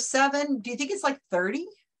 Number 7. Do you think it's like 30?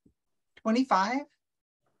 25?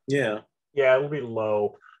 Yeah. Yeah, it'll be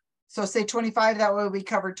low. So say 25. That way we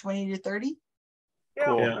cover 20 to 30. Yeah,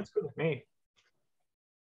 Cool. That's good with me.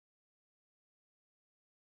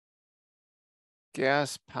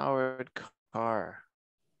 Gas-powered car.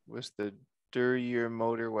 What's the sturdier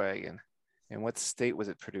motor wagon. And what state was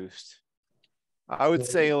it produced? I would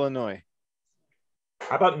say Illinois.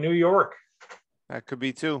 How about New York? That could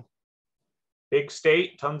be too. Big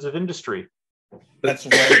state, tons of industry.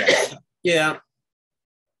 Pennsylvania. Yeah.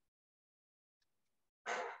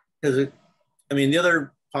 Because the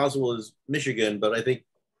other possible is Michigan, but I think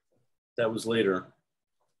that was later.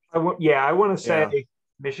 I want to say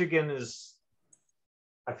Michigan is.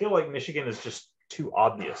 I feel like Michigan is just too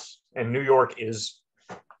obvious, and New York is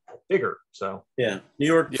bigger. So yeah, New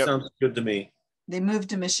York sounds good to me. They moved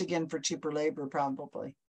to Michigan for cheaper labor,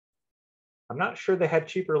 probably. I'm not sure they had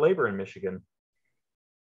cheaper labor in Michigan,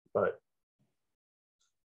 but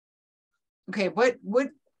okay. What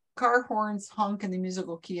car horns honk in the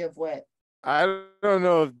musical key of what? I don't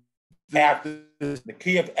know. F. The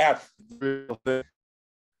key of F. This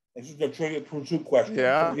is the Trivial Pursuit question.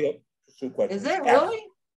 Yeah. Is it really?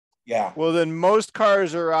 Yeah. Well, then most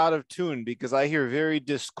cars are out of tune because I hear very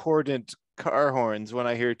discordant car horns when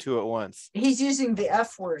I hear two at once. He's using the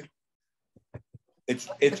F word. It's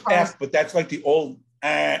F, but that's like the old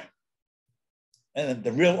and then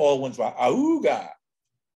the real old ones were auga.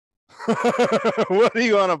 What are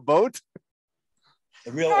you on a boat?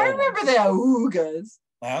 The real I remember the augas.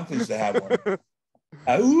 My uncle used to have one.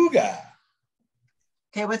 Auga.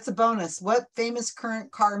 Okay, what's the bonus? What famous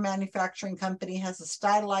current car manufacturing company has a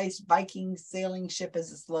stylized Viking sailing ship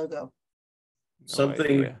as its logo?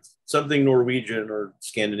 Something Norwegian or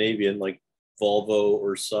Scandinavian, like Volvo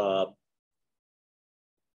or Saab.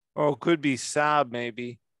 Oh, could be Saab,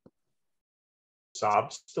 maybe.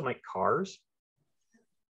 Saab still make cars?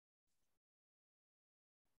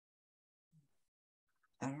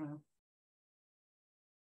 I don't know.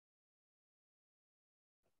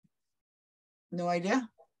 No idea.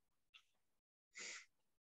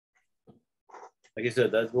 Like I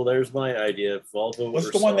said, there's my idea. Volvo. What's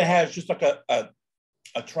the one that has just like a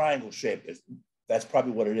triangle shape? That's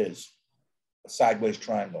probably what it is. A sideways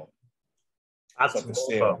triangle. That's like a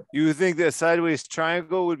sail. You think that sideways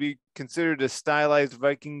triangle would be considered a stylized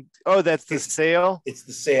Viking? Oh, that's the sail? It's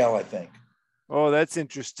the sail, I think. Oh, that's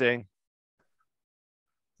interesting.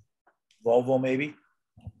 Volvo, maybe?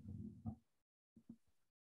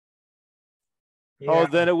 Yeah. Oh,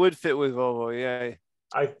 then it would fit with Volvo, yeah.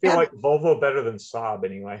 I feel like Volvo better than Saab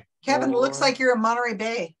anyway. Kevin, it looks like you're in Monterey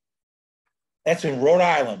Bay. That's in Rhode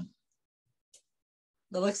Island.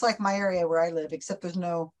 It looks like my area where I live, except there's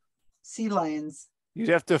no sea lions. You'd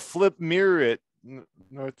have to flip mirror it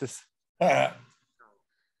north this. Okay.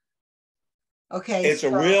 It's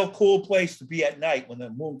a real cool place to be at night when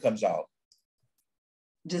the moon comes out.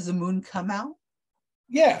 Does the moon come out?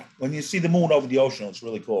 Yeah, when you see the moon over the ocean, it's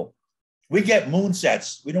really cool. We get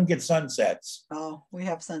moonsets. We don't get sunsets. Oh, we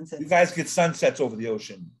have sunsets. You guys get sunsets over the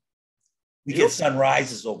ocean. We get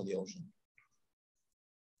sunrises over the ocean.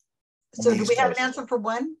 So do we have an answer for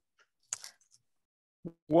one?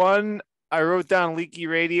 One, I wrote down leaky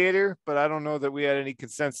radiator, but I don't know that we had any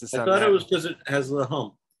consensus on that. I thought it was because it has the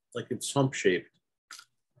hump, like it's hump shaped.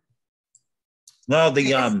 No,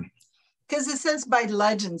 because it says by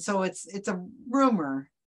legend, so it's a rumor.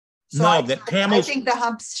 So no, the camels. I think the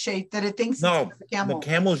hump's shaped that it thinks. No, it's the camel. the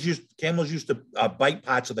camels used to bite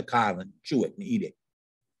parts of the car and chew it and eat it.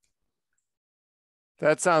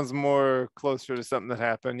 That sounds more closer to something that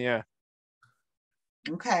happened. Yeah.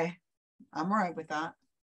 Okay, I'm all right with that.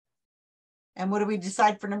 And what do we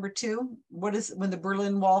decide for number two? What is when the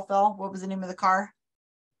Berlin Wall fell? What was the name of the car?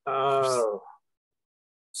 Oh,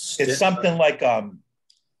 it's something like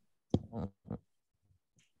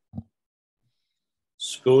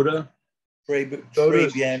Skoda,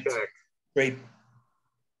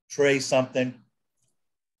 Trey something.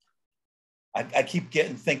 I keep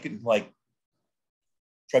thinking like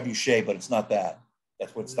Trebuchet, but it's not that.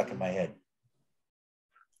 That's what's stuck in my head.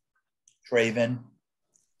 Trayvent.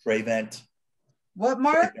 What,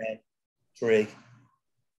 Mark? Trey.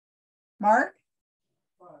 Mark?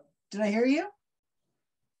 Did I hear you?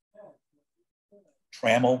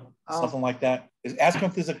 Trammel, something like that. Ask him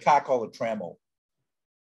if there's a car called a Trammel.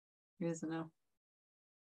 He doesn't know.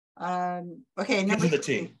 Okay, number the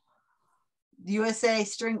T. USA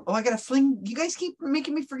string. Oh, I gotta fling. You guys keep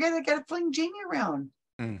making me forget. I gotta fling Jamie around.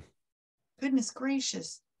 Goodness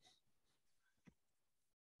gracious.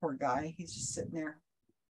 Poor guy. He's just sitting there.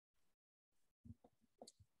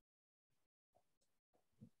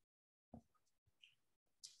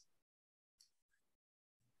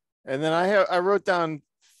 And then I wrote down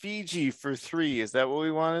Fiji for 3. Is that what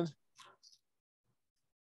we wanted?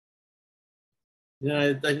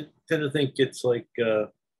 Yeah, I tend to think it's like.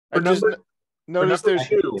 I just noticed there's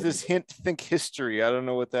this hint. Think history. I don't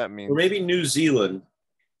know what that means. Or maybe New Zealand.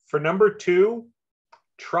 For number 2,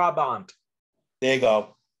 Trabant. There you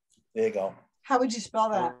go. There you go. How would you spell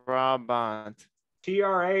that? Trabant.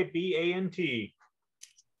 Trabant.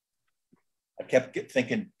 I kept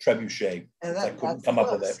thinking trebuchet. I couldn't come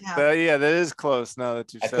up with it. Yeah, that is close now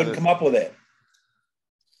that you've I said couldn't it. come up with it.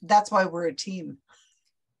 That's why we're a team.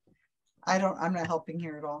 I'm not helping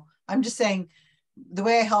here at all. I'm just saying the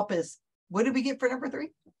way I help is, what did we get for number 3?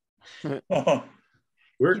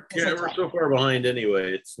 We're so far behind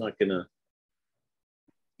anyway. It's not gonna.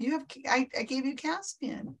 You have I gave you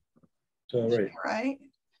Caspian. It's all right. Right.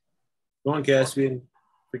 Go on, Caspian.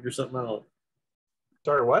 Figure something out.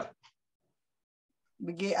 Sorry, what?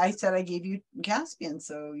 I said I gave you Caspian,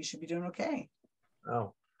 so you should be doing okay.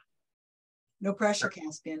 Oh. No pressure,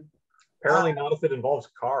 Caspian. Apparently not if it involves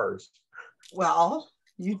cars. Well,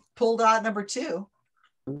 you pulled out number 2.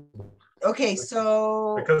 Okay,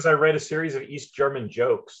 so because I read a series of East German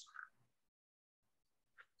jokes.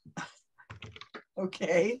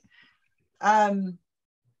 Okay.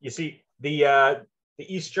 You see, the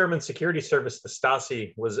East German security service, the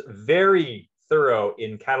Stasi, was very thorough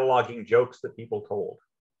in cataloging jokes that people told.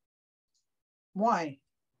 Why?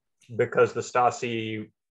 Because the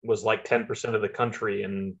Stasi was like 10% of the country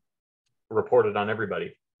and reported on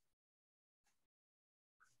everybody.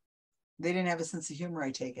 They didn't have a sense of humor,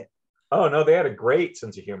 I take it. Oh, no, they had a great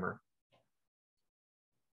sense of humor.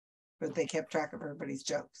 But they kept track of everybody's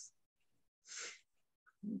jokes.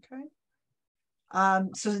 Okay.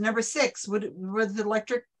 So number 6, would the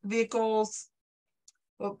electric vehicles?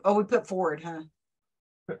 Oh, we put Ford, huh?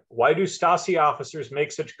 Why do Stasi officers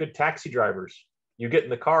make such good taxi drivers? You get in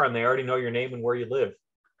the car and they already know your name and where you live.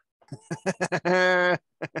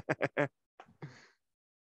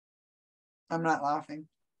 I'm not laughing.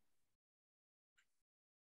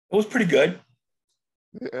 It was pretty good.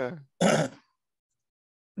 Yeah.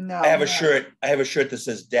 No. I have a shirt. I have a shirt that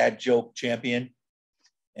says "Dad Joke Champion,"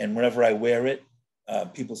 and whenever I wear it,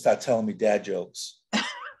 people start telling me dad jokes.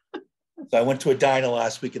 So I went to a diner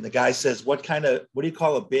last week, and the guy says, what do you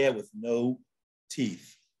call a bear with no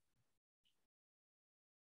teeth?"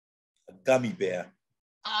 A gummy bear.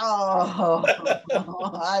 Oh,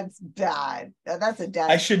 that's bad. That's a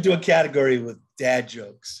dad. I should do a category with dad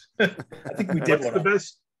jokes. I think we did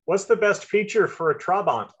What's the best feature for a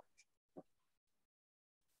Trabant?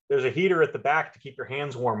 There's a heater at the back to keep your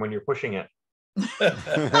hands warm when you're pushing it.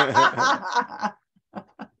 That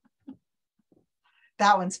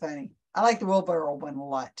one's funny. I like the wheelbarrow one a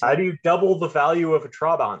lot too. How do you double the value of a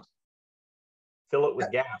Trabant? Fill it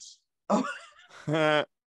with gas. Oh.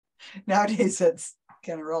 Nowadays that's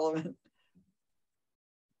kind of relevant.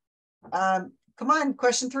 Come on,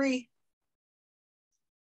 question 3.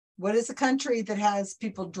 What is a country that has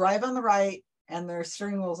people drive on the right and their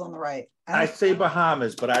steering wheels on the right? I say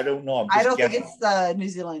Bahamas, but I don't know. I don't think it's New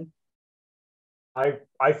Zealand.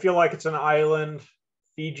 I feel like it's an island.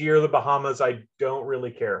 Fiji or the Bahamas, I don't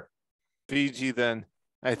really care. Fiji, then.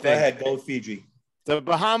 I think. Go ahead, go with Fiji. The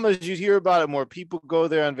Bahamas, you hear about it more. People go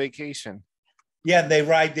there on vacation. Yeah, and they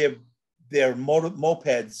ride their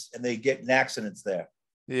mopeds and they get in accidents there.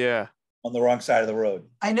 Yeah. On the wrong side of the road.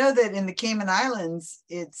 I know that in the Cayman Islands,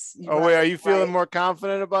 it's. Oh, wait, are you feeling more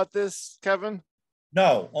confident about this, Kevin?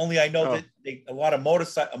 No, only I know that a lot of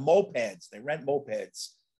mopeds, they rent mopeds,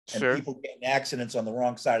 and people get in accidents on the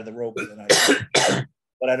wrong side of the road.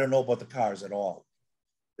 But I don't know about the cars at all.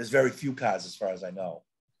 There's very few cars as far as I know.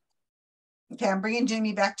 Okay, I'm bringing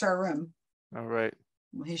Jamie back to our room. All right.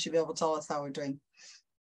 Well, he should be able to tell us how we're doing.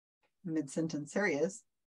 Mid-sentence. There he is.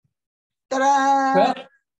 Ta-da! Well,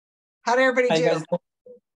 how did everybody do?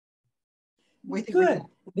 Good.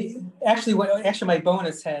 Actually, my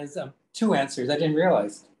bonus has 2 answers. I didn't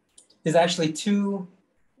realize. There's actually 2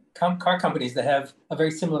 car companies that have a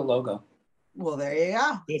very similar logo. Well, there you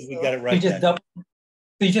go. Good, we got it right.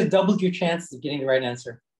 You just doubled your chances of getting the right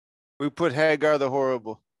answer. We put Hagar the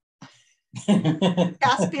Horrible.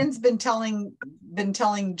 Caspian's been telling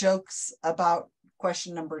jokes about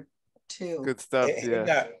question number 2. Good stuff.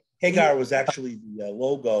 Hagar was actually the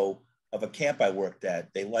logo of a camp I worked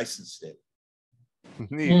at. They licensed it.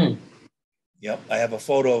 Neat. Yep, I have a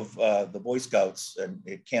photo of the Boy Scouts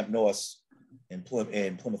at Camp North in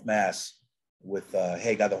Plymouth, Mass, with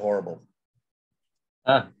Hagar the Horrible.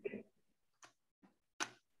 How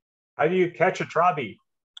do you catch a Trabi?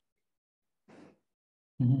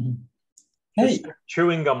 Hey. Just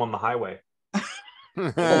chewing gum on the highway.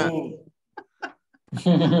 That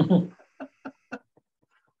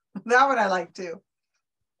one I like too.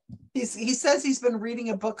 He says he's been reading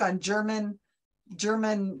a book on German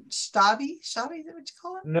Stabi. Is that what you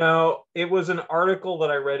call it? No, it was an article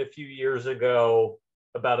that I read a few years ago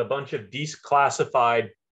about a bunch of declassified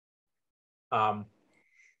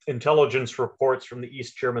intelligence reports from the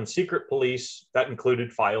East German secret police that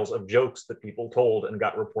included files of jokes that people told and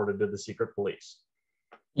got reported to the secret police.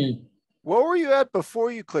 What were you at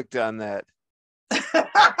before you clicked on that?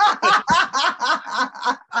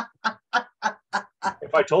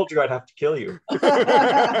 If I told you, I'd have to kill you. That's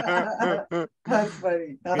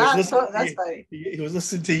funny. No, that's funny. He was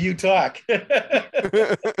listening to you talk.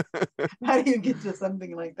 How do you get to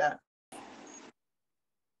something like that?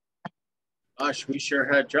 Gosh, we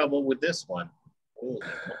sure had trouble with this one. Holy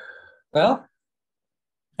Well,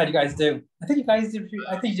 how do you guys do? I think you guys did.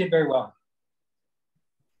 I think you did very well.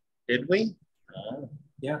 Did we?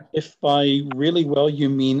 Yeah. If by really well you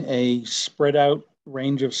mean a spread out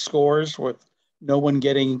range of scores with no one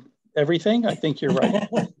getting everything, I think you're right.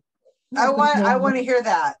 I want to hear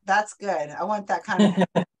that. That's good. I want that kind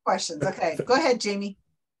of questions. Okay, go ahead, Jamie.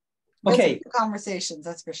 Okay. Conversations,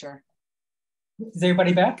 that's for sure. Is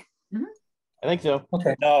everybody back? Mm-hmm. I think so.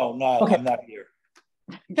 Okay. No, okay. I'm not here.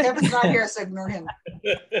 Kevin's not here, so ignore him.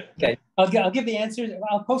 Okay, I'll give the answers.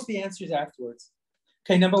 I'll post the answers afterwards.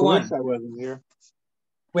 Okay, number one. I wasn't here.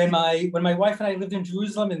 When my wife and I lived in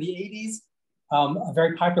Jerusalem in the 80s, a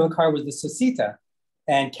very popular car was the Susita,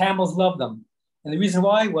 and camels loved them. And the reason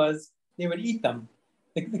why was they would eat them.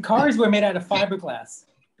 The cars were made out of fiberglass.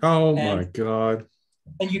 Oh my God.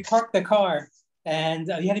 And you park the car, and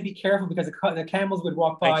you had to be careful because the camels would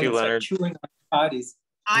walk by and start chewing on the bodies.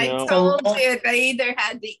 I told you they either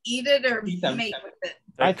had to eat it or mate with it.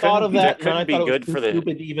 I thought of that. Couldn't be good for the.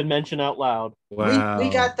 Stupid to even mention out loud. Wow. We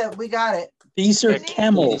got that. We got it. These are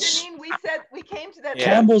camels. Janine, we said we came to that.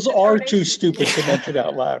 Camels are too stupid to mention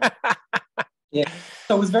out loud. Yeah.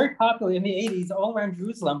 So it was very popular in the 80s all around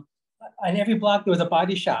Jerusalem. On every block there was a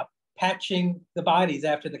body shop patching the bodies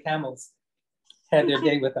after the camels had their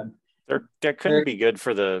day with them. That couldn't be good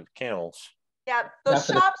for the camels. Yeah, those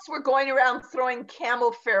shops were going around throwing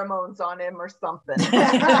camel pheromones on him or something.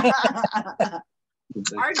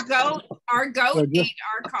 Our goat ate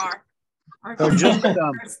our car. Our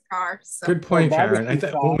car. So. Good point, Karen.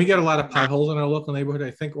 When we get a lot of potholes in our local neighborhood,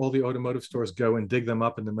 I think all the automotive stores go and dig them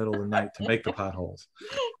up in the middle of the night to make the potholes.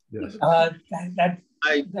 Yes.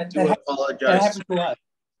 I do apologize. That happens to us.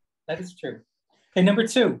 That is true. Okay, number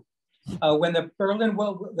two, when the Berlin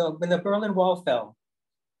Wall fell,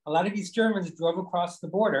 a lot of East Germans drove across the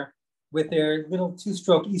border with their little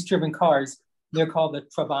two-stroke East German cars. They're called the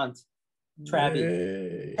Trabant.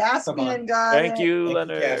 Caspian, guys. Thank you,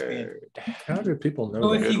 Leonard. How do people know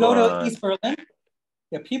So that? if you go to East Berlin,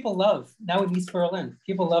 people love, now in East Berlin,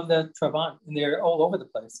 people love the Trabant, and they're all over the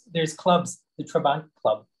place. There's clubs, the Trabant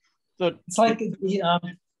Club. So it's like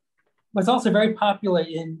what's also very popular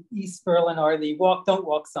in East Berlin are the walk, don't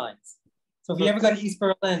walk signs. So if you ever go to East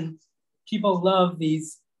Berlin, people love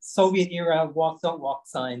these Soviet era walk, don't walk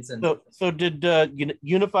signs. And so did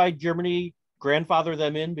Unified Germany grandfather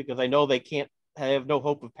them in, because I know they have no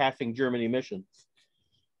hope of passing German emissions.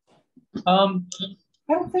 I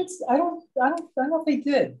don't think so. I don't know if they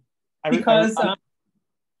did, because I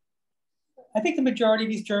think the majority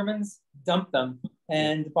of these Germans dumped them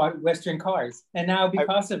and bought Western cars, and now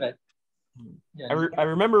because of it. Yeah. I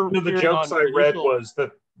remember one of the jokes I read was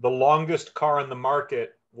that the longest car on the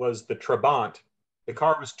market was the Trabant. The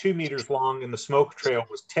car was 2 meters long and the smoke trail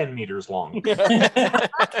was 10 meters long.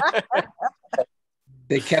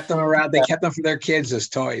 They kept them around. They kept them for their kids as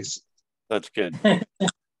toys. That's good.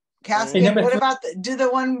 Caspian, what about the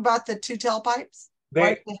one about the two tailpipes?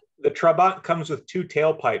 The Trabant comes with 2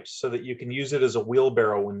 tailpipes so that you can use it as a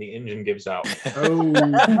wheelbarrow when the engine gives out. Oh,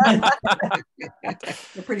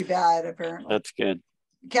 they're pretty bad, apparently. That's good.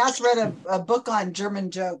 Cass read a book on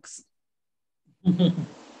German jokes.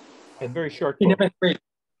 A very short book. Number 3.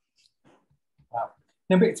 Wow.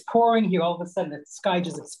 It's pouring here. All of a sudden, the sky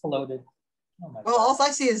just exploded. Oh well, all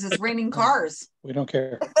I see is it's raining cars. We don't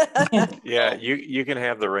care. Yeah, you can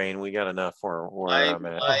have the rain. We got enough where I'm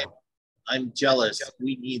at. I'm jealous.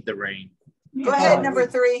 We need the rain. Go ahead, number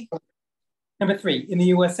 3. Number 3. In the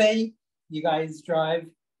USA, you guys drive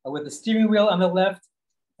with the steering wheel on the left,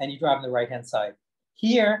 and you drive on the right-hand side.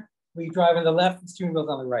 Here, we drive on the left, the steering wheel's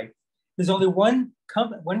on the right. There's only one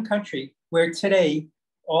country where today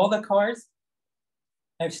all the cars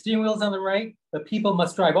have steering wheels on the right, but people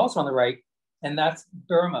must drive also on the right, and that's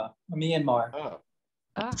Burma or Myanmar.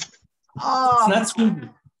 It's not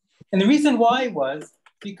Sweden. And the reason why was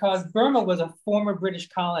because Burma was a former British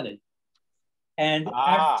colony. And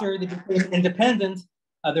after they became independent,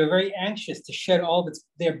 they were very anxious to shed all of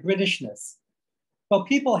their Britishness. Well,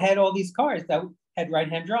 people had all these cars that had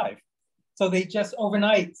right-hand drive. So they just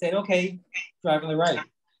overnight said, okay, drive on the right.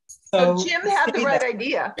 So Jim had the right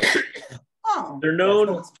idea. They're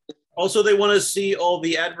known Also, they want to see all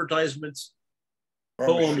the advertisements,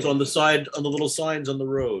 poems on the side, on the little signs on the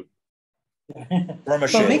road. Burma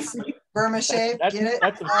So it shave. makes, Burma shave, That's, get it?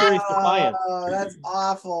 that's some serious defiance. Oh, that's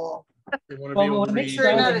awful. They want to Well, be able what to makes read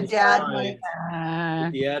sure not a the dad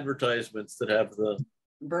signs, the advertisements that have the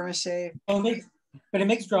Burma shave. Well, but it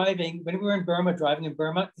makes driving, when we were in Burma, driving in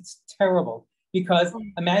Burma, it's terrible because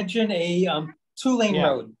imagine a 2-lane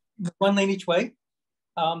road, 1 lane each way.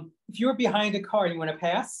 If you're behind a car and you want to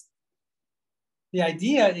pass, the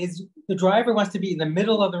idea is the driver wants to be in the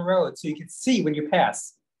middle of the road so you can see when you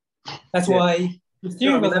pass. That's why the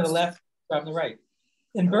steering wheel's on the left, on the right.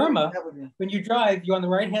 In Burma, when you drive, you're on the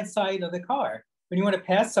right-hand side of the car. When you want to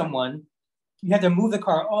pass someone, you have to move the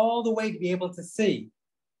car all the way to be able to see.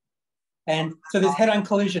 And so there's head-on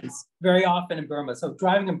collisions very often in Burma. So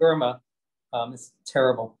driving in Burma is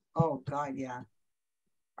terrible. Oh God, yeah.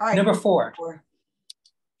 All right. Number 4.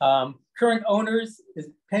 Current owners is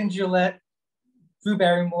Penn Jillette, Drew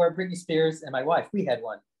Barrymore, Britney Spears, and my wife. We had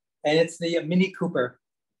one. And it's the Mini Cooper.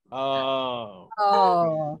 Oh.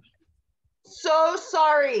 Oh. So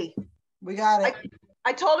sorry. We got it.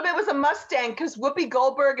 I told him it was a Mustang because Whoopi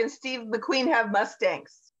Goldberg and Steve McQueen have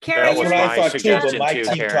Mustangs. That was my suggestion too,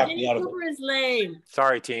 Karen. Mini Cooper is lame.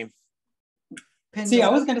 Sorry, team. See, I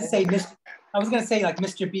was gonna say like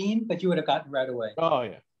Mr. Bean, but you would have gotten right away. Oh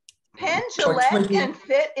yeah. Penn Jillette can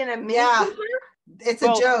fit in a Mini Cooper? It's a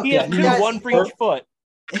joke. He has two, one for each foot.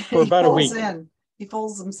 For about a week. He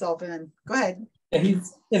folds himself in. Go ahead. Yeah,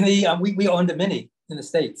 he's in the we owned a Mini in the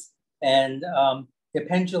States, and the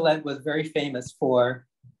Penn Jillette was very famous for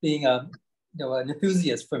being an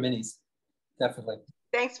enthusiast for minis, definitely.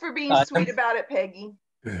 Thanks for being sweet about it, Peggy.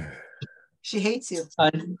 She hates you.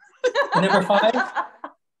 Number 5,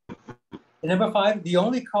 the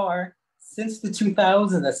only car since the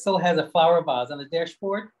 2000s that still has a flower vase on the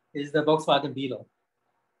dashboard is the Volkswagen Beetle.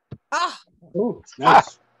 Ah. Oh,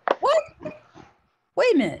 nice. What?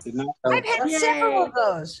 Wait a minute. I've had several of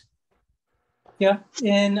those. Yeah,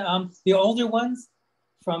 in the older ones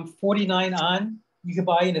from 49 on, you could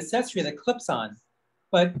buy an accessory that clips on.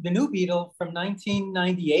 But the new Beetle from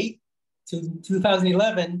 1998 to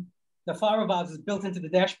 2011, the flower vase is built into the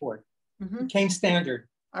dashboard. It came standard.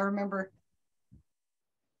 I remember.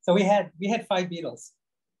 So we had 5 Beetles.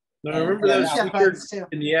 No, I remember those featured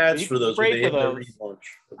in the ads for those when they had their relaunch.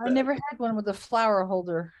 I never had one with a flower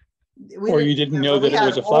holder. Or you didn't know that it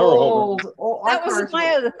was a flower holder. That was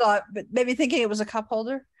my other thought, but maybe thinking it was a cup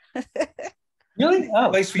holder. Really? Oh,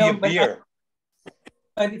 place for your beer.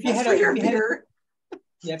 But if you had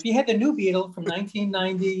if you had the new Beetle from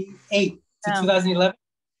 1998 to 2011,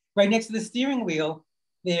 right next to the steering wheel,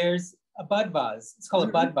 there's a bud vase. It's called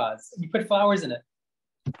a bud vase. You put flowers in it.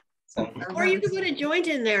 So, or you could put a joint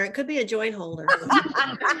in there. It could be a joint holder.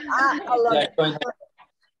 I love it.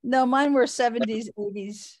 No, mine were 70s,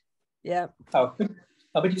 80s. Yeah. Oh,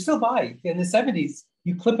 but you still buy. In the 70s,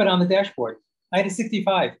 you clip it on the dashboard. I had a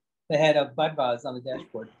 65 that had a bud vase on the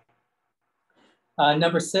dashboard.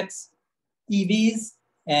 Number 6, EVs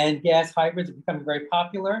and gas hybrids are becoming very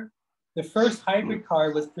popular. The first hybrid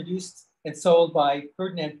car was produced and sold by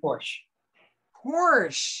Ferdinand Porsche.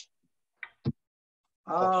 Porsche.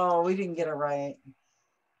 Oh, we didn't get it right.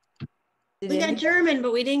 We got German,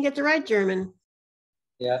 but we didn't get the right German.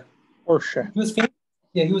 Yeah. Porsche. He was famous.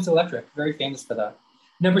 Yeah, he was electric. Very famous for that.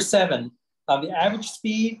 Number 7, the average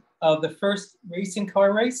speed of the first racing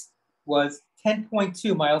car race was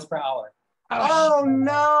 10.2 miles per hour. Oh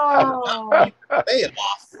no!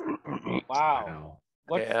 Wow.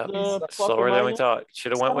 What's Yeah, the slower than we thought.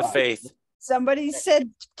 Should have went with faith. Somebody said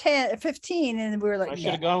 10, 15, and we were like, I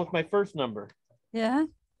should have gone with my first number. Yeah.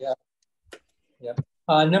 Yeah.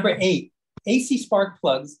 Number 8, AC spark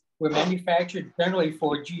plugs were manufactured generally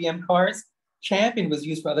for GM cars. Champion was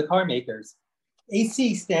used for other car makers.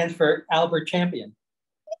 AC stands for Albert Champion.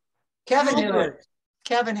 Kevin knew it.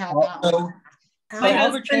 Kevin had that. My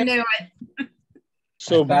husband knew it.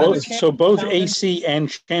 So both AC and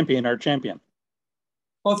Champion are Champion.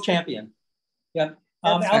 Both Champion. Yeah.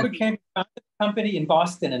 Albert Champion founded the company in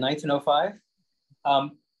Boston in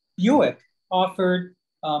 1905. Buick offered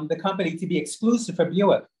the company to be exclusive for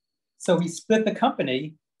Buick. So he split the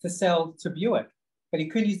company to sell to Buick, but he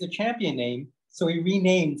couldn't use the Champion name. So he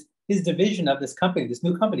renamed his division of this company, this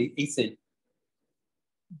new company, AC.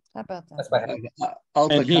 How about that? That's what happened.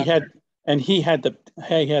 And he had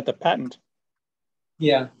the patent.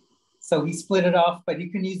 Yeah. So he split it off, but he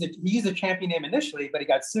couldn't use it. He used the Champion name initially, but he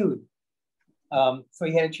got sued. So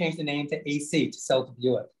he had to change the name to AC to sell to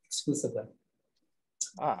Buick exclusively.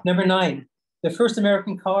 Number 9, the first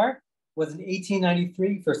American car was in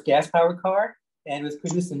 1893, first gas-powered car, and it was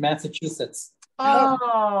produced in Massachusetts.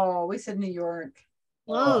 Oh, we said New York.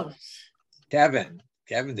 Close. Kevin,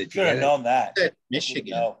 did you Should get have it? known that.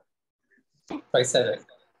 Michigan. No. I said it.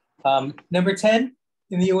 Number 10,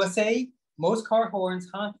 in the USA, most car horns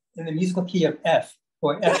honk in the musical key of F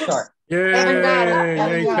or F sharp. Yay!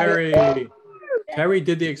 Yay, Terry. Terry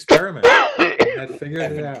did the experiment. I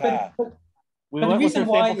figured it out. We But the went with reason a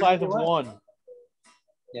why sample size of one.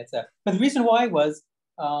 Yes, but the reason why was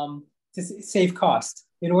to save cost.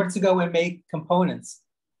 In order to go and make components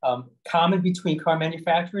common between car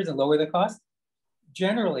manufacturers and lower the cost,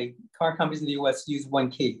 generally car companies in the US use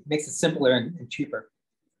one key. It makes it simpler and cheaper.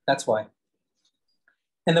 That's why.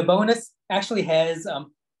 And the bonus actually has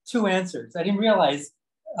two answers. I didn't realize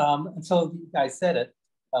until you guys said it.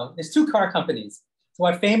 There's two car companies. So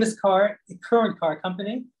our famous current car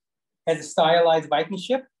company has a stylized Viking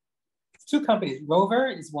ship. It's two companies. Rover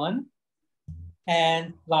is one,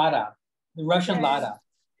 and Lada, the Russian Lada.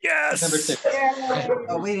 Yes. Number 6.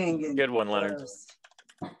 Oh, we didn't get Good one, Leonard.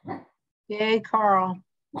 Yay, Carl.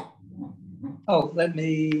 Oh,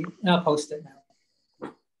 I'll post it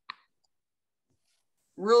now.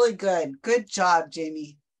 Really good. Good job,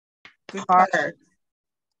 Jamie. Good question.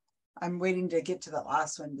 I'm waiting to get to the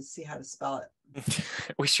last one to see how to spell it.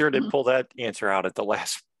 We sure did pull that answer out at the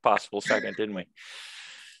last possible second, didn't we?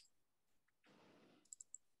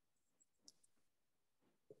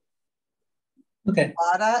 Okay.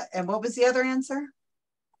 Lada, and what was the other answer?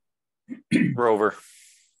 Rover.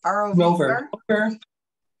 Rover,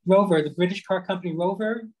 the British car company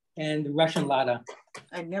Rover, and the Russian Lada.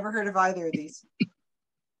 I've never heard of either of these.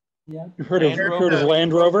 Yeah. You heard of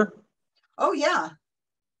Land Rover? Oh yeah.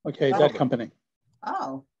 Okay, that company.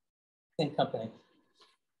 Oh. Same company.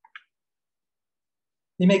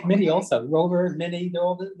 They make Mini also. Rover, Mini, they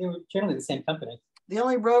were generally the same company. The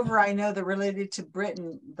only Rover I know that related to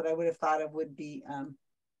Britain that I would have thought of would be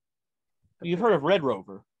You've heard of Red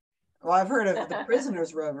Rover. well, I've heard of the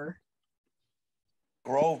Prisoner's Rover.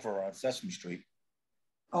 Grover on Sesame Street.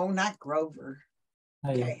 Oh, not Grover.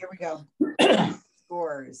 Oh, yeah. Okay, here we go.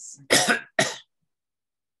 Scores.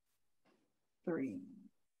 3.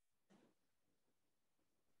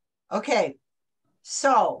 Okay,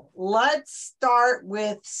 so let's start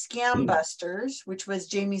with Scam Busters, which was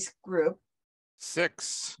Jamie's group.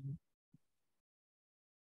 6.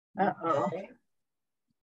 Uh-oh. Okay.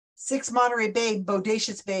 6 Monterey Bay,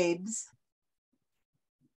 Bodacious Babes.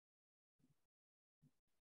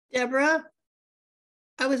 Deborah,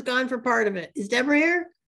 I was gone for part of it. Is Deborah here?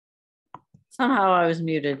 Somehow I was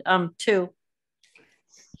muted. 2.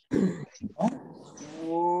 What?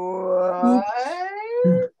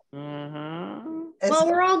 Well,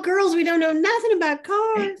 we're all girls. We don't know nothing about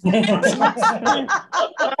cars.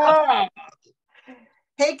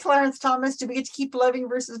 Hey, Clarence Thomas, do we get to keep Loving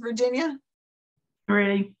versus Virginia?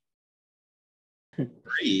 3.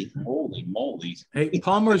 3? Holy moly. Hey,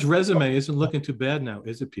 Palmer's resume isn't looking too bad now,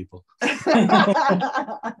 is it, people? This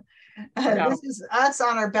is us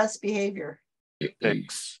on our best behavior.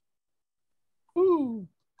 6. Ooh.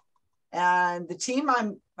 And the team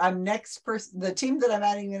I'm next person, the team that I'm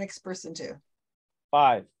adding the next person to.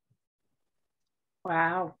 5.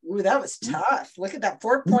 Wow. Ooh, that was tough. Look at that,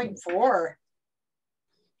 4.4.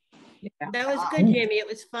 Yeah. That was good, Jamie. It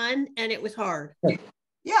was fun and it was hard.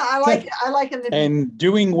 Yeah, I like him. And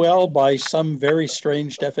doing well by some very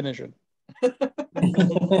strange definition.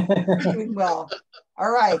 Doing well.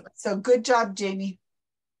 All right. So good job, Jamie.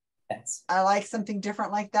 Yes. I like something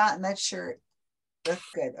different like that, and that shirt. That's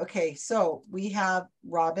good. Okay, so we have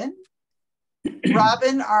Robin.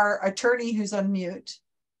 Robin, our attorney who's on mute.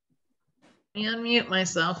 Unmute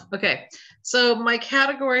myself. Okay, so my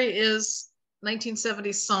category is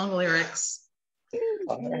 1970s song lyrics.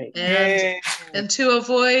 All right. And to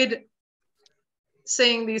avoid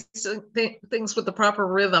saying these things with the proper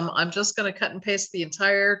rhythm, I'm just going to cut and paste the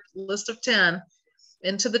entire list of 10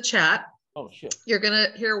 into the chat. Oh shit. You're going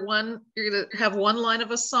to hear you're going to have one line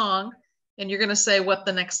of a song, and you're going to say what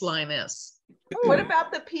the next line is. What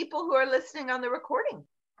about the people who are listening on the recording?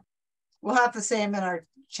 We'll have to say them in our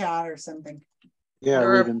chat or something. Yeah,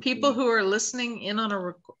 there are people who are listening in on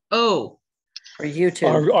a for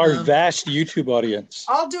YouTube. Our vast YouTube audience.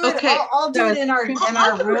 I'll do it. Okay. I'll do it in our room.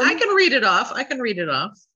 I can read it off. I can read it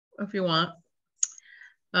off if you want.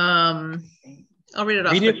 I'll read it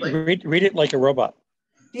off quickly. Read it like a robot.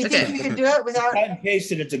 Do you think you can do it without? Cut and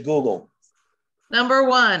paste it into Google. Number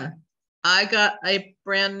 1, I got a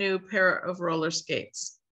brand new pair of roller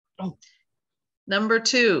skates. Oh. Number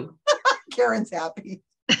 2. Karen's happy.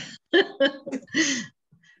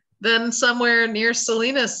 Then somewhere near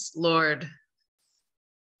Salinas, Lord.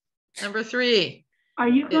 Number 3. Are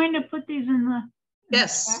you going to put these in the?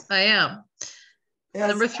 Yes, I am. Yes,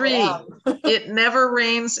 Number 3, it never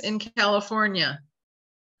rains in California.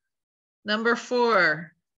 Number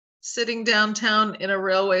 4, sitting downtown in a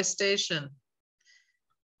railway station.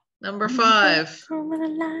 Number 5.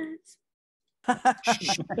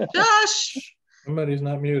 Josh. Somebody's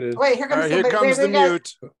not muted. Wait, here comes, here comes the guys.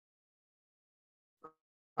 mute.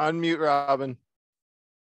 Unmute Robin.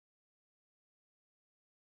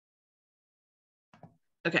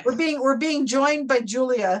 Okay. We're being joined by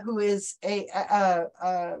Julia, who is all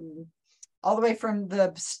the way from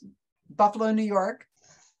the Buffalo, New York.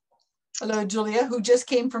 Hello, Julia, who just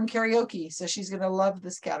came from karaoke, so she's gonna love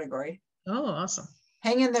this category. Oh, awesome.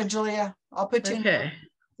 Hang in there, Julia. I'll put you in. Okay.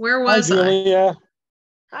 Where was I? Julia.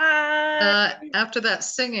 After that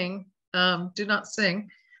singing, do not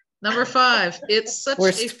sing. Number 5, it's such We're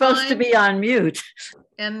a supposed to be on mute.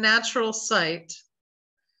 and natural sight.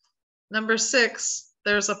 Number 6,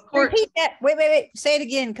 there's a port. Repeat that. Wait. Say it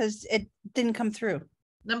again because it didn't come through.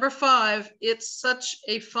 Number 5, it's such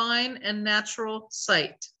a fine and natural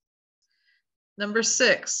sight. Number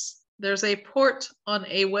 6, there's a port on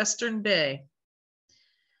a western bay.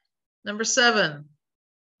 Number 7,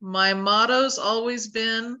 my motto's always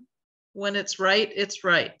been, when it's right, it's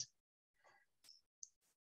right.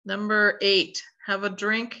 Number 8, have a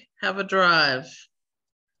drink, have a drive.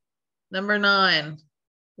 Number 9,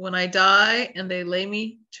 when I die and they lay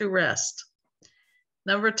me to rest.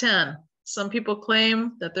 Number 10, some people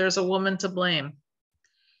claim that there's a woman to blame.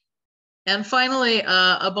 And finally,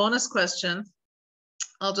 a bonus question.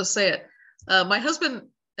 I'll just say it. My husband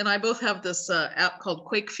and I both have this app called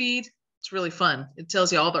Quake Feed. It's really fun. It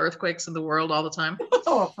tells you all the earthquakes in the world all the time.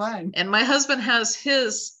 Oh, fun. And my husband has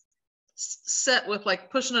his set with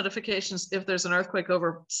like push notifications if there's an earthquake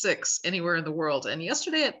over 6 anywhere in the world. And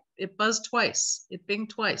yesterday it buzzed twice. It binged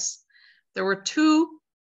twice. There were 2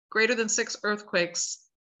 greater than 6 earthquakes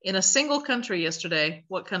in a single country yesterday.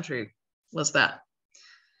 What country was that?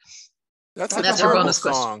 That's your bonus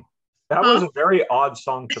song. That was a very odd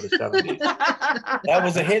song for the 70s. That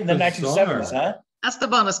was a hit in the 1970s, huh? That's the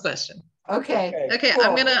bonus question. Okay. Okay, cool.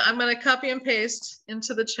 I'm gonna copy and paste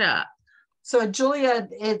into the chat. So Julia,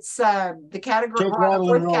 it's the category, Take we're on the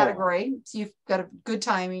rattle and 4th roll. category. So you've got a good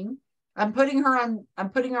timing. I'm putting her on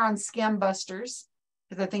Scam Busters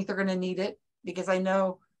because I think they're gonna need it, because I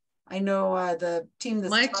know the team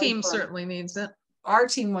that's My team certainly needs it. Our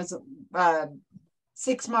team was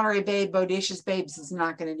 6 Monterey Bay Bodacious Babes is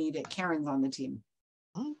not gonna need it. Karen's on the team.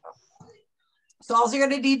 So all you're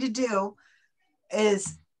gonna need to do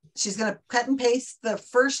is she's going to cut and paste the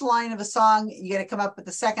first line of a song. You got to come up with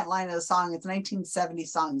the second line of the song. It's 1970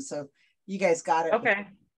 songs. So you guys got it. Okay.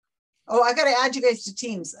 Oh, I got to add you guys to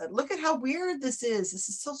teams. Look at how weird this is. This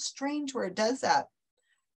is so strange where it does that.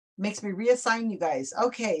 Makes me reassign you guys.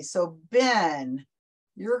 Okay. So Ben,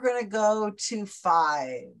 you're going to go to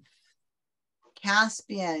 5.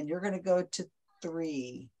 Caspian, you're going to go to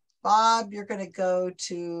 3. Bob, you're going to go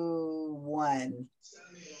to 1.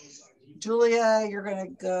 Julia, you're going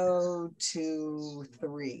to go to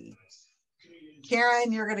 3.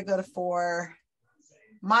 Karen, you're going to go to 4.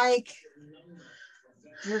 Mike,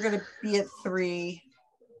 you're going to be at 3.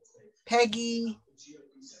 Peggy,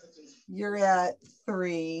 you're at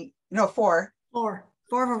 3. No, 4. 4.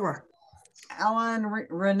 Alan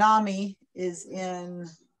Renami is in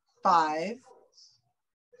 5.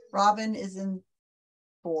 Robin is in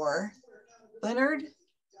 4. Leonard?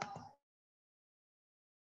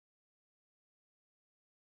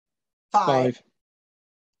 5.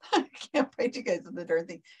 I can't find you guys on the darn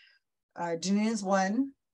thing. Janine is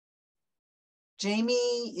 1.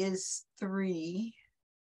 Jamie is 3.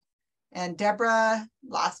 And Deborah,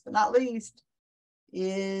 last but not least,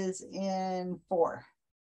 is in 4.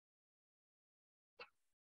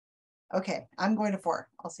 Okay, I'm going to 4.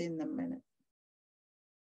 I'll see you in a minute.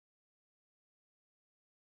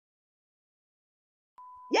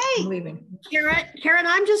 Yay! I'm leaving. Karen,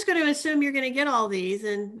 I'm just going to assume you're going to get all these,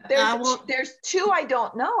 and there's 2 I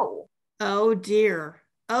don't know. Oh dear.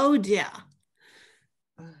 But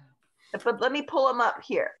let me pull them up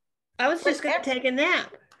here. I was just going to take a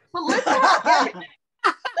nap. Well, let's have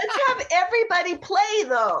everybody play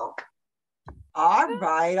though. All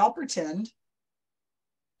right, I'll pretend.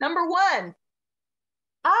 Number 1.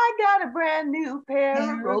 I got a brand new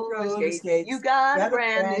pair of roller skates. You got a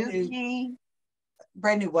brand new key.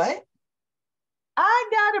 Brand new what? I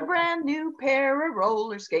got a brand new pair of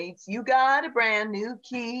roller skates. You got a brand new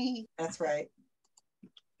key. That's right.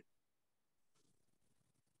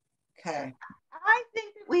 Okay. I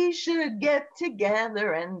think that we should get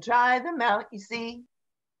together and try them out, you see.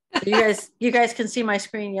 You guys can see my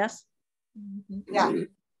screen, yes? Yeah.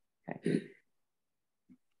 Okay.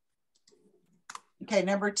 Okay,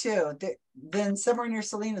 number 2. Then somewhere near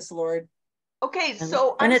Salinas, Lord. Okay,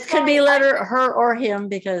 so and it could be letter her or him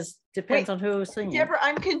because depends on who was singing. Deborah,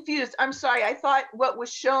 I'm confused. I'm sorry. I thought what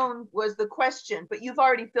was shown was the question, but you've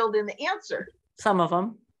already filled in the answer. Some of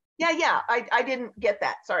them. Yeah. I didn't get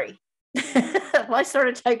that. Sorry. Well, I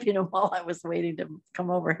started typing them while I was waiting to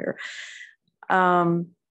come over here.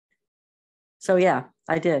 So yeah,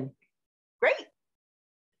 I did. Great.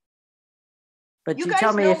 But you you guys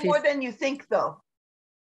tell me know if you. more than you think, though.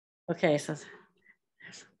 Okay, so on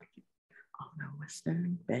a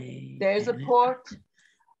Western Bay. There's a port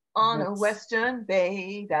on a Western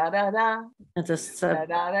Bay. Da da da. It's da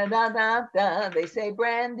da da da da da. They say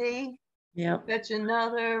brandy. Yep. Fetch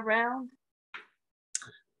another round.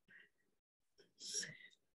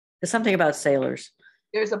 There's something about sailors.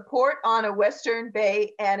 There's a port on a Western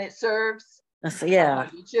Bay, and it serves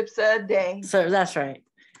 100 ships a day. So that's right.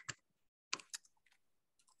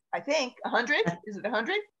 I think 100. Is it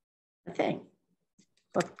 100? I think.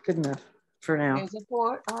 But good enough for now. There's a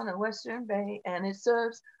port on a Western Bay, and it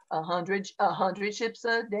serves 100 ships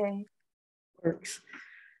a day. Works.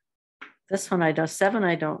 This one I don't. 7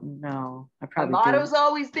 I don't know. I probably My motto's do.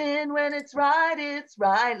 always been when it's right,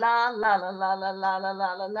 la la la la la la la la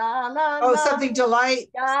la la la. Oh, something to light.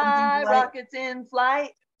 Sky rockets in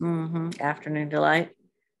flight. Afternoon delight.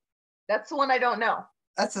 That's the one I don't know.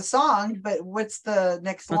 That's a song, but what's the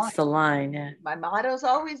next line? What's the line? Yeah. My motto's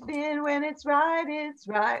always been when it's right, it's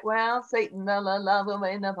right. Well, Satan, the love of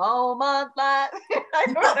in the home of light. I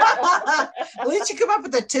don't know. At least you come up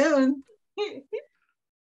with a tune.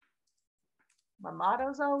 My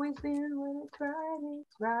motto's always been when it's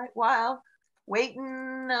right. While waiting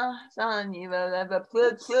on you,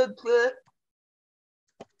 plut.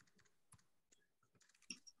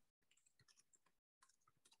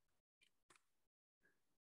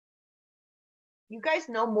 You guys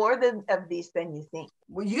know more of these than you think.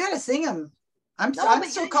 Well, you got to sing them. I'm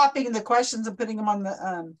still copying the questions and putting them on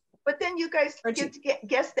the. But then you guys get to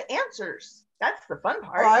guess the answers. That's the fun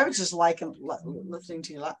part. Oh, I was just listening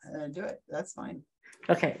to you do it. That's fine.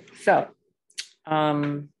 Okay, so,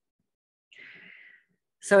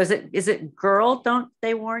 so is it girl? Don't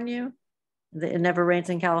they warn you? It never rains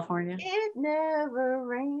in California. It never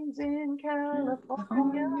rains in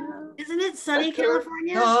California. Isn't it sunny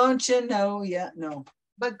California? Don't you know yet? No.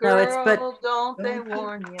 But girl, don't they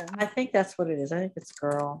warn you? I think that's what it is. I think it's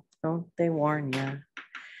girl. Don't they warn you?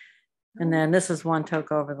 And then this is One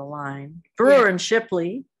Toke Over the Line. Brewer and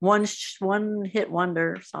Shipley, one hit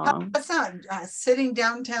wonder song. That's not sitting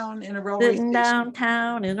downtown in a railway station.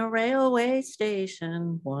 Downtown in a railway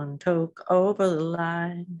station, one toke over the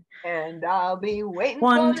line. And I'll be waiting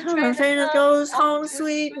one for the train that goes home,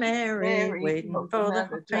 sweet Mary, waiting for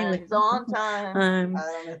the train on time.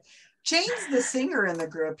 Jane's the singer in the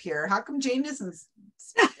group here. How come Jane isn't?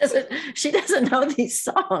 She doesn't know these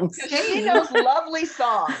songs. She knows lovely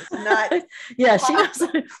songs. Not yeah, she knows.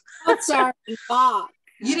 Mozart and Bach.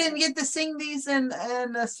 You didn't get to sing these in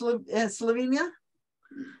Slovenia?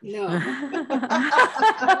 No.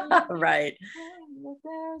 Right.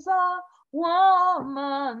 There's a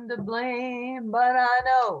woman to blame, but I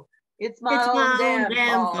know it's my own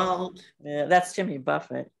damn fault. Yeah, that's Jimmy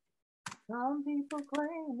Buffett. Some people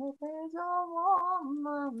claim that there's a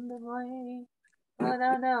woman to blame, but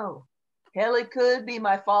I know, hell, it could be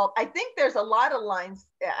my fault. I think there's a lot of lines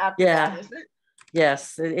after that, isn't it?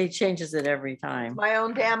 Yes, it changes it every time. It's my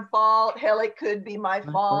own damn fault. Hell, it could be my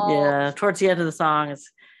fault. Yeah, towards the end of the song,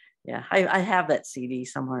 I have that CD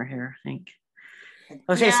somewhere here, I think.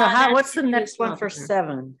 Okay, so what's the next one for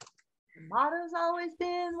 7? The motto's always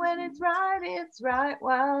been when it's right.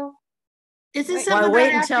 Well, is this why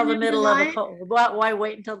wait until the middle of a cold? Why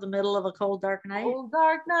wait until the middle of a cold, dark night? Cold,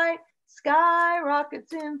 dark night, sky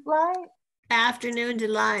rockets in flight. Afternoon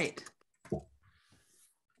delight.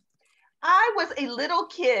 I was a little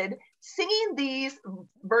kid singing these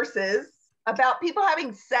verses about people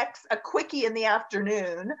having sex, a quickie in the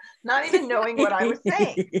afternoon, not even knowing what I was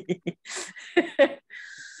saying.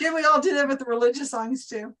 Yeah, we all do that with the religious songs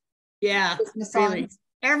too. Yeah, really.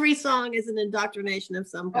 Every song is an indoctrination of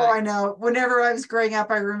some kind. Oh, I know. Whenever I was growing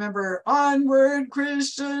up, I remember "Onward,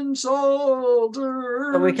 Christian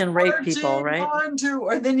Soldier." So we can rape people, right? And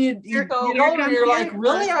then you're like,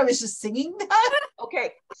 really? I was just singing that.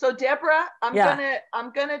 Okay, so Deborah, I'm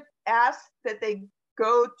gonna ask that they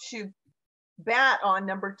go to bat on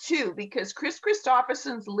number 2 because Chris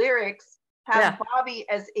Christopherson's lyrics have Bobby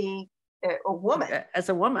as a woman. As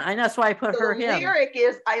a woman, I know. That's why I put her the him. The lyric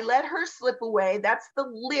is, "I let her slip away." That's the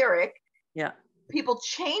lyric. Yeah. people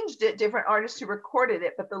changed it, different artists who recorded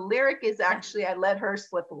it, but the lyric is actually "I let her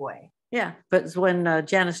slip away." Yeah, but when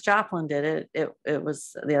Janis Joplin did it, it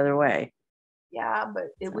was the other way. Yeah, but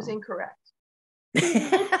it was incorrect. I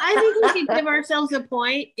think we can give ourselves a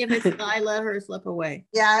point if it's "I let her slip away."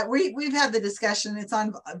 Yeah, we've had the discussion. It's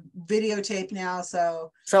on videotape now,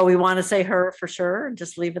 so. So we want to say her for sure and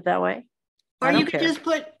just leave it that way? Or you could just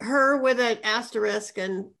put her with an asterisk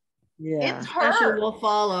and It's discussion her. will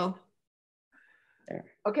follow.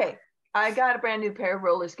 Okay, I got a brand new pair of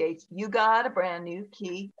roller skates. You got a brand new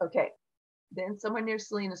key. Okay, then somewhere near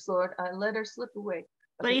Selena's sword, I let her slip away.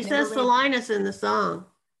 But he says Salinas in the song.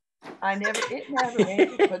 It never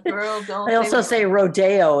rains, but girl, don't. They also say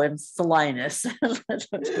rodeo and Salinas.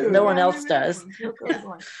 No one else does.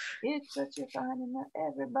 It's such a fine and not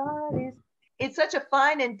everybody's. It's such a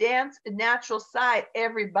fine and dance natural sight.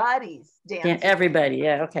 Everybody's dancing. Yeah, everybody.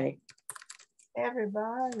 Yeah. Okay.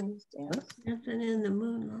 Everybody's dancing. Dancing in the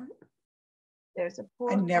moonlight. There's a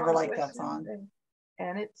I never liked that song.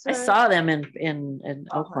 And it's. I saw them in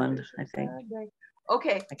Oakland, I think.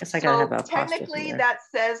 Okay. I guess I gotta have a technically there. that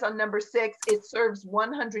says on number 6, it serves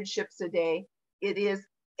 100 ships a day. It is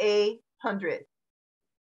 100.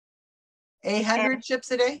 100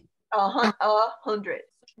 ships a day? 100.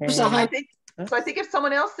 So I think if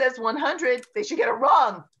someone else says 100, they should get it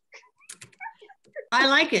wrong. I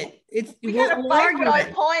like it. We gotta fight for our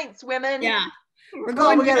points, women. Yeah. We're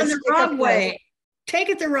going down the wrong way. Take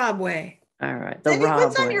it the Rob way. All right. Cindy,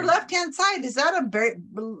 what's on your left-hand side? Is that a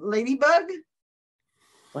ladybug?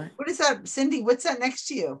 What is that, Cindy? What's that next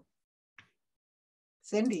to you?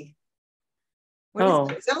 Cindy.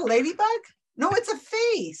 Is that a ladybug? No, it's a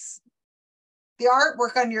face. The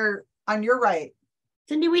artwork on your right.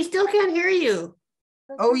 Cindy, we still can't hear you.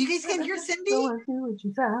 Oh, you guys can't hear Cindy? Go and see what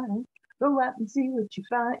you find. Go out and see what you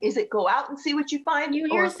find. Is it go out and see what you find? You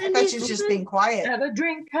hear Cindy? I thought she was just being quiet. Have a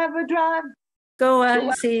drink, have a drive. Go out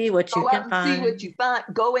and see what you can find. See what you find.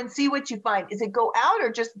 Go and see what you find. Is it go out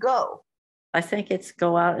or just go? I think it's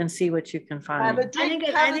go out and see what you can find. Have a drink,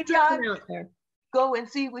 have a drive. Go and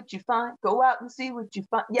see what you find. Go out and see what you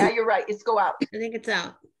find. Yeah, you're right. It's go out. I think it's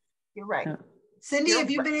out. You're right. Cindy,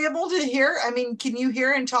 have you been able to hear? I mean, can you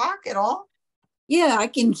hear and talk at all? Yeah, I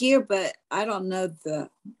can hear, but I don't know the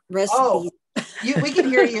recipe. Oh, we can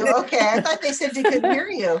hear you. Okay, I thought they said they couldn't hear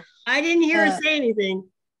you. I didn't hear her say anything.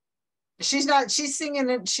 She's not. She's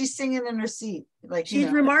singing. She's singing in her seat. Like she's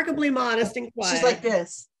remarkably modest and quiet. She's like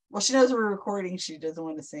this. Well, she knows we're recording. She doesn't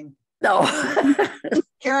want to sing. No.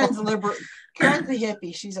 Karen's liberal. Karen's a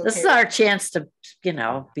hippie. She's okay. This is our chance to,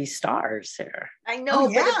 be stars here. I know.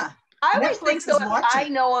 Yeah. I always think so. I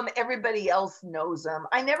know them. Everybody else knows them.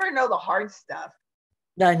 I never know the hard stuff.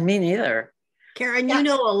 No, me neither. Karen, you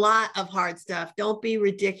know a lot of hard stuff. Don't be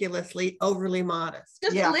ridiculously overly modest.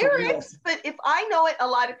 Just lyrics, but if I know it, a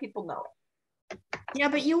lot of people know it. Yeah,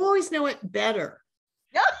 but you always know it better.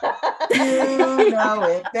 You know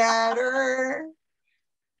it better.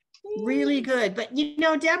 Really good. But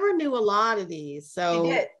Deborah knew a lot of these.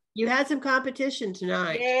 So you had some competition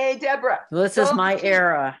tonight. Yay, Deborah. This is my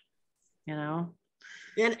era, And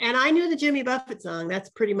I knew the Jimmy Buffett song. That's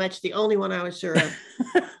pretty much the only one I was sure of.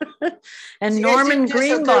 And so Norman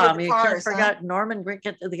Greenbaum. You can't forget Norman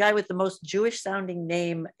Greenbaum, the guy with the most Jewish sounding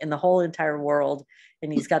name in the whole entire world.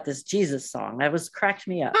 And he's got this Jesus song. That cracked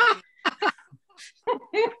me up.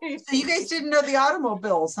 So you guys didn't know the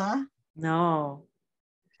automobiles, huh? No.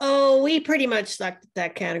 Oh, we pretty much sucked at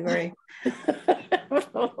that category. We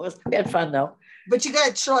had fun though. But you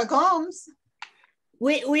got Sherlock Holmes.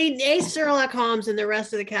 We aced Sherlock Holmes and the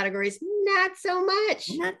rest of the categories. Not so much.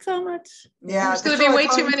 Not so much. Yeah, there's going to be way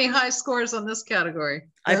too many high scores on this category.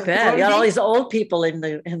 I bet. You got all these old people in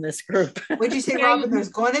this group. Would you say, Robin? There's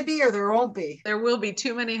going to be, or there won't be? There will be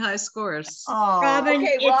too many high scores. Oh, Robin,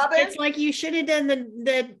 okay, Robin. It's like you should have done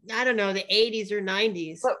the I don't know, the 80s or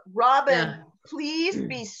 90s. But Robin, please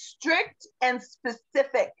be strict and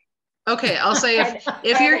specific. Okay, I'll say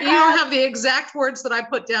if you don't have the exact words that I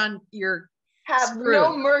put down, you're have screwed.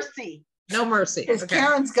 No mercy. No mercy. Because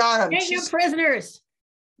Karen's got them. Get your prisoners.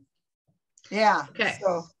 Yeah. Okay.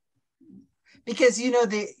 So, because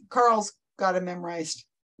Carl's got it memorized.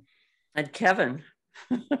 And Kevin.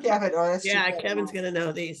 Kevin. Oh, that's Kevin's gonna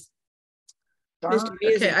know these.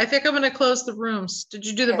 Okay, I think I'm gonna close the rooms. Did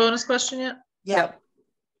you do the bonus question yet? Yeah.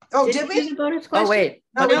 Oh, did we? Do the bonus question? Oh, wait.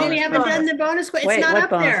 No, we haven't done the bonus question. It's not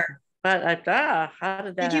up there. But how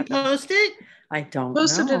did that Did you post it? I don't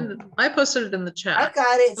know. I posted it in the chat. I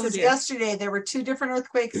got it. Since yesterday, there were 2 different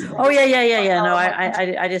earthquakes. Oh yeah. No,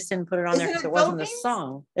 I just didn't put it on there because it wasn't a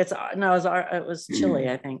song. It was Chile,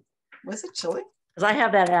 I think. Was it Chile? Because I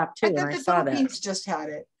have that app too, I thought and I the saw Philippines that. just had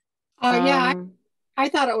it. Oh yeah, I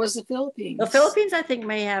thought it was the Philippines. The Philippines, I think,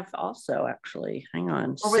 may have also actually. Hang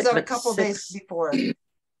on. Or was that a couple days before?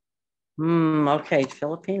 Okay,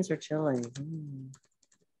 Philippines or Chile?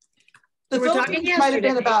 The We're talking Philippines might have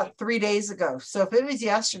been yesterday. about 3 days ago. So if it was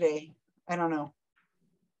yesterday, I don't know.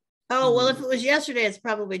 Oh, well, if it was yesterday, it's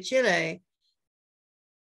probably Chile.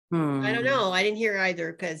 I don't know. I didn't hear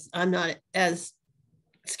either because I'm not as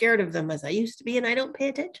scared of them as I used to be, and I don't pay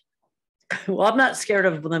attention. Well, I'm not scared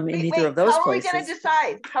of them in either of those How are places. we going to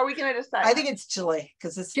decide? How are we going to decide? I think it's Chile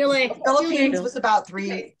because it's Chile. The Philippines Chile. was about three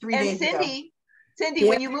And days ago. Cindy,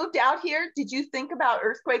 when you moved out here, did you think about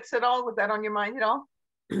earthquakes at all? Was that on your mind at all?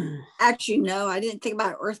 Actually, no, I didn't think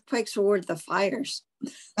about earthquakes or the fires.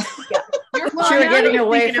 You're You're getting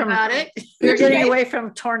away from it. You're getting away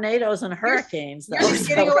from tornadoes and hurricanes. You're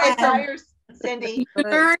getting away from fires, Cindy.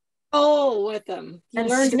 Oh, with them. And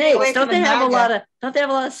Learn to snakes. away Don't from they the have a MAGA. lot of? Don't they have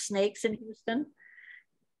a lot of snakes in Houston?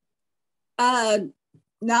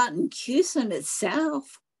 Not in Houston itself.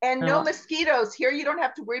 And no Oh. mosquitoes. Here you don't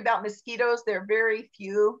have to worry about mosquitoes. They're very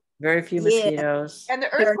few. Very few mosquitoes. And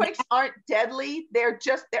the earthquakes aren't deadly. They're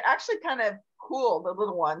actually kind of cool, the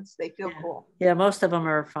little ones. They feel cool. Yeah, most of them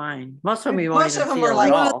are fine. Most of them you won't Most even of them feel are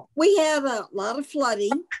like- at all. We have a lot of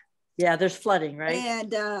flooding. Yeah, there's flooding, right? And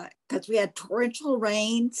because we had torrential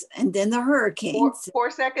rains and then the hurricanes. 4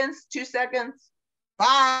 seconds, 2 seconds.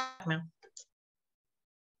 Bye.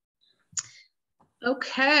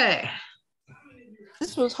 Okay.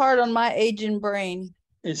 This was hard on my aging brain.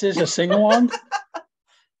 Is this a sing-along?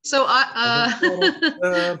 So I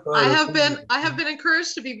have been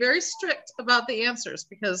encouraged to be very strict about the answers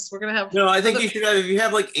because we're gonna have. No, I think you should have. If you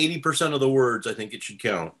have like 80% of the words, I think it should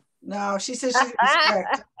count. No, she says she's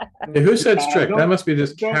strict. Hey, who said strict? That must be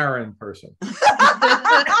this Karen person. Karen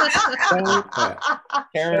or A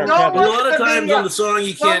Kevin. lot of times on the song,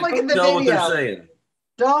 you can't look at the tell what they're video. saying.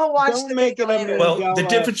 Don't watch Don't the make it a video. Well, the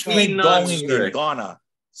difference between going and strict. gonna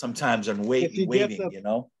sometimes and If you get waiting, the- you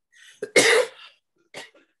know.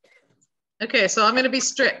 Okay, so I'm going to be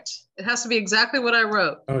strict. It has to be exactly what I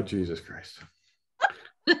wrote. Oh, Jesus Christ.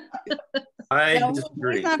 I No,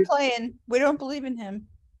 disagree. he's not playing. We don't believe in him.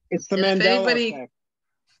 It's the If Mandela anybody- effect.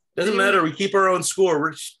 Doesn't matter. We keep our own score.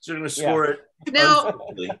 We're just going to score it. Now,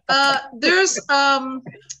 unfairly. there's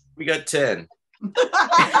We got 10.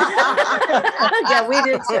 Yeah, we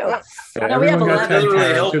did too. Yeah, No, we have everyone got 11. Doesn't really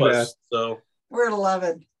Karen, help too us. So We're at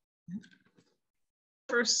 11.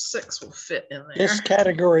 first 6 will fit in there. This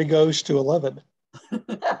category goes to 11.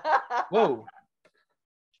 Whoa.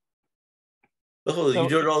 oh, you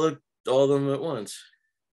did all of them at once.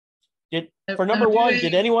 For number one,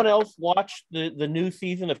 did anyone else watch the new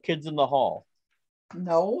season of Kids in the Hall?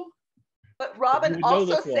 No. But Robin, You know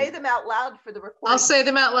also this say one. them out loud for the recording. I'll say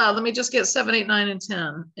them out loud. Let me just get 7, 8, 9, and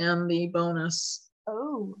 10 and the bonus.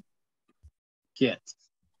 Oh. Kit.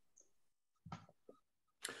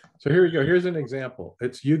 So here we go. Here's an example.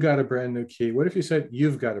 It's "You Got a Brand New Key." What if you said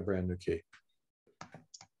 "You've Got a Brand New Key"?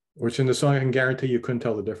 Which in the song, I can guarantee you couldn't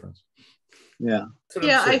tell the difference. Yeah.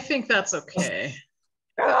 Yeah, I think that's okay.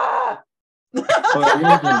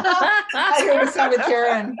 I hear the same with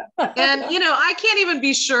Karen. And I can't even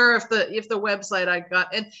be sure if the website I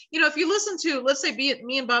got, and if you listen to, let's say, be it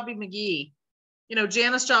Me and Bobby McGee,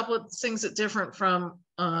 Janis Joplin sings it different from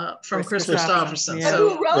Chris Christopherson. Yeah. So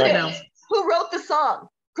Who wrote it? Who wrote the song?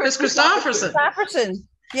 Chris Christopherson. Christopherson.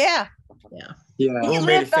 Yeah. Yeah. Yeah. He Who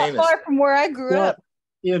made lived it not famous? far from where I grew Well, up.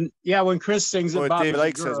 yeah, when Chris sings it, What Bobby's David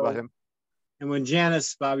a Icke says girl, about him. and when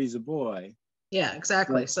Janice, Bobby's a boy. Yeah,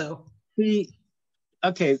 exactly. Right. So,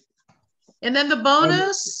 Okay. and then the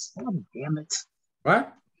bonus. God damn it.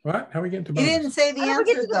 What? How are we getting to He bonus? didn't say the How do we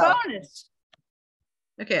get answer to the though. bonus?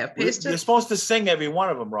 Okay, I've You're pasted. supposed to sing every one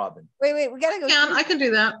of them, Robin. Wait, we gotta go. I can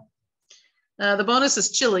do that. The bonus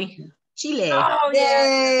is Chile. Chile. Oh yeah.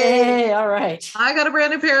 Hey, all right. I got a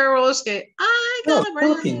brand new pair of roller skates. I got a brand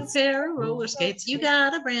new Philippines. pair of roller skates. You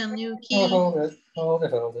got a brand new key. Hold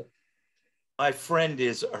it. My friend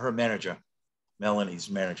is her manager,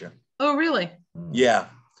 Melanie's manager. Oh, really? Yeah.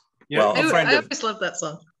 Yeah. Well, a friend I of always love that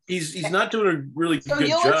song. He's not doing a really So good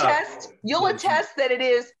you'll job. attest that it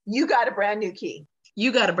is You Got a Brand New Key.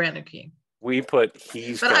 You got a brand new key. We put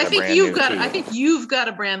he's But got I a think brand you've new got. key. I think you've got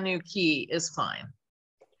a brand new key is fine.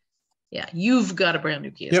 Yeah, you've got a brand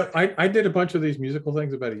new key. is fine. I did a bunch of these musical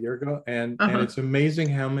things about a year ago, and it's amazing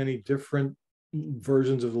how many different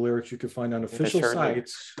versions of the lyrics you could find on official certainly.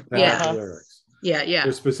 sites that Yeah. have the lyrics. Yeah.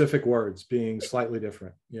 There's specific words being slightly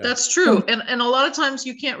different. Yeah. That's true. And a lot of times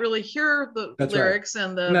you can't really hear the That's right. lyrics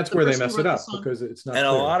and that's the where they person who mess wrote it the up song. because it's not And a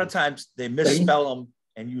clear. lot of times they misspell them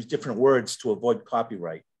and use different words to avoid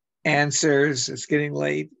copyright. Answers. It's getting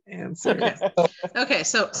late. Answers. Okay,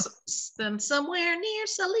 so then somewhere near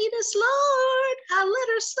Salinas, Lord, I let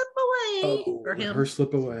her slip away. Or him. Her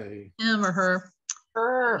slip away. Him or her.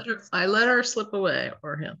 I let her slip away,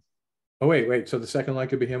 or him. Oh, wait. So the second line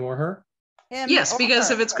could be him or her? Yes,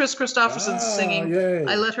 because if it's Chris Christopherson singing, yay.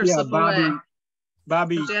 I let her Yeah, slip Bobby- away.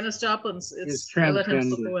 Bobby For Janis Joplin's, is it's I let him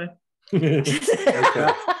slip transgender. away.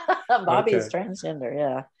 Bobby is Okay. transgender,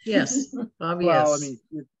 yeah. Yes, Bobby Well, is. I mean,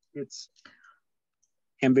 it's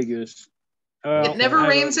ambiguous. It never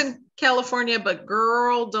rains in California, but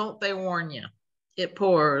girl, don't they warn you? It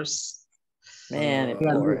pours. Man, it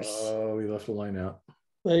Yeah. pours. Oh, we left the line out.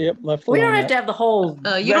 Yep, left the We don't line have out. to have the whole.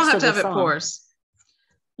 You don't rest have of to have the it song. pours.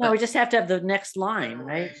 No, we just have to have the next line,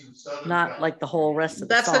 right? Not like the whole rest of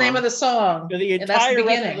the That's song. the name of the song. So the and that's the entire rest of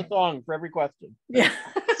beginning. the song for every question. Yeah.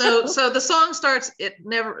 So the song starts. It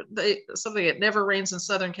never rains in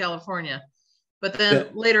Southern California, but then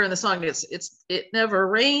later in the song it never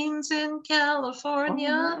rains in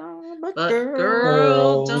California, but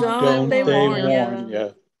girl, don't they warn ya.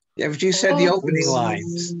 Yeah, but you said the opening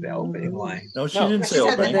lines. The opening line. No, she didn't say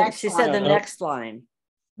opening. She said the next line.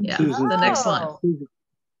 Yeah, the next line.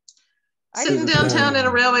 Sitting downtown at a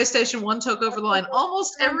railway station, one took over the line.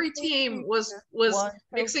 Almost every team was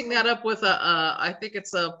mixing that up with I think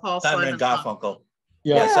it's a Paul Simon and Simon song. Garfunkel.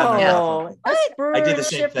 Yeah, Simon and Yeah. Garfunkel. I did the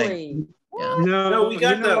same thing. Yeah. No, we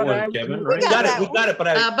got that one, Kevin, right? We got it,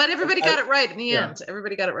 but But everybody got it right in the end.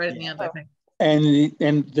 Everybody got it right in the end, I think.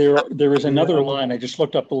 And there is another line. I just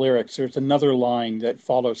looked up the lyrics. There's another line that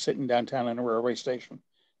follows "Sitting downtown in a railway station."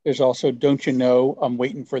 There's also "Don't you know I'm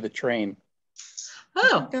waiting for the train."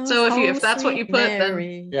 Oh, so if that's what you put,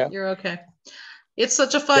 then you're okay. It's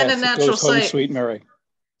such a fine and natural goes Home, sight. Sweet Mary.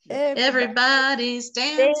 Everybody's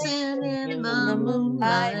dancing in the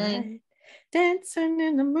moonlight. Dancing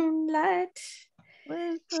in the moonlight.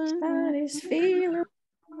 Everybody's feeling.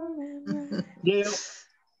 Gail,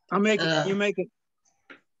 I'll make it. You make it.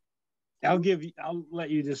 I'll let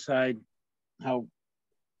you decide how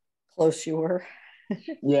close you were.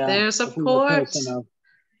 Yeah. There's a if we were port close enough.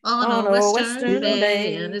 on a western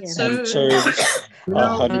bay, and it serves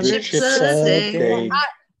 100 ships a day.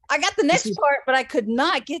 I got the next part, but I could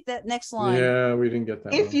not get that next line. Yeah, we didn't get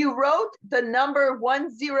that If one. you wrote the number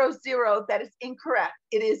 100, that is incorrect.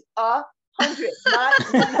 It is 100, not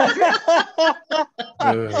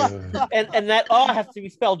 100. and that has to be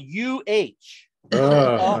spelled U-H.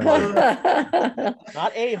 Not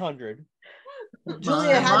 800.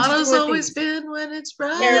 Julia, my motto's always been when it's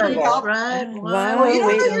right, it's right. Well, you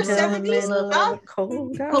don't know your 70s stuff?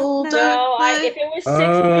 cold No, if it was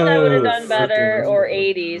 60s, I would have done better, or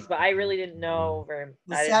 80s, but I really didn't know very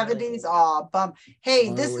The 70s, oh, bum.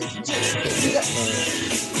 Hey, this is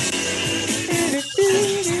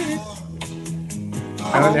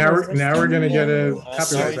Now we're gonna get a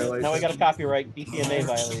copyright violation. Now we got a copyright DCMA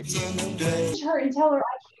violation. Her and tell her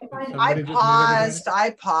I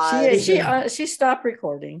paused. She stopped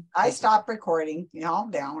recording. I stopped recording. I'm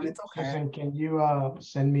down. It's okay. Susan, can you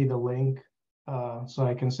send me the link so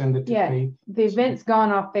I can send it to Yeah, Faith? the event's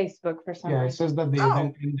gone off Facebook for some Yeah, it reason. says that the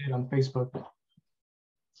event ended on Facebook.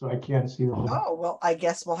 So I can't see the link. Oh, well, I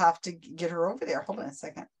guess we'll have to get her over there. Hold on a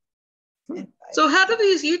second. So how do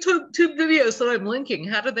these YouTube videos that I'm linking,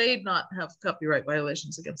 how do they not have copyright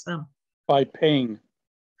violations against them? By paying.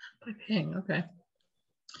 By paying, okay.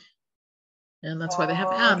 And that's why they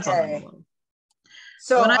have ads on them.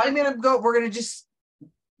 So I'm gonna go. We're gonna just.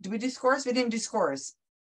 Do we do scores? We didn't do scores.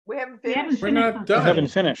 We haven't finished. We're not done. We haven't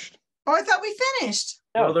finished. Oh, I thought we finished.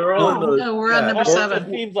 Well, they're all in the. No, we're on number 7. It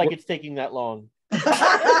seems like it's taking that long.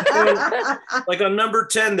 Like on number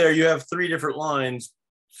 10, there you have 3 different lines.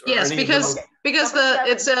 Yes, because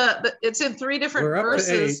it's in 3 different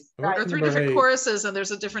verses or 3 different choruses, and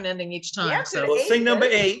there's a different ending each time. So Well, sing number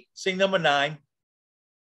 8. Sing number 9.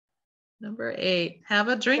 Number 8. Have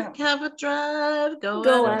a drink, have a drive, go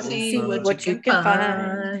Go out and see what you can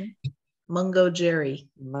find. Mungo Jerry.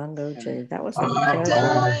 Mungo Jerry. That was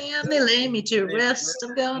And they lay me to rest.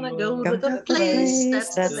 I'm gonna go to the place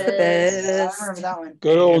that's the best. I remember that one.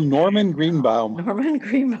 Good old Norman Greenbaum. Norman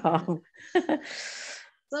Greenbaum.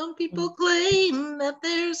 Some people claim that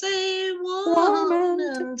there's a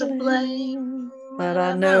woman to blame, but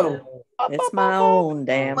I know it's my own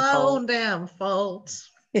damn my fault. own damn fault.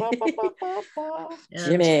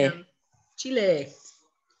 Jimmy. Chile.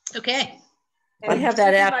 Okay. I have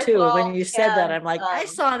that app too. When you said that, I'm like, I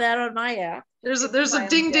saw that on my app. There's a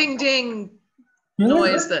ding ding ding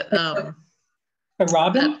noise that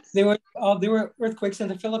Robin, there were earthquakes in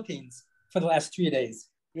the Philippines for the last 3 days.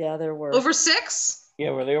 Yeah, there were. Over 6?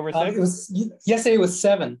 Yeah, were they over 6? Yesterday was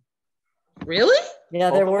 7. Really?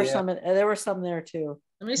 Yeah, there were some. There were some there too.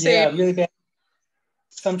 Let me see. Yeah, really bad.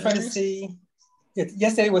 So I'm trying to see.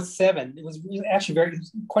 Yesterday was 7. It was actually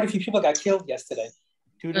quite a few people got killed yesterday.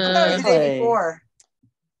 The day before.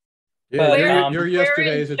 Yeah, But, your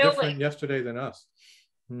yesterday is a Chile? different yesterday than us.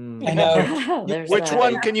 I know. Which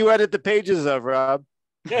one can you edit the pages of, Rob?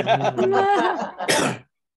 Well,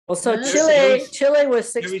 so Jerry Chile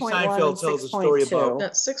was 6.1 Seinfeld and tells a story 6.2. about-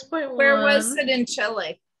 That's 6.1. Where was it in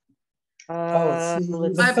Chile? I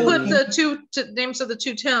put the two names of the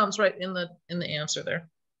 2 towns right in the answer there.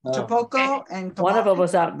 Chapoco and one of them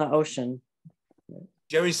was out in the ocean.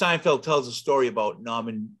 Jerry Seinfeld tells a story about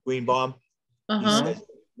Norman Greenbaum. He says,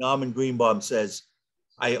 Norman Greenbaum says,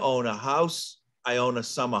 I own a house. I own a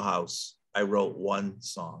summer house. I wrote one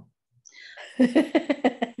song. Let's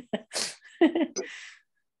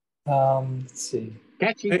see.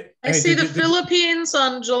 I see the Philippines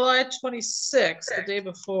on July 26th, the day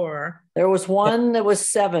before. There was one that was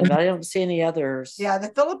 7, but I don't see any others. Yeah, the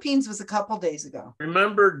Philippines was a couple days ago.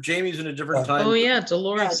 Remember, Jamie's in a different time. Oh yeah,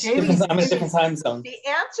 Dolores. Yeah, Jamie's I'm in a different time zone. The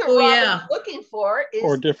answer Oh, Rob yeah. is looking for is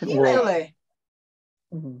Or different Chile.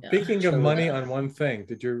 world. Speaking of money on one thing,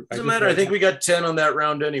 did you? Doesn't matter. I think we got 10 on that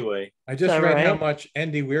round anyway. I just read how much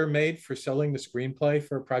Andy Weir made for selling the screenplay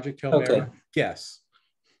for Project Hail Mary. Guess.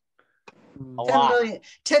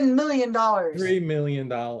 $10 million. $3 million.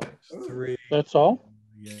 3. That's all?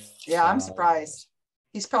 Yeah, I'm surprised.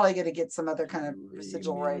 He's probably going to get some other kind of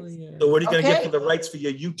residual rights. So what are you going to get for the rights for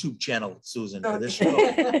your YouTube channel, Susan, for this show?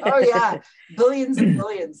 Oh yeah, billions and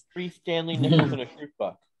billions. 3 Stanley nickels and a fruit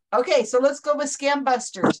buck. Okay, so let's go with Scam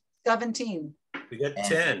Busters, 17. We got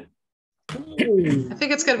 10. I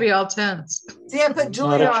think it's going to be all 10s. See, I put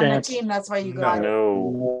Julia on the team. That's why you got it.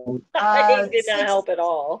 No. I did not help at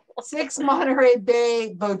all. 6 Monterey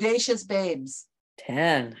Bay Bodacious Babes.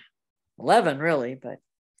 10. 11, really, but.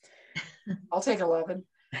 I'll take 11.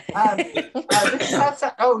 No,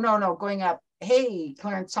 going up. Hey,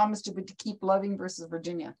 Clarence Thomas to keep loving versus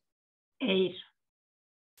Virginia. 8.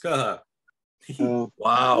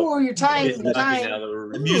 Wow. Oh, you're tying. You're tying.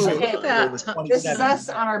 The music. Okay. This is us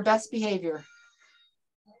on our best behavior.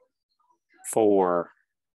 4.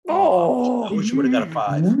 Oh, I wish you would have got a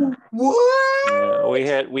 5. What?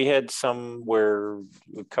 Yeah, we had some where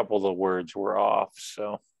a couple of the words were off,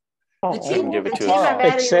 so I can give it to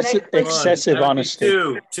us. Excessive honesty.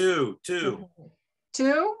 2. 2?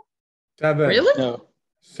 7. Really? No.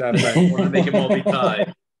 7. I want to make them all be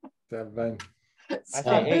tied. 7. I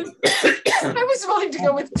say 8. I was willing to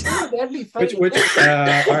go with 2. That'd be funny.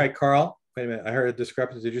 All right, Carl. Wait a minute. I heard a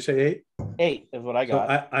discrepancy. Did you say 8? 8 is what I got.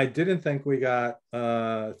 So I didn't think we got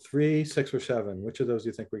 3, 6, or 7. Which of those do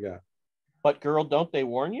you think we got? But girl, don't they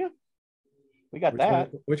warn you? We got that.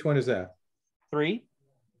 Which one is that? 3.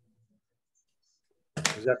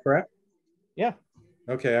 Is that correct? Yeah.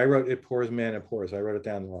 Okay, I wrote it pours man it pours. I wrote it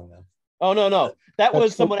down wrong then. Oh no. That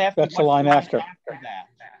was someone after. That's the line after that.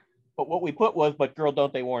 But what we put was, but girl,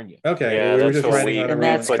 don't they warn you? Okay. Yeah, we were that's just what writing we, on we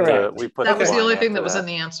a put the we put That was the only line thing that after was in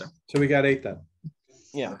the answer. So we got 8 then.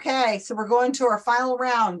 Yeah. Okay, so we're going to our final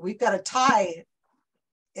round. We've got a tie,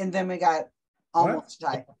 and then we got almost a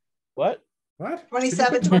tie. What?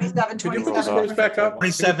 27, 27, 27. Back up.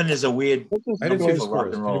 27 is a weird. I didn't see the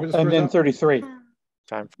scores. Can you put the And scores then up? 33.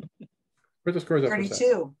 Time. Put the scores up.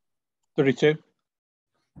 32. 32.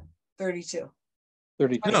 32.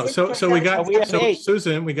 32. No, so we got have 8.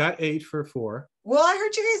 Susan, we got 8 for 4. Well, I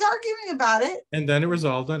heard you guys arguing about it. And then it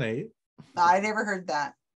resolved on 8. I never heard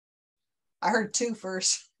that. I heard 2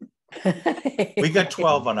 first. We got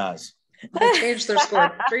 12 on ours. They changed their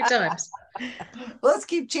score 3 times. Let's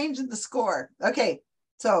keep changing the score. Okay,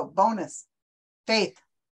 so bonus. Faith.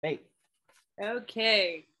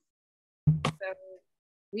 Okay. So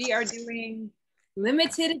we are doing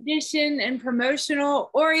limited edition and promotional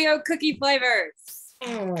Oreo cookie flavors. So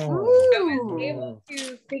I was able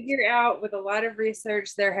to figure out with a lot of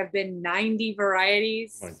research, there have been 90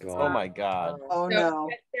 varieties. Oh my God. Oh So no.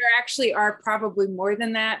 there actually are probably more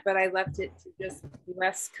than that, but I left it to just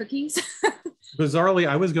less cookies. Bizarrely,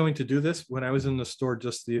 I was going to do this when I was in the store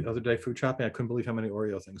just the other day food shopping. I couldn't believe how many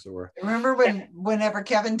Oreo things there were. Remember whenever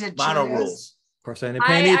Kevin did Mono Cheerios? rules. Of course, I didn't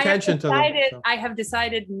pay any attention to them. So. I have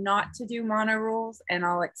decided not to do mono rules, and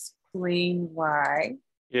I'll explain why.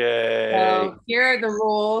 Yay. So here are the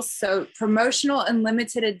rules. So promotional and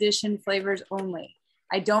limited edition flavors only.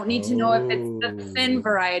 I don't need to know if it's the thin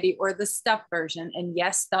variety or the stuffed version. And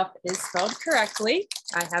yes, stuff is spelled correctly.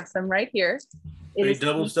 I have some right here.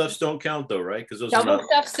 Double stuffs don't count though, right? Because those double are not...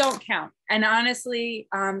 stuffs don't count. And honestly,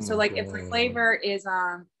 so like if the flavor is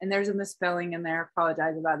and there's a misspelling in there,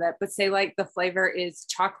 apologize about that. But say like the flavor is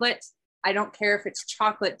chocolate I don't care if it's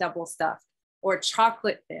chocolate double stuffed or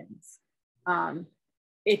chocolate thins.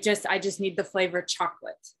 I just need the flavor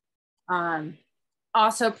chocolate.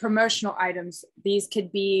 Also promotional items. These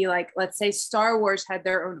could be like, let's say Star Wars had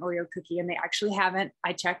their own Oreo cookie and they actually haven't.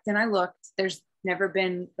 I checked and I looked. There's never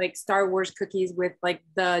been like Star Wars cookies with like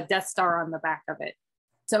the Death Star on the back of it.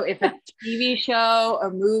 So if a TV show, a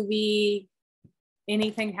movie,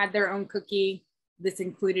 anything had their own cookie, this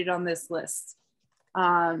included on this list.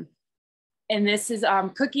 And this is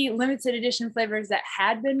cookie limited edition flavors that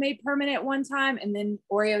had been made permanent at one time, and then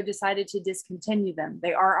Oreo decided to discontinue them.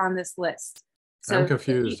 They are on this list. So I'm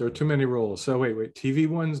confused. There are too many rules. So wait, TV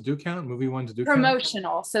ones do count, movie ones do count?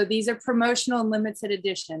 Promotional. So these are promotional and limited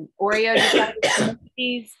edition. Oreo decided to make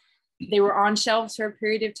these. They were on shelves for a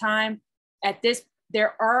period of time.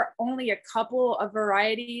 There are only a couple of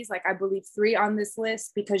varieties, like I believe 3 on this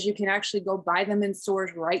list, because you can actually go buy them in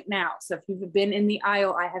stores right now. So if you've been in the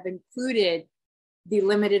aisle, I have included the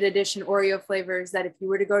limited edition Oreo flavors that if you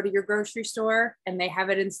were to go to your grocery store and they have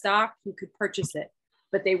it in stock, you could purchase it,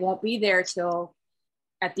 but they won't be there till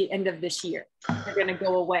at the end of this year. They're going to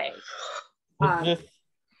go away. Is this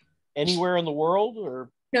anywhere in the world or?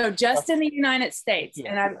 No, just in the United States.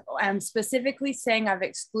 Yeah. And I'm specifically saying I've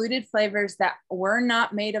excluded flavors that were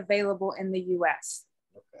not made available in the US.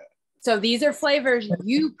 Okay. So these are flavors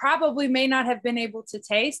you probably may not have been able to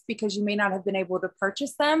taste because you may not have been able to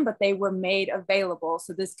purchase them, but they were made available.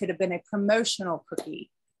 So this could have been a promotional cookie.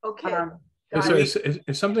 Okay. So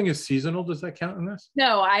if something is seasonal, does that count in this?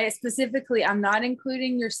 No, I'm not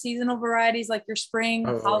including your seasonal varieties like your spring,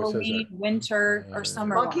 Halloween, winter, or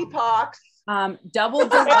summer. Monkeypox. Double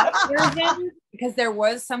delight version, because there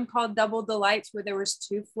was some called double delights where there was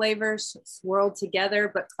 2 flavors swirled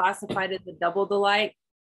together but classified as a double delight.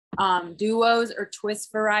 Duos or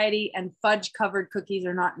twist variety and fudge covered cookies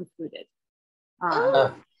are not included.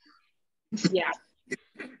 Yeah.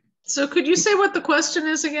 So could you say what the question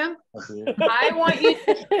is again? I want you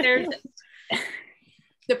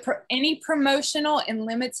to, any promotional and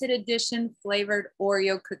limited edition flavored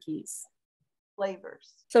Oreo cookies.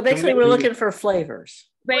 Flavors. So basically we're looking for flavors.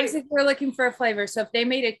 Basically we're looking for a flavor. So if they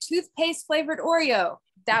made a toothpaste flavored Oreo,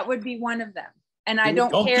 that would be one of them. And I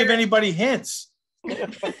don't care. Give anybody hints.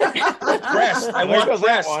 I want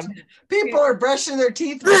breast. People are brushing their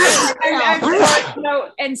teeth.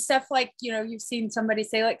 And stuff like, you've seen somebody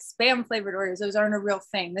say like spam flavored Oreos. Those aren't a real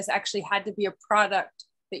thing. This actually had to be a product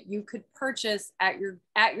that you could purchase at your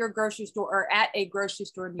grocery store or at a grocery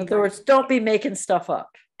store. In other words, don't be making stuff up.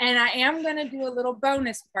 And I am going to do a little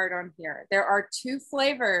bonus part on here. There are 2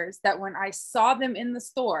 flavors that when I saw them in the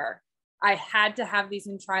store, I had to have these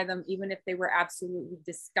and try them, even if they were absolutely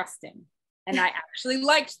disgusting. And I actually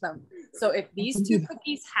liked them. So if these 2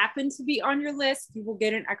 cookies happen to be on your list, you will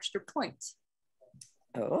get an extra point.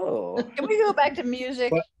 Oh. Can we go back to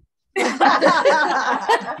music? We have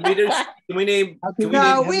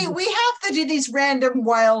to do these random,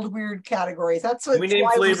 wild, weird categories. That's what. Can we name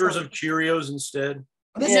flavors of Cheerios instead?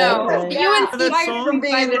 You inspired from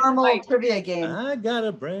being a normal trivia game. I got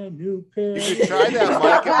a brand new pair. You should try that,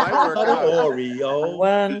 Mike. It might work out. Oreo.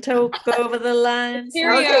 One toke over the line.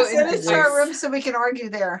 Okay, send it to our room so we can argue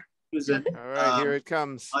there. All right, here it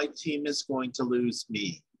comes. My team is going to lose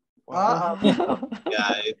me. Uh-oh.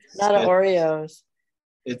 Yeah, not Oreos.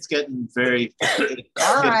 It's getting very.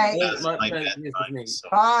 All right.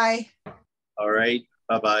 Bye. All right.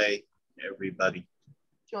 Bye-bye, everybody.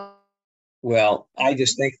 Well, I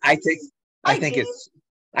think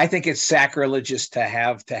it's sacrilegious to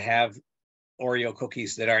have Oreo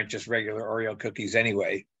cookies that aren't just regular Oreo cookies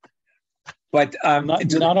anyway. But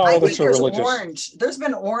not all of us are religious. Orange. There's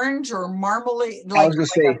been orange or marmalade. I was going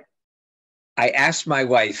to say, I asked my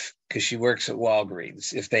wife because she works at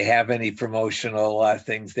Walgreens if they have any promotional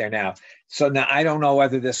things there now. So now I don't know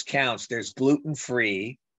whether this counts. There's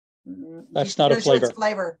gluten-free. That's not a flavor.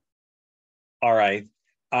 Flavor. All right.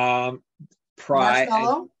 Pride.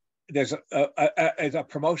 There's a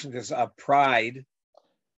promotion. There's a Pride.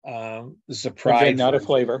 There's a Pride. Again, not a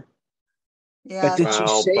flavor. Yeah. But did she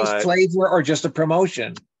say flavor or just a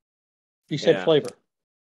promotion? He said flavor.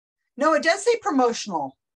 No, it does say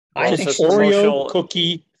promotional. I think Oreo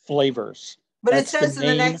cookie flavors. But it says in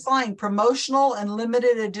the next line, promotional and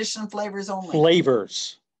limited edition flavors only.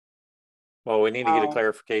 Flavors. Well, we need to get a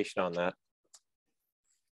clarification on that.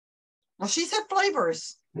 Well, she said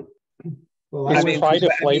flavors. Well, Pride a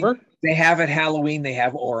flavor? They have at Halloween. They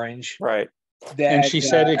have orange. Right. And she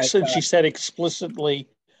said explicitly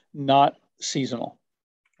not seasonal.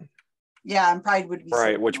 Yeah, and Pride would be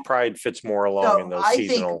right, which Pride fits more along in those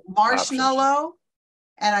seasonal. I think marshmallow options.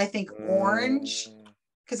 And I think orange,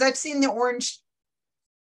 because I've seen the orange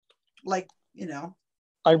like, you know.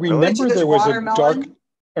 I remember there was a dark.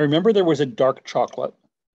 I remember there was a dark chocolate.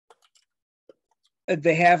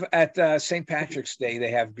 They have at St. Patrick's Day.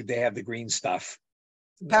 They have the green stuff.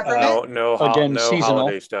 Peppermint. No seasonal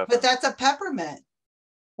holiday stuff. But that's a peppermint.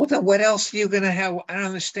 Well, then what else are you gonna have? I don't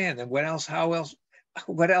understand. And what else? How else?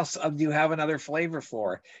 What else do you have another flavor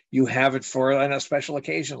for? You have it for on a special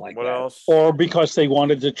occasion like What that. else? Or because they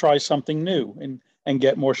wanted to try something new and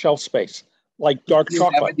get more shelf space, like dark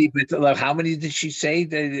chocolate. How many did she say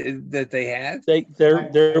that they had?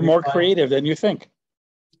 They're more creative than you think.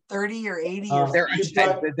 30 or 80 or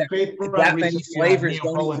that many flavors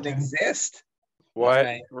don't even exist. What,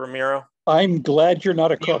 Right. Ramiro? I'm glad you're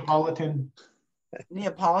not a cook.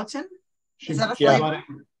 Neapolitan? She, Is that a she flavor? bought it,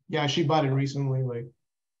 yeah, she bought it recently. Like,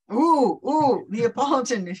 ooh,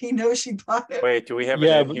 Neapolitan. He knows she bought it. Wait, do we have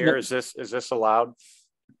it in here? Is this allowed?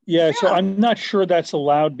 Yeah, so I'm not sure that's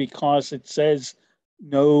allowed because it says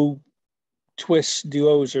no twists,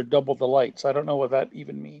 duos, or double delights. I don't know what that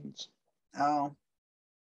even means. Oh.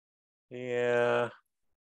 Yeah.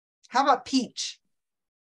 How about peach?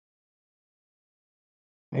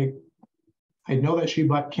 I know that she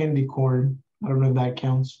bought candy corn. I don't know if that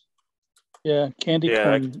counts. Yeah, candy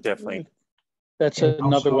corn. Definitely. That's And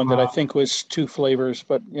another also, one that I think was 2 flavors,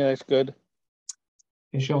 but yeah, it's good.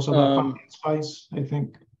 And she also bought pumpkin spice, I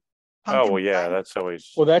think. Oh, well, yeah, that's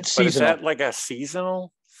always. Well, that's but seasonal. Is that like a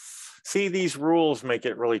seasonal? See, these rules make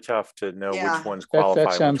it really tough to know which ones That qualify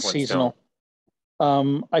and sounds which ones seasonal.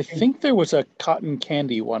 don't. I think there was a cotton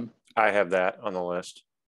candy one. I have that on the list.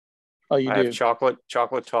 Oh, you I do? have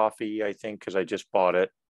chocolate toffee, I think, because I just bought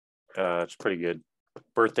it. It's pretty good.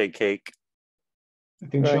 Birthday cake. I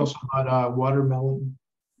think she also bought watermelon.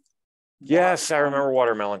 Yes, I remember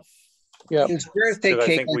watermelon. Yeah. Is birthday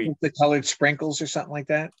cake with the colored sprinkles or something like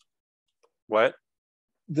that? What?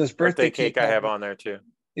 Does birthday cake I have on there too.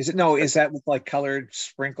 Is it is that with like colored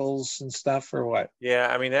sprinkles and stuff or what? Yeah,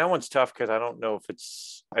 I mean that one's tough because I don't know if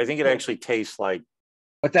it's. I think it actually tastes like.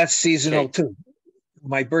 But that's seasonal too.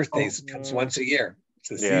 My birthday comes once a year.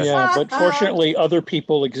 Yeah, but fortunately, other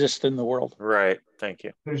people exist in the world. Right. Thank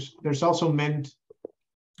you. There's also mint.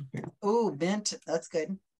 Ooh, mint. That's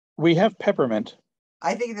good. We have peppermint.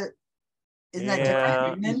 I think that isn't that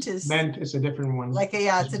different? Mint is a different one. Like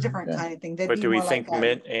it's a different kind of thing. They'd But be do we more think like,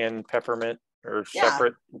 mint and peppermint are Yeah.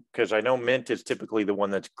 separate? Because I know mint is typically the one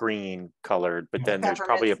that's green colored, but then there's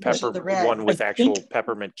probably a Peppermint's usually the red. one with I actual think-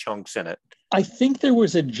 peppermint chunks in it. I think there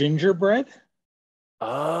was a gingerbread.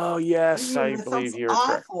 Oh yes, I that believe sounds you're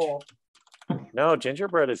correct. awful. No,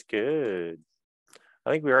 gingerbread is good.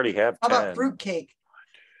 I think we already have How 10. about fruitcake?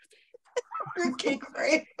 Fruitcake,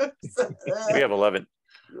 right? We have 11.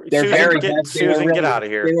 They're Susan, very get, heavy. Susan, get out of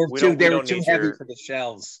here. They were We too, don't too need heavy your. for the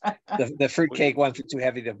shelves. The fruitcake ones are too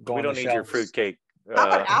heavy to go We on don't the need your shelves. fruitcake How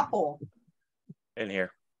about apple? in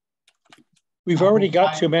here. We've already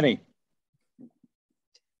got too many.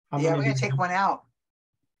 Yeah, we're gonna take one out.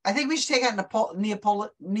 I think we should take out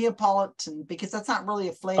Neapolitan because that's not really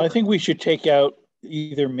a flavor. I think we should take out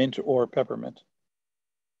either mint or peppermint.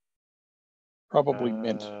 Probably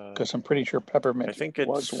mint, because I'm pretty sure peppermint I think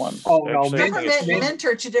was one. Oh no, Peppermint and mint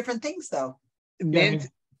are two different things, though. Mint.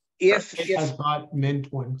 If has bought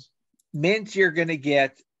mint ones. Mint, you're going to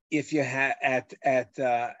get if you have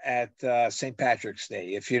at St. Patrick's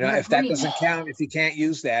Day. If if that doesn't count, if you can't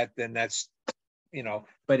use that, then that's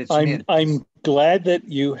But it's mint. I'm glad that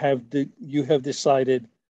you have decided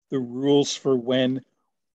the rules for when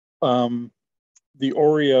the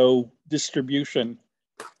Oreo distribution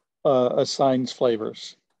assigns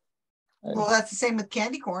flavors. Well, that's the same with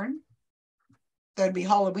candy corn. That'd be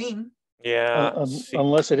Halloween. Yeah.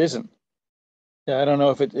 Unless it isn't. Yeah, I don't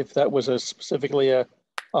know if that was specifically a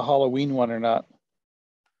Halloween one or not.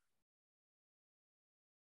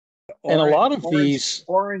 And a lot of these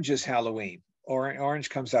orange is Halloween. Orange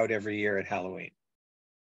comes out every year at Halloween.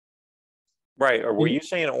 Right. Or were you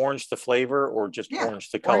saying orange the flavor or just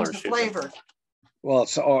orange the color? Orange the flavor. Well,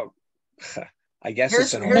 so I guess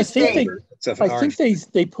it's an I think orange.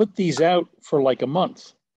 they put these out for like a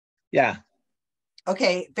month. Yeah.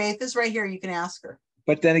 Okay, Faith is right here. You can ask her.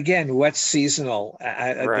 But then again, what's seasonal?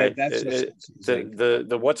 Right. That's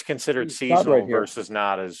the what's considered seasonal versus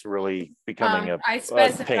not is really becoming I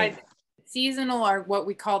specified seasonal are what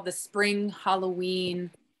we call the spring, Halloween,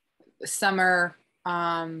 summer,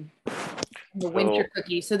 the winter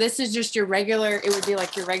cookie. So this is just your regular, it would be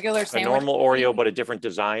like your regular sandwich. A normal Oreo, but a different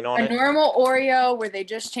design on it. A normal Oreo where they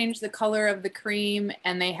just change the color of the cream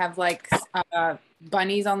and they have like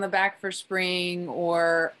bunnies on the back for spring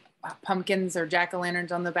or pumpkins or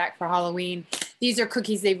jack-o'-lanterns on the back for Halloween. These are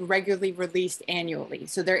cookies they've regularly released annually,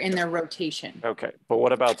 so they're in their rotation. Okay, but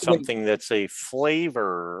what about something that's a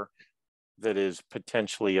flavor that is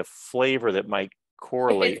potentially a flavor that might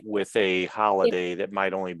correlate with a holiday that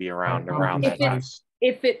might only be around that time?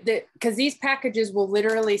 Because these packages will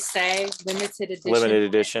literally say limited edition. Limited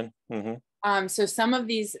edition. Mm-hmm. So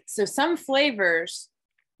some flavors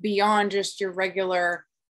beyond just your regular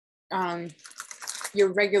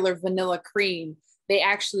vanilla cream, they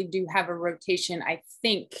actually do have a rotation, I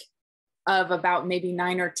think, of about maybe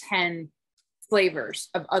 9 or 10 flavors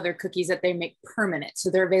of other cookies that they make permanent. So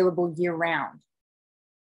they're available year round.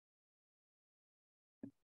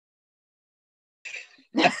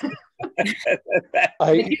 You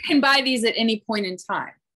can buy these at any point in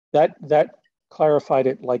time. That clarified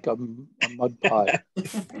it like a mud pie.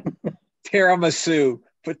 Tiramisu.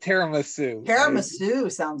 Put tiramisu.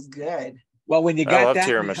 Tiramisu sounds good. Well, when you got that,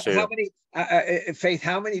 tiramisu. how many? Faith,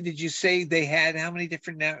 how many did you say they had? How many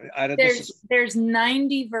different now? Out of there's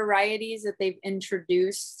 90 varieties that they've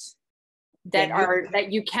introduced that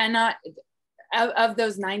you cannot. Of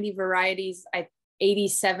those 90 varieties,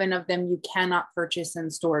 87 of them you cannot purchase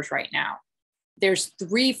in stores right now. There's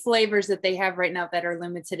 3 flavors that they have right now that are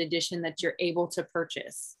limited edition that you're able to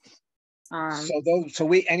purchase.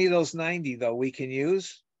 Any of those 90 though we can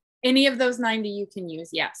use. Any of those 90 you can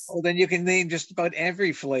use, yes. Well, then you can name just about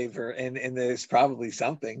every flavor, and there's probably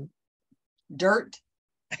something. Dirt,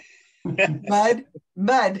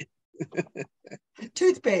 mud,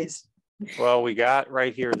 toothpaste. Well, we got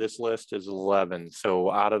right here, this list is 11.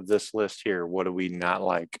 So out of this list here, what do we not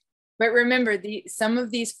like? But remember, some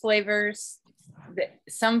of these flavors, if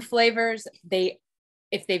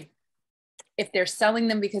they're selling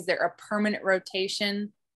them because they're a permanent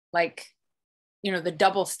rotation, like, the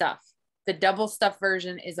double stuff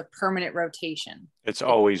version is a permanent rotation. It's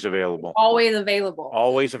always available. Always available.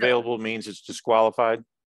 Always available means it's disqualified?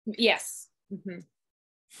 Yes. Mm-hmm.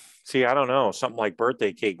 See, I don't know. Something like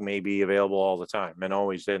birthday cake may be available all the time and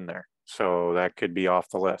always in there. So that could be off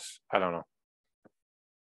the list. I don't know.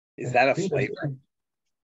 Is that a flavor?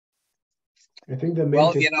 I think the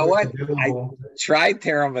well, you know what? I tried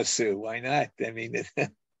tiramisu. Why not? I mean,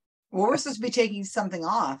 well, we're supposed to be taking something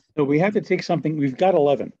off. So we have to take something. We've got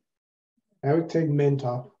 11. I would take mint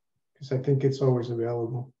off because I think it's always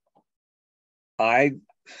available.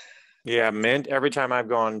 Yeah, mint. Every time I've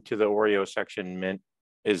gone to the Oreo section, mint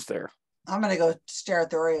is there. I'm gonna go stare at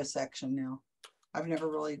the Oreo section now. I've never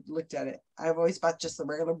really looked at it. I've always bought just the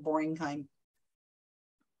regular boring kind.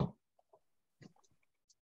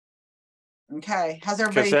 Okay, how's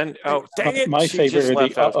everybody? Then, dang it! My favorite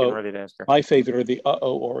are the ready to ask her. My favorite are the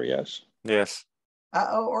Oreos. Yes.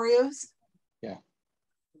 Oreos. Yeah.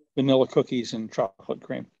 Vanilla cookies and chocolate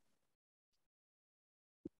cream.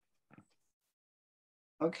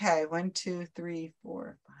 Okay, 1, 2, 3,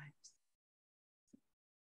 4,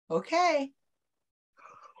 5. Okay.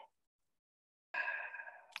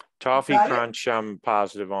 Toffee Crunch, I'm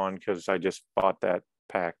positive on because I just bought that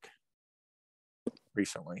pack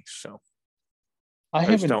recently. So I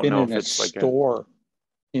haven't been in a store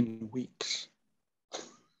in weeks.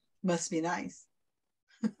 Must be nice.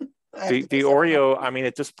 The Oreo, I mean,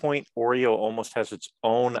 at this point, Oreo almost has its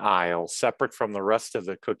own aisle separate from the rest of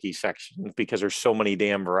the cookie section because there's so many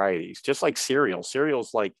damn varieties. Just like cereal.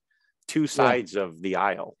 Cereal's like 2 sides of the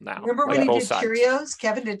aisle now. Remember when he did Cheerios?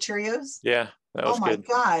 Kevin did Cheerios? Yeah, that was good.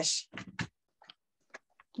 Oh my gosh.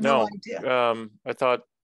 No idea. I thought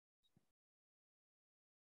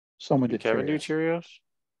someone did Kevin Cheerios. do Cheerios?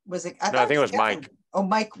 Was it? I think it was Mike. Oh,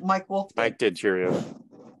 Mike Wolf. Mike did Cheerios.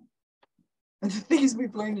 The things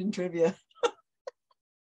we've learned in trivia.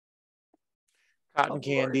 Cotton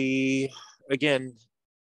candy. Again,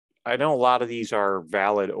 I know a lot of these are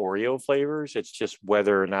valid Oreo flavors. It's just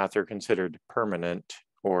whether or not they're considered permanent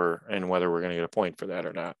and whether we're going to get a point for that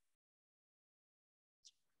or not.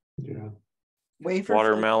 Yeah.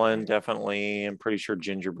 Watermelon, definitely. I'm pretty sure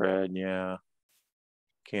gingerbread, yeah.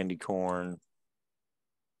 Candy corn.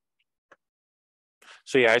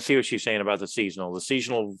 So yeah, I see what she's saying about the seasonal. The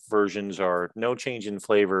seasonal versions are no change in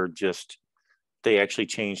flavor, just they actually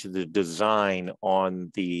changed the design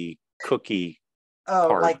on the cookie. Oh,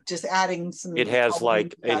 part. Like just adding some. It has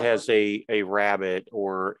a rabbit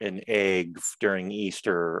or an egg during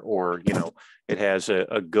Easter, or it has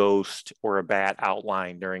a ghost or a bat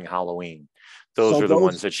outline during Halloween. Those are the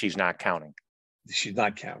ones that she's not counting. She's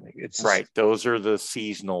not counting. It's right. Those are the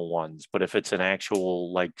seasonal ones. But if it's an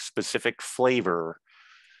actual specific flavor,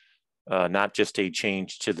 not just a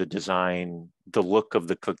change to the design, the look of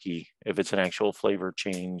the cookie, if it's an actual flavor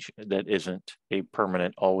change that isn't a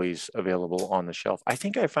permanent, always available on the shelf. I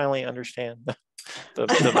think I finally understand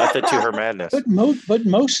the method to her madness. But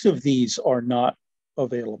most of these are not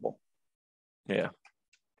available. Yeah.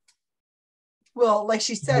 Well, like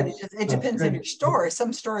she said, it depends on your store.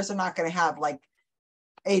 Some stores are not going to have like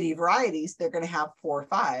 80 varieties. They're going to have 4 or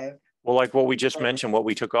 5. Well, like what we just mentioned, what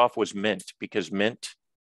we took off was mint, because mint,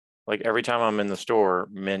 like every time I'm in the store,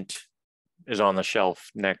 mint is on the shelf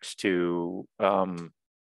next to, double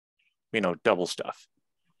stuff.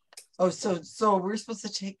 Oh, so we're supposed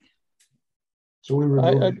to take. So we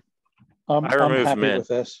removed. I removed happy mint with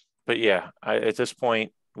this. But yeah, at this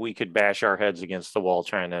point, we could bash our heads against the wall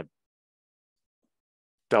trying to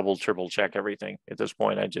double, triple check everything. At this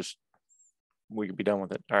point, we could be done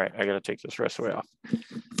with it. All right, I got to take this rest of the way off.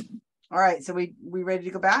 All right, so we ready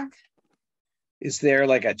to go back? Is there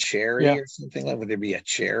like a cherry or something? Like, would there be a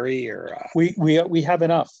cherry or? We have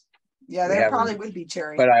enough. Yeah, there probably would be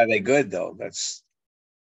cherry. But are they good though?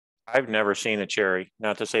 I've never seen a cherry.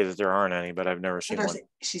 Not to say that there aren't any, but I've never seen one.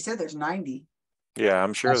 She said there's 90. Yeah,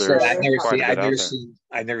 I'm sure there's.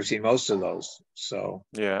 I've never seen most of those. So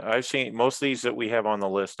yeah, I've seen most of these that we have on the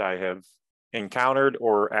list. I have encountered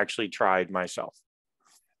or actually tried myself.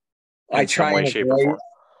 I try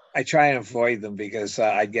and avoid them because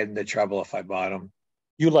I'd get into trouble if I bought them.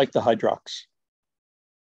 You like the Hydrox?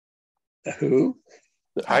 The who?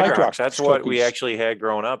 The Hydrox. That's what we actually had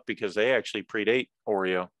growing up because they actually predate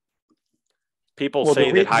Oreo. People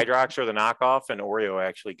say that Hydrox are the knockoff, and Oreo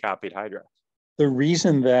actually copied Hydrox. The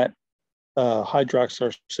reason that Hydrox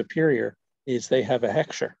are superior is they have a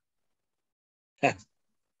hexture.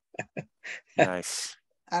 Nice.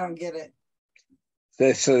 I don't get it.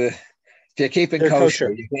 So if you're keeping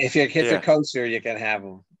kosher, if your kids are kosher, you can have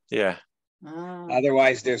them. Yeah.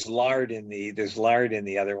 Otherwise, there's lard in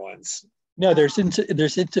the other ones. No, there's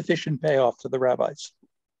insufficient payoff to the rabbis.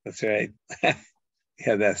 That's right.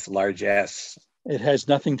 Yeah, that's large S. It has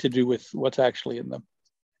nothing to do with what's actually in them.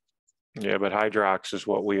 Yeah, but Hydrox is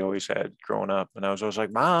what we always had growing up. And I was always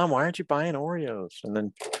like, Mom, why aren't you buying Oreos? And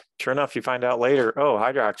then sure enough, you find out later, oh,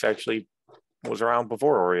 Hydrox actually was around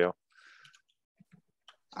before Oreo.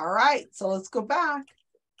 All right, so let's go back.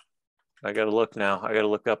 I got to look now. I got to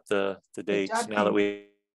look up the dates now that we...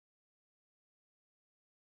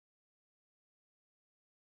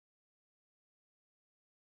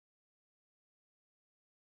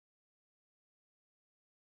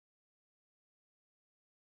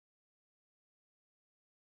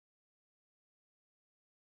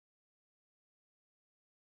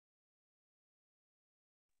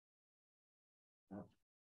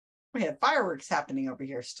 We have fireworks happening over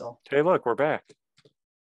here still. Hey, look, we're back.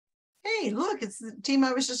 Hey, look, it's the team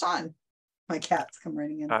I was just on. My cats come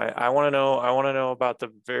running in. I want to know about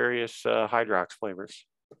the various Hydrox flavors.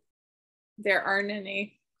 There aren't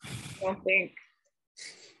any, I don't think.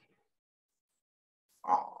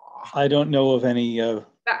 I don't know of any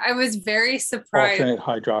I was very surprised. alternate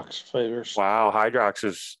Hydrox flavors. Wow, Hydrox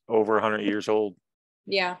is over 100 years old.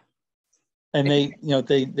 Yeah. And they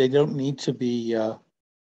don't need to be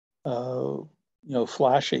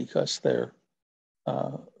flashy because they're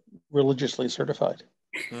religiously certified.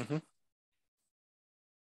 Mm-hmm.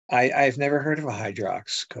 I've never heard of a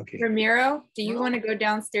Hydrox cookie. Ramiro, do you want to go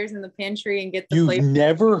downstairs in the pantry and get the You've flavor?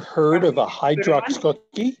 never heard of a Hydrox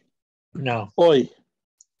cookie? No. Oi,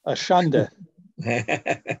 Ashanda.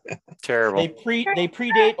 Terrible. They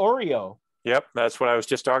predate Oreo. Yep, that's what I was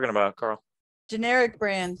just talking about, Carl. Generic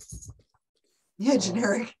brand. Yeah,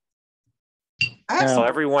 generic. So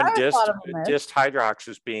everyone dissed Hydrox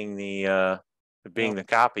as being the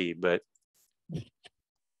copy, but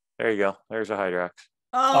there you go. There's a Hydrox.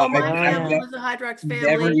 Oh, my family was a Hydrox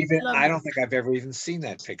family. I don't think I've ever even seen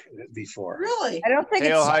that pic before. Really? I don't think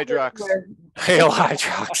Hail it's Hydrox. Hail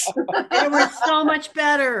Hydrox. They were so much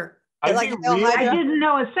better. I didn't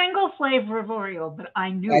know a single flavor of Oreo, but I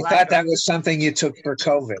knew. I thought that was something you took for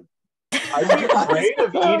COVID. I was afraid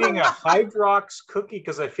of eating a Hydrox cookie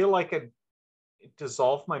because I feel like it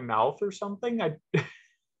dissolved my mouth or something.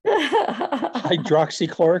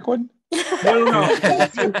 Hydroxychloroquine? No.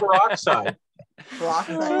 Peroxide.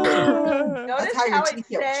 Notice how it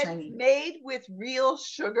said made with real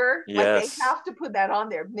sugar? Yes. Like they have to put that on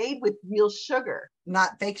there. Made with real sugar.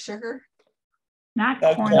 Not fake sugar? Not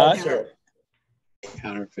corn sugar.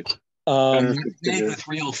 Counterfeit. Made with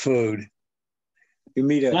real food. You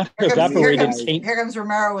meet a Not Here comes, evaporated taint. here comes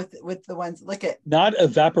Romero with the ones. Look at. Not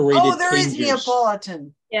evaporated. Oh, there is cane juice.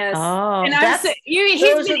 Neapolitan. Yes. Oh, And that's, he's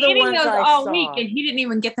those been are the eating ones those I all saw. week, and he didn't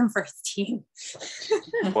even get them for his team.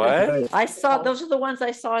 What? I saw, those are the ones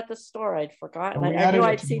I saw at the store. I'd forgotten. And we I knew added it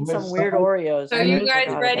I'd to seen the some list. weird Oreos. So I you really guys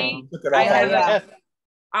forgot ready? Took it I off. have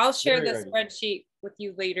I'll share Very the ready. spreadsheet with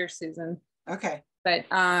you later, Susan. Okay. But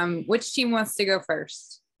which team wants to go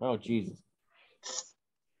first? Oh, Jesus.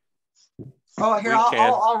 Oh, here, We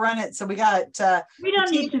can. I'll run it. So we got. We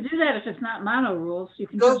don't need to do that if it's not mono rules. You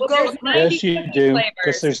can Go, just go. There's 90 Yes, you cookie do, flavors.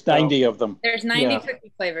 because there's 90 of them. There's 90 Yeah.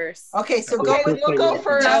 cookie flavors. Okay, so Okay, go. we'll go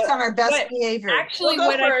first. That's on our best But behavior. Actually,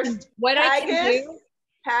 We'll go what first. I can Haggis, do.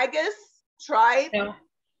 Haggis, tripe. No.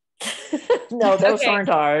 No, those Okay. aren't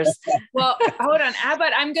ours. Well, hold on. How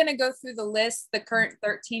about I'm gonna go through the list, the current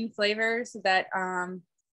 13 flavors that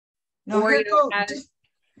No, here Oreo go. has.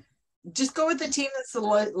 Just go with the team that's the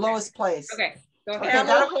lowest place. Okay, go ahead.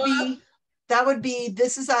 Okay, that would be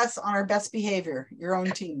This Is Us on our best behavior. Your own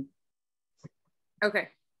team. Okay.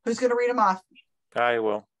 Who's gonna read them off? I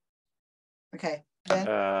will. Okay.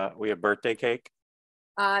 Ben? We have birthday cake.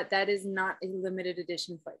 That is not a limited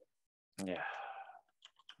edition flavor. Yeah.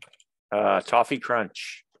 Toffee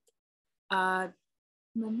crunch.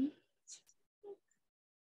 Moment.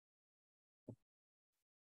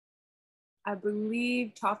 I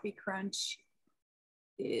believe Toffee Crunch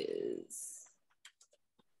is.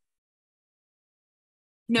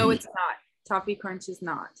 No, it's not. Toffee Crunch is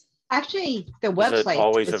not. Actually, the Is it website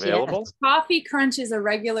always says available? yes. Toffee Crunch is a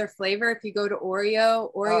regular flavor. If you go to Oreo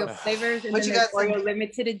Oh. flavors, and What then you there's got, Oreo Cindy?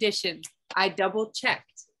 limited edition. I double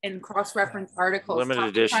checked and cross-referenced articles. Limited Toffee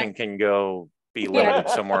edition Crunch- can go be limited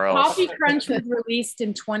somewhere else. Toffee Crunch was released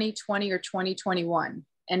in 2020 or 2021,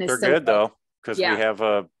 and They're it's so good though, because Yeah. we have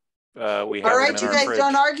a we have All them right, in you our guys fridge.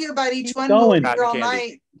 don't argue about each one. going. We'll be here all Cotton candy.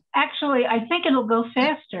 night. Actually, I think it'll go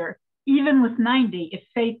faster, even with 90, if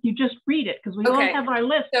say you just read it, because we all Okay. have our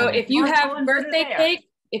list. So if you Let's go have and put it birthday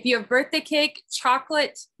there. cake,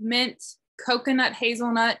 chocolate, mint, coconut,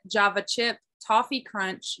 hazelnut, Java chip, toffee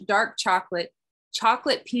crunch, dark chocolate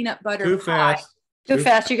peanut butter Too pie. fast. Too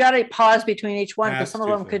fast. You got to pause between each one because That's some of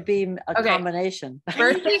too them could fast. be a Okay. combination.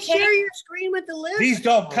 Birthday Just share cake, your screen with the list. These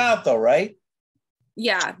don't count though, right?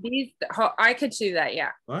 yeah, I could do that.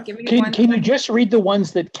 Yeah, What? give me Can, one. can you just read the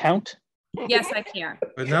ones that count? Yes, I can.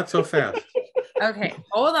 But not so fast. Okay,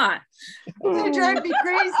 hold on. They drive me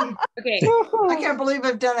crazy. Okay, I can't believe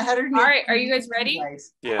I've done 100. all right, are you guys ready?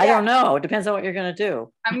 Yeah. I don't know. It depends on what you're going to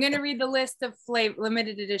do. I'm gonna read the list of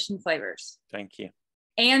limited edition flavors. Thank you.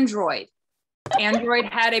 Android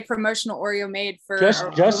had a promotional Oreo made for Just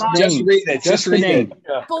a Just name. read it. Just the read name. it.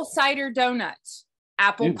 apple cider donut,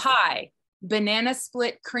 apple Ew. pie, banana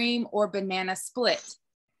split cream or banana split,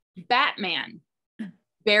 Batman,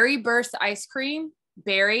 berry burst ice cream,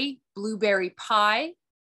 berry, blueberry pie,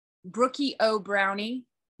 Brookie O brownie,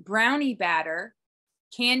 brownie batter,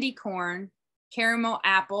 candy corn, caramel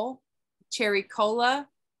apple, cherry cola,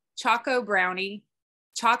 choco brownie,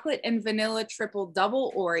 chocolate and vanilla triple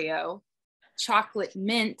double Oreo, chocolate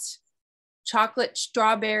mint, chocolate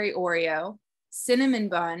strawberry Oreo, cinnamon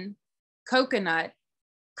bun, coconut,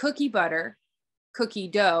 cookie butter, cookie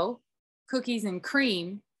dough, cookies and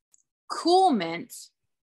cream, cool mint,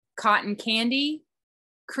 cotton candy,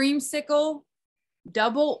 creamsicle,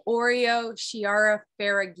 double Oreo Chiara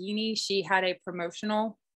Ferragini. She had a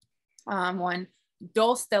promotional one.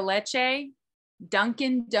 Dulce de leche,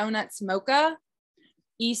 Dunkin' Donuts mocha,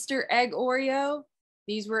 Easter egg Oreo.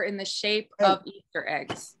 These were in the shape of Easter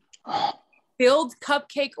eggs. Filled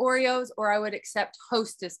cupcake Oreos, or I would accept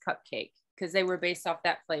Hostess cupcake because they were based off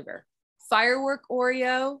that flavor. Firework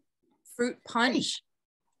Oreo, fruit punch,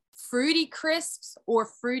 fruity crisps or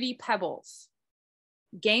fruity pebbles.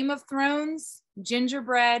 Game of Thrones,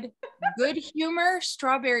 gingerbread, good humor,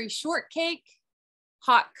 strawberry shortcake,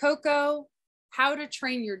 hot cocoa, how to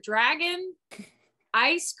train your dragon,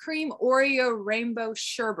 ice cream Oreo rainbow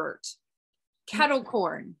sherbet, kettle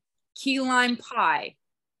corn, key lime pie,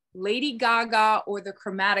 Lady Gaga or the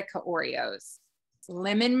Chromatica Oreos,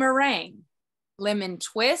 lemon meringue, lemon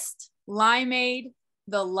twist, limeade,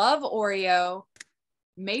 the Love Oreo,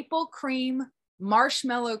 maple cream,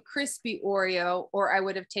 marshmallow crispy Oreo, or I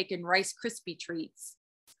would have taken Rice Krispie treats,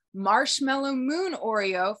 marshmallow moon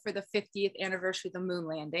Oreo for the 50th anniversary of the moon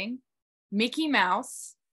landing, Mickey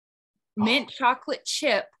Mouse, mint chocolate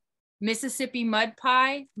chip, Mississippi mud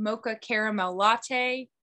pie, mocha caramel latte,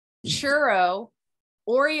 churro,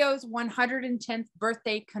 Oreo's 110th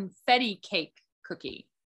birthday confetti cake cookie,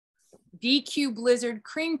 DQ Blizzard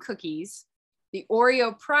cream cookies, the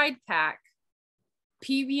Oreo Pride Pack,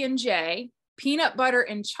 PB&J, peanut butter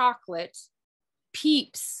and chocolate,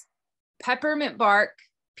 Peeps, peppermint bark,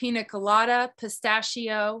 pina colada,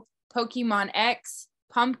 pistachio, Pokemon X,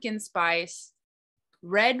 pumpkin spice,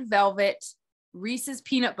 red velvet, Reese's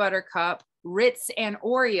peanut butter cup, Ritz and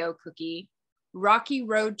Oreo cookie, Rocky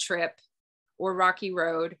Road Trip or Rocky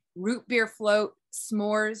Road, root beer float,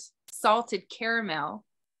 s'mores, salted caramel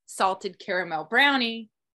brownie,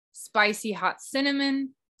 spicy hot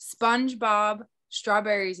cinnamon, SpongeBob,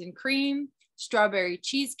 strawberries and cream, strawberry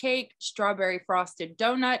cheesecake, strawberry frosted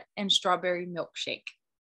donut, and strawberry milkshake.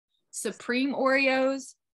 Supreme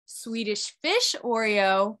Oreos, Swedish fish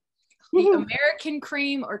Oreo, the American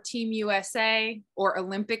cream or Team USA or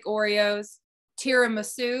Olympic Oreos,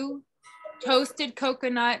 tiramisu, toasted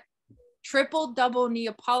coconut, triple double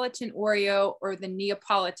Neapolitan Oreo or the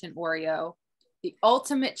Neapolitan Oreo, the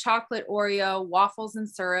ultimate chocolate Oreo, waffles and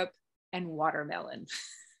syrup, and watermelon.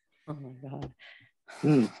 Oh my God.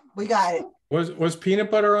 We got it. Was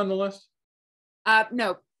peanut butter on the list?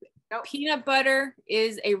 No. Peanut butter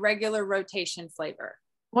is a regular rotation flavor.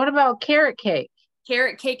 What about carrot cake?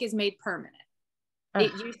 Carrot cake is made permanent.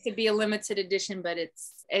 It used to be a limited edition, but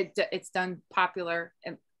it's done popular.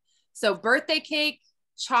 And so birthday cake,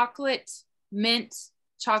 chocolate mint,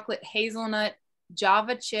 chocolate hazelnut,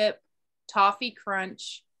 Java chip, toffee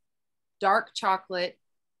crunch, dark chocolate,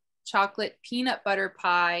 chocolate peanut butter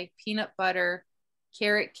pie, peanut butter,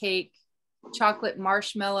 carrot cake, chocolate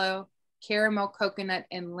marshmallow, caramel coconut,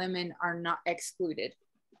 and lemon are not excluded.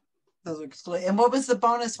 Those are excluded. And what was the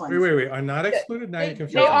bonus one? Wait. Are not excluded? Now you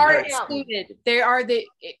They are excluded. They are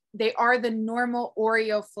the normal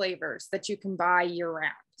Oreo flavors that you can buy year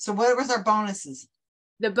round. So what was our bonuses?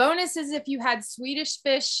 The bonus is if you had Swedish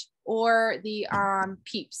fish or the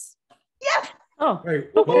Peeps. Yep. Oh,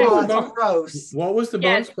 wait. Gross. What was the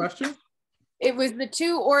bonus question? It was the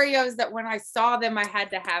 2 Oreos that when I saw them, I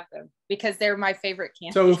had to have them because they're my favorite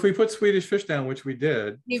candy. So if we put Swedish fish down, which we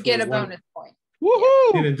did, you get a bonus point.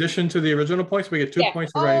 Woohoo! In addition to the original points, we get 2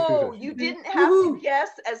 points for writing Oh, food. you didn't have to guess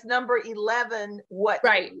as number 11 what?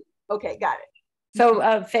 Right. Okay, got it.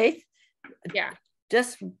 So Faith? Yeah.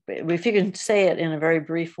 Just if you can say it in a very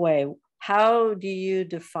brief way, how do you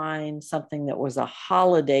define something that was a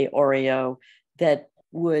holiday Oreo that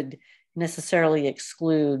would necessarily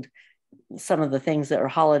exclude some of the things that are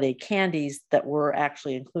holiday candies that were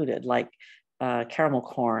actually included, like caramel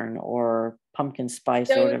corn or pumpkin spice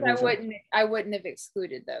or whatever? I wouldn't have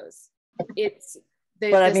excluded those.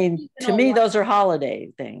 But I mean, to me, those are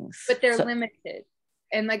holiday things. But they're limited.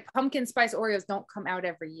 And like pumpkin spice Oreos don't come out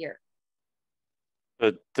every year.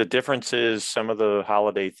 The difference is some of the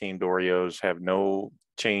holiday themed Oreos have no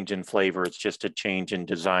change in flavor. It's just a change in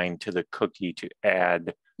design to the cookie to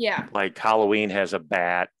add. Yeah. Like Halloween has a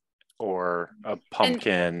bat or a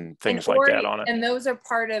pumpkin, things like that on it. And those are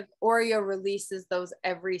part of Oreo releases those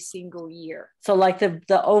every single year. So like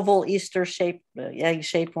the oval Easter shaped, egg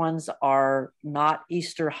shaped ones are not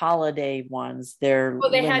Easter holiday ones. They're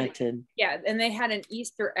limited. And they had an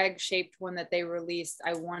Easter egg shaped one that they released,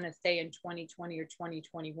 I want to say in 2020 or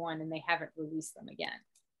 2021, and they haven't released them again.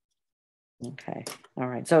 Okay. All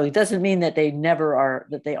right. So it doesn't mean that they never are,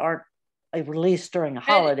 that they aren't released during a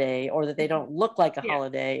holiday or that they don't look like a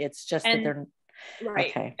holiday. It's just that they're right.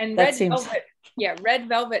 Okay. And that seems Velvet, Red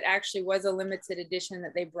Velvet actually was a limited edition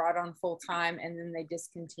that they brought on full time, and then they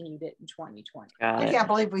discontinued it in 2020. I can't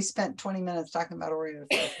believe we spent 20 minutes talking about Oreos.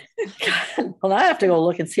 Well, I have to go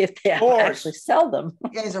look and see if they actually sell them.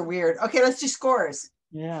 You guys are weird. Okay, let's do scores.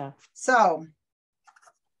 Yeah. So,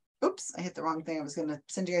 oops, I hit the wrong thing. I was going to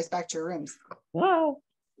send you guys back to your rooms. Wow.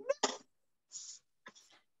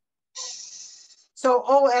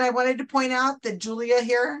 So, and I wanted to point out that Julia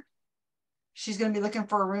here, she's going to be looking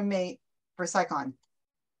for a roommate for Psychon.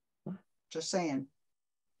 Just saying.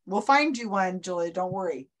 We'll find you one, Julia. Don't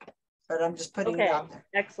worry. But I'm just putting it out there.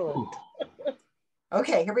 Excellent.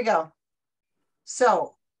 Okay, here we go.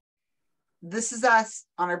 So, this is us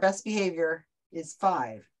on our best behavior is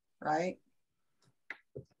 5, right?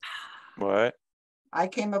 What? I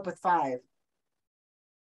came up with 5.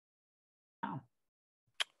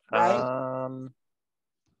 Right?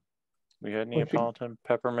 We had Neapolitan,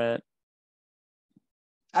 peppermint.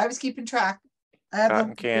 I was keeping track. I had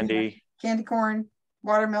Cotton candy. Candy corn,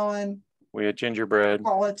 watermelon. We had gingerbread.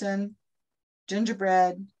 Neapolitan,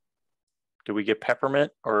 gingerbread. Did we get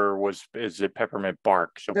peppermint, or is it peppermint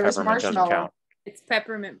bark? So there peppermint doesn't count. It's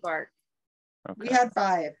peppermint bark. Okay. We had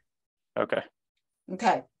 5. Okay.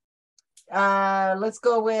 Okay. Let's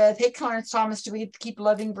go with, hey, Clarence Thomas, do we keep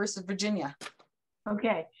loving versus Virginia?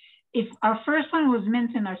 Okay. If our first one was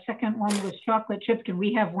mint and our second one was chocolate chip, can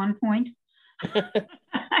we have 1 point?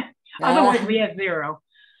 Otherwise, we have 0.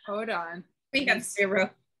 Hold on. We have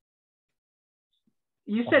 0.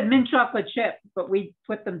 You said mint chocolate chip, but we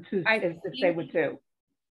put them to as if they were two.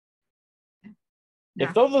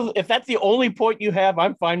 If that's the only point you have,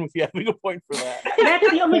 I'm fine with you having a point for that. That's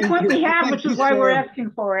the only point we have, which is why we're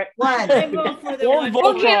asking for it. One.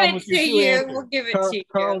 We'll give it to you. We'll give it to you.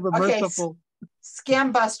 Carl the Okay, Merciful.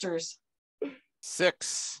 Scam Busters.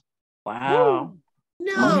 6. Wow.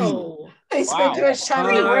 No. They spend too much time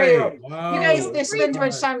in the Oreo. Wow. You guys, they spend too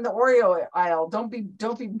much time in the Oreo aisle. Don't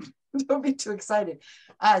be too excited.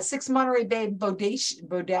 6 Monterey Bay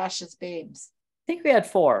Bodacious Babes. I think we had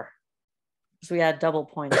 4. Because we had double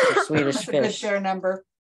points for Swedish That's a good fish. fair number.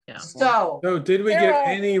 Yeah. So did we get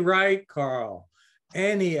any right, Carl?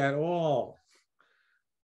 Any at all?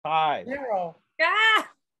 5. 0. Ah!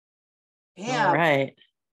 yeah. All right.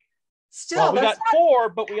 Still, Well, we got that's not, 4,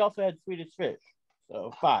 but we also had Swedish fish.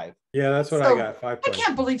 So 5. Yeah, that's what I got. 5 I points.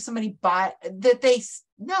 can't believe somebody bought that.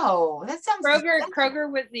 No, that sounds. Kroger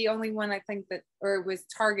was the only one I think that, or it was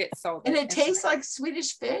Target sold. And it tastes like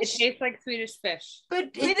Swedish It fish. tastes like Swedish fish.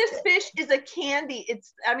 But Swedish fish is a candy.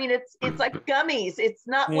 It's like gummies. It's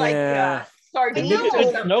not like Yeah. sardines. I think or it's a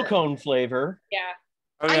something. snow cone flavor. Yeah.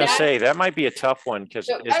 I was going to say, that might be a tough one because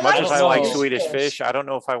So, as I much like as I like Swedish Swedish fish. fish, I don't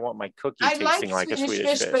know if I want my cookie I like tasting like a Swedish Swedish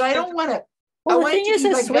fish, fish. but I don't want to. Well, I the thing is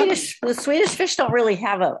that that the Swedish fish don't really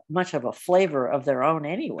have much of a flavor of their own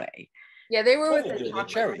anyway. Yeah, they were with They're the chocolate.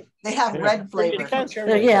 cherry. They have red flavor.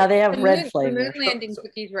 Yeah, they have red The flavor. moon landing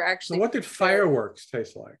cookies were So actually. what did fireworks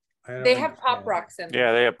taste like? I don't They have understand. Pop Rocks in them.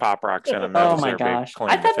 Yeah, they have Pop Rocks in them. That Oh was my their big gosh. claim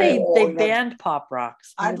I to thought fame. they yeah. banned Pop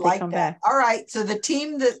Rocks. When I'd did they like come that. back? All right. So the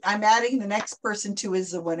team that I'm adding the next person to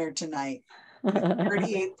is the winner tonight.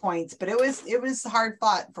 38 points, but it was hard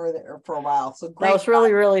fought for a while. So great. That was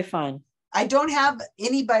really, really fun. I don't have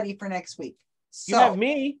anybody for next week. So You have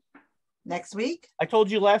me. next week, I told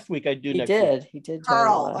you last week I'd do He next did. week. He did. tell you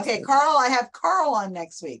Carl. last Okay, week. Carl. I have Carl on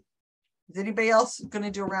next week. Is anybody else going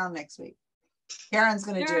to do a round next week? Karen's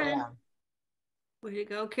going to do a Karen. round. Way to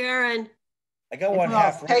go, Karen. I got Who one else?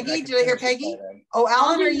 half. Peggy, did I hear Peggy? Oh,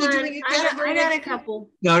 Alan, are you doing a category? I got a next week? couple.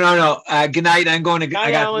 No. Good night. I Night, got to go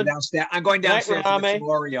Alan. downstairs. I'm going Night, downstairs to get Rename. some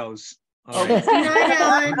Oreos. All Okay. right. Good night,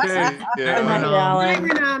 Alan. Okay. Good night, Hi, Alan.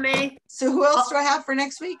 Rename. So who else do I have for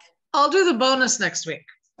next week? I'll do the bonus next week.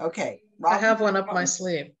 Okay. I have one up my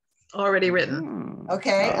sleeve already written. Hmm.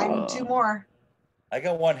 Okay, I need 2 more. I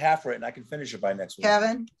got one half written. I can finish it by next week.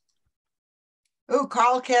 Kevin. Oh,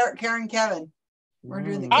 Carl, Karen, Kevin. We're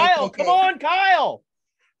doing the Kyle, KKK. come on, Kyle.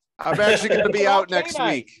 I'm actually going to be out next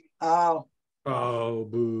week. Oh, Oh,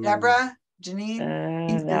 boo. Deborah,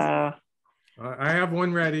 Janine. No. I have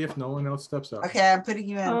one ready if no one else steps up. Okay, I'm putting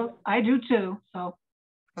you in. Oh, I do too. So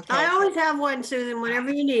Okay. I always have one, Susan,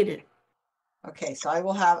 whenever you need it. Okay, so I'm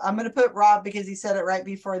going to put Rob because he said it right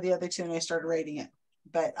before the other two and I started rating it.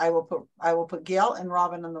 But I will put Gail and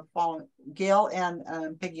Robin on the following, Gail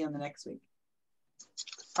and Peggy on the next week.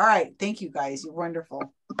 All right, thank you guys. You're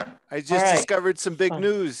wonderful. I just discovered some big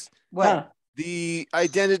news. What? Huh. The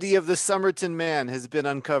identity of the Somerton man has been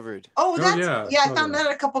uncovered. Oh, that's yeah, I found that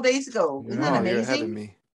a couple days ago. Isn't that Oh, you're ahead of amazing?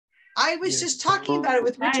 me. I was just talking about it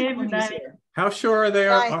with Richard when he was here. How sure are they?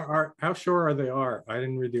 Bye. How sure are they? I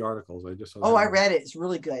didn't read the articles. I just saw. Oh, I read it. It's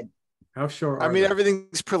really good. How sure? I mean, they?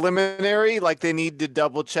 everything's preliminary. Like they need to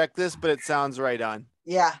double check this, but it sounds right on.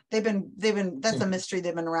 Yeah, they've been. That's a mystery.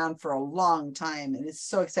 They've been around for a long time, and it's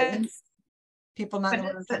so exciting. People not know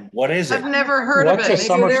what I'm saying. What is it? I've never heard of What's it. a Maybe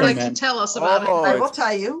Somerton you'd like man? to tell us about Oh, it. I will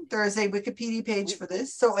tell you. There is a Wikipedia page for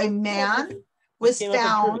this. So a man was Came up with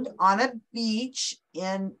found trivia. on a beach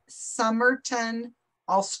in Somerton,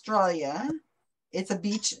 Australia. It's a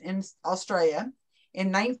beach in Australia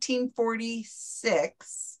in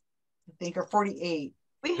 1946, I think, or 48.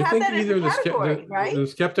 We I have think that as either a category, right? the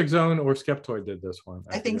Skeptic Zone or Skeptoid did this one.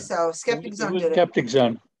 I think so. Skeptic Zone It was did it. Skeptic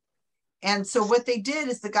Zone. And so what they did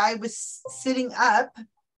is the guy was sitting up,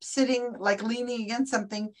 sitting like leaning against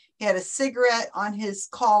something. He had a cigarette on his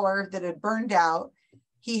collar that had burned out.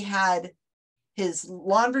 He had his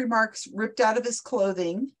laundry marks ripped out of his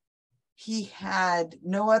clothing. He had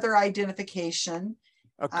no other identification.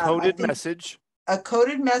 A coded I think message. A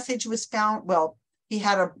coded message was found. Well, he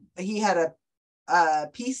had a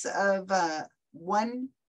piece of one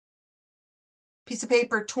piece of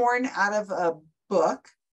paper torn out of a book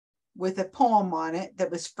with a poem on it that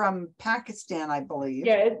was from Pakistan, I believe.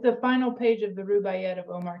 yeah, it's the final page of the Rubaiyat of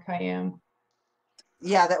Omar Khayyam.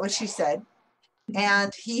 Yeah, that's what she said.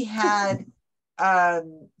 And he had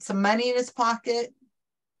some money in his pocket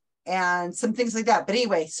and some things like that. But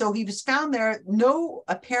anyway, so he was found there, no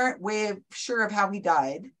apparent way of sure of how he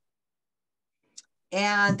died.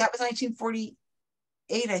 And that was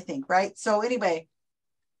 1948, I think, right? So anyway,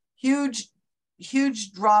 huge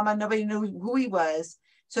huge drama. Nobody knew who he was.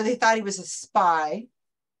 So they thought he was a spy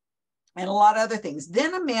and a lot of other things.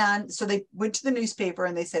 Then a man, so they went to the newspaper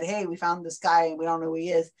and they said, hey, we found this guy and we don't know who he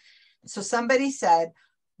is. So somebody said,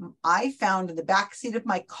 I found in the back seat of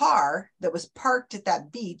my car that was parked at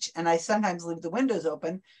that beach, and I sometimes leave the windows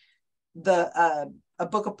open, a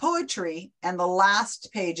book of poetry, and the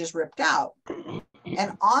last page is ripped out.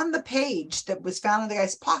 And on the page that was found in the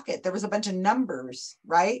guy's pocket, there was a bunch of numbers,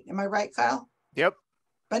 right? Am I right, Kyle? Yep.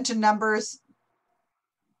 Bunch of numbers,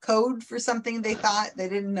 code for something they thought they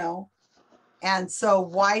didn't know. And so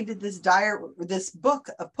why did this book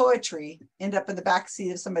of poetry end up in the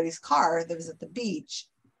backseat of somebody's car that was at the beach?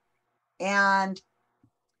 And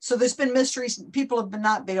so there's been mysteries. People have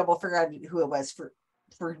not been able to figure out who it was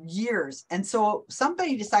for years. And so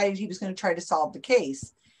somebody decided he was going to try to solve the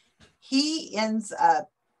case. He ends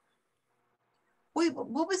up, wait,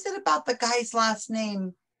 what was it about the guy's last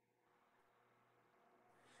name?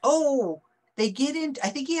 Oh, they get in, I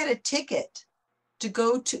think he had a ticket to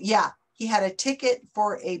go to, he had a ticket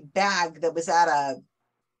for a bag that was at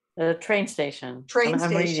a train station.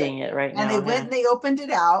 I'm reading it right now. And they went and they opened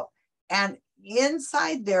it out, and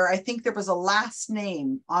inside there, I think there was a last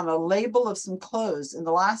name on a label of some clothes, and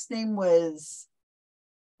the last name was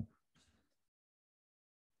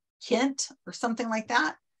Kent or something like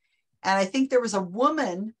that. And I think there was a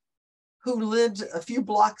woman who lived a few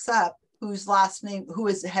blocks up whose last name,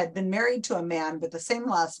 had been married to a man with the same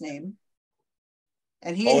last name.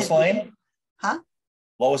 And he Lois Lane? Huh?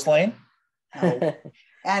 Lois Lane? No.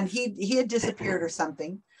 And he had disappeared or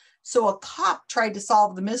something. So a cop tried to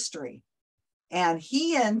solve the mystery. And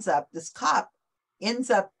this cop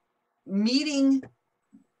ends up meeting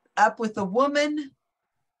up with a woman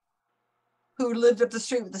who lived up the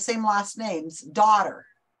street with the same last name's daughter.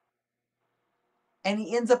 And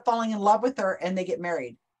he ends up falling in love with her, and they get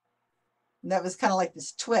married. And that was kind of like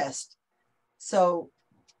this twist. So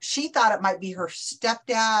she thought it might be her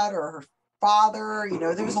stepdad or her father.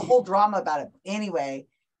 There was a whole drama about it. Anyway,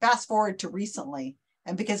 fast forward to recently,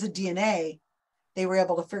 and because of DNA, they were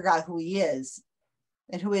able to figure out who he is.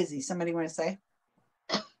 And who is he? Somebody want to say?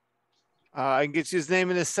 I can get you his name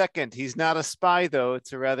in a second. He's not a spy, though.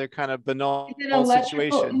 It's a rather kind of banal He's an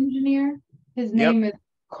electrical situation. engineer. His name is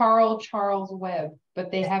Carl Charles Webb, but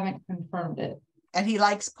they haven't confirmed it. And he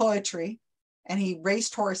likes poetry, and he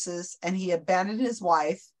raced horses, and he abandoned his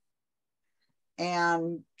wife,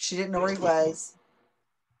 and she didn't know where he was.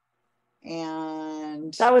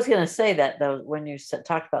 And I was going to say that, though, when you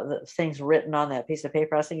talked about the things written on that piece of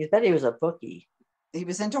paper, I was thinking, I bet he was a bookie. He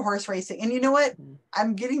was into horse racing. And you know what?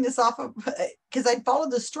 I'm getting this off of, because I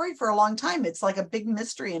followed the story for a long time. It's like a big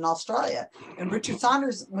mystery in Australia. And Richard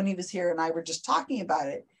Saunders, when he was here and I were just talking about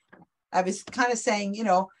it, I was kind of saying,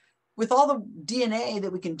 with all the DNA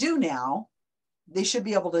that we can do now, they should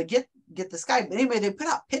be able to get this guy. But anyway, they put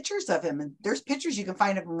out pictures of him, and there's pictures you can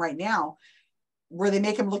find of him right now where they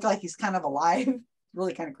make him look like he's kind of alive.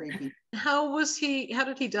 Really kind of creepy. How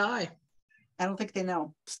did he die? I don't think they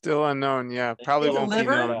know. Still unknown. Yeah, probably won't be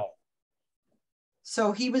known.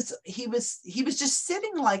 So he was just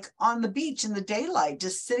sitting like on the beach in the daylight,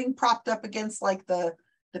 just sitting propped up against like the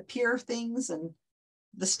pier things and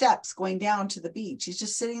the steps going down to the beach. He's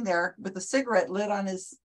just sitting there with a cigarette lit on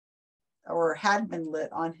his, or had been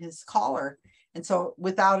lit on his collar. And so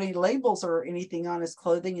without any labels or anything on his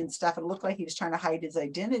clothing and stuff, it looked like he was trying to hide his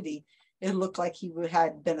identity. It looked like he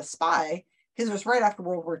had been a spy, because it was right after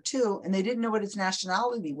World War II, and they didn't know what his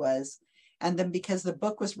nationality was. And then because the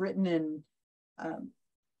book was written in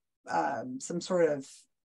some sort of,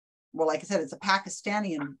 well, like I said, it's a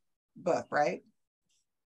Pakistani book, right?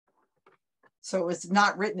 So it was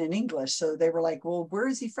not written in English. So they were like, well, where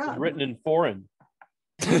is he from? It's written in foreign.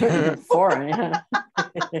 Foreign, yeah.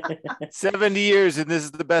 70 years, and this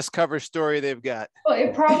is the best cover story they've got. Well,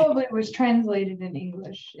 it probably was translated in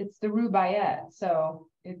English. It's the Rubaiyat, so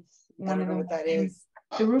it's one of the. What that is.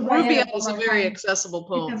 The Rubaiyat is a very accessible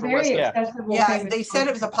poem. It's a very accessible. Yeah, they said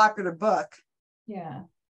it was a popular book. Yeah,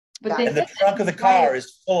 but and the trunk of the car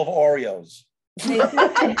is full of Oreos.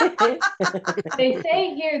 They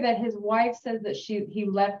say here that his wife says that he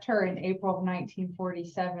left her in April of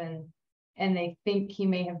 1947, and they think he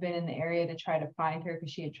may have been in the area to try to find her because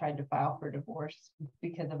she had tried to file for divorce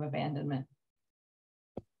because of abandonment.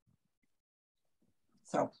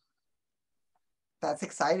 So that's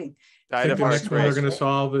exciting. The next one they're going to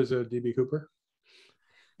solve is a DB Cooper.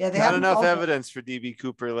 Yeah, they not haven't enough solved it. evidence for DB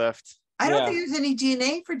Cooper left. I don't think there's any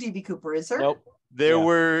DNA for DB Cooper, is there? Nope. There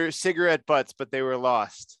were cigarette butts, but they were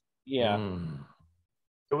lost. Yeah.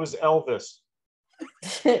 It was Elvis.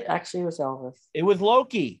 Actually, it was Elvis. It was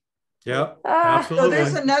Loki. Yep, So absolutely.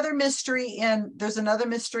 there's another mystery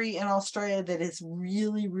in Australia that is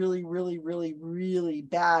really, really, really, really, really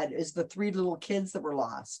bad. Is the 3 little kids that were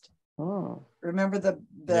lost. Oh, remember I can't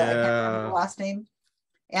remember the last name.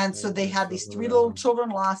 And so they had these 3 little children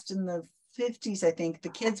lost in the 50s, I think. The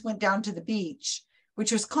kids went down to the beach,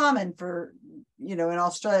 which was common for, in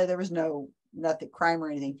Australia. There was nothing crime or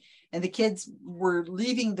anything. And the kids were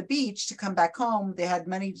leaving the beach to come back home. They had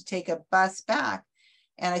money to take a bus back.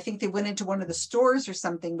 And I think they went into one of the stores or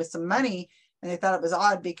something with some money. And they thought it was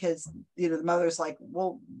odd because, the mother's like,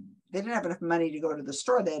 well, they didn't have enough money to go to the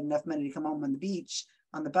store. They had enough money to come home on the beach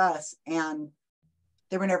on the bus. And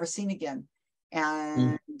they were never seen again.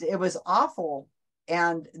 And it was awful.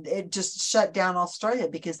 And it just shut down Australia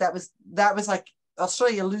because that was like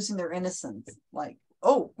Australia losing their innocence. Like,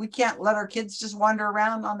 oh, we can't let our kids just wander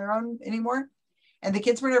around on their own anymore. And the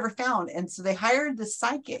kids were never found. And so they hired this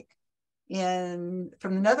psychic from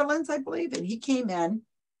the Netherlands, I believe. And he came in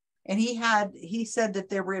and he said that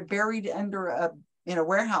they were buried in a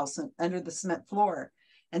warehouse under the cement floor.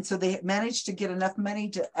 And so they managed to get enough money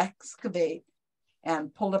to excavate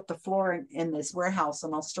and pulled up the floor in this warehouse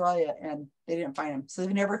in Australia, and they didn't find them. So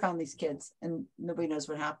they've never found these kids, and nobody knows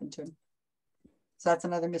what happened to them. So that's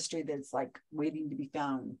another mystery that's like waiting to be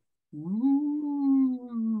found.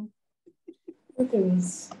 Ooh.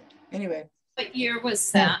 Anyway. What year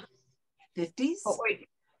was that? 50s? Oh, wait.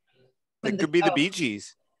 It could be the Bee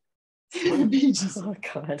Gees. The Bee Gees. Oh,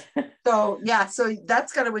 God. So, yeah, so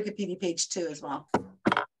that's got a Wikipedia page too as well.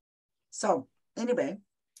 So, anyway.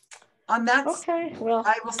 On that, okay. Well,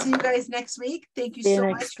 I will see you guys next week. Thank you so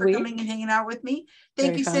much for coming and hanging out with me.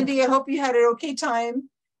 Thank you, fun. Cindy. I hope you had an okay time.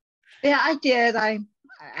 Yeah, I did. I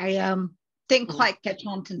didn't quite catch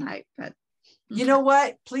on tonight, but you know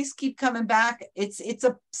what? Please keep coming back. It's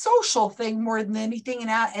a social thing more than anything,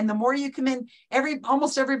 and the more you come in,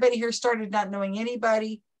 almost everybody here started not knowing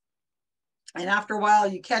anybody, and after a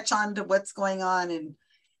while, you catch on to what's going on,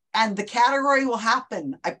 and the category will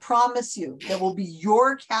happen. I promise you, there will be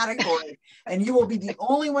your category and you will be the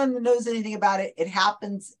only one that knows anything about it. It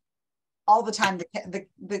happens all the time.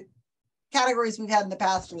 The categories we've had in the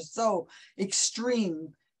past are so extreme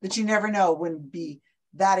that you never know when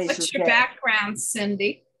that is What's your background,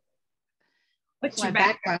 Cindy? What's your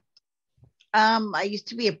background? I used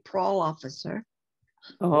to be a parole officer.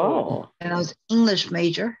 Oh. And I was English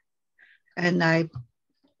major, and I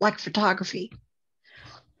like photography.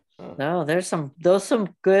 No, there's some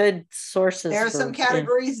good sources. There's some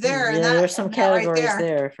categories there. Yeah, there's some categories right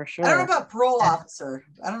there for sure. I don't know about parole officer.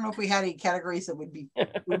 I don't know if we had any categories that would be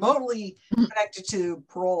remotely connected to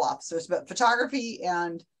parole officers, but photography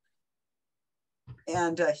and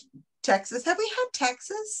Texas. Have we had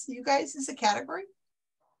Texas, you guys, as a category?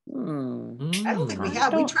 I don't think we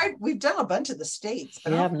have. We've done a bunch of the states.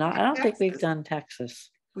 But I don't think we've done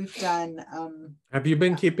Texas. We've done. Have you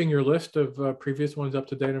been keeping your list of previous ones up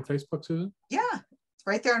to date on Facebook, Susan? Yeah, it's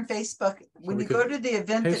right there on Facebook. When you go to the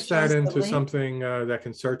event, paste that into something that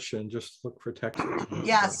can search and just look for Texas.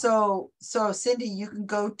 Yeah. So Cindy, you can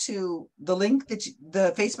go to the link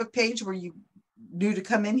the Facebook page where you knew to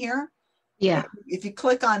come in here. Yeah. If you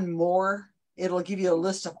click on more, it'll give you a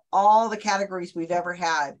list of all the categories we've ever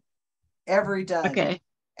done. Okay.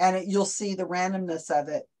 And you'll see the randomness of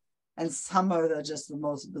it. And some of it are just the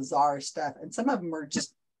most bizarre stuff. And some of them are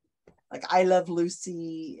just like I Love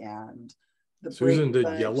Lucy and the Susan did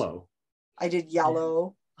yellow. I did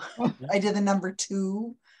yellow. I did the number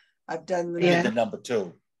 2. I've done the number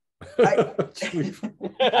 2. I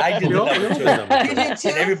did the number 2. You did too?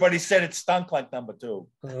 And everybody said it stunk like number 2.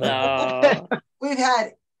 We've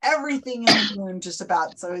had everything in the room just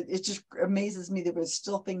about. So it just amazes me that there's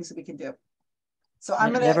still things that we can do. So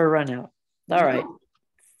I'm going to never run out. All right.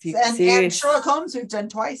 And Sherlock Holmes, we've done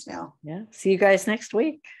twice now. Yeah. See you guys next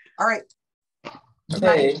week. All right.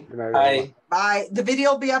 Okay. Bye. Bye. The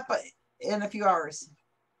video will be up in a few hours.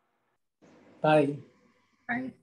 Bye. Bye.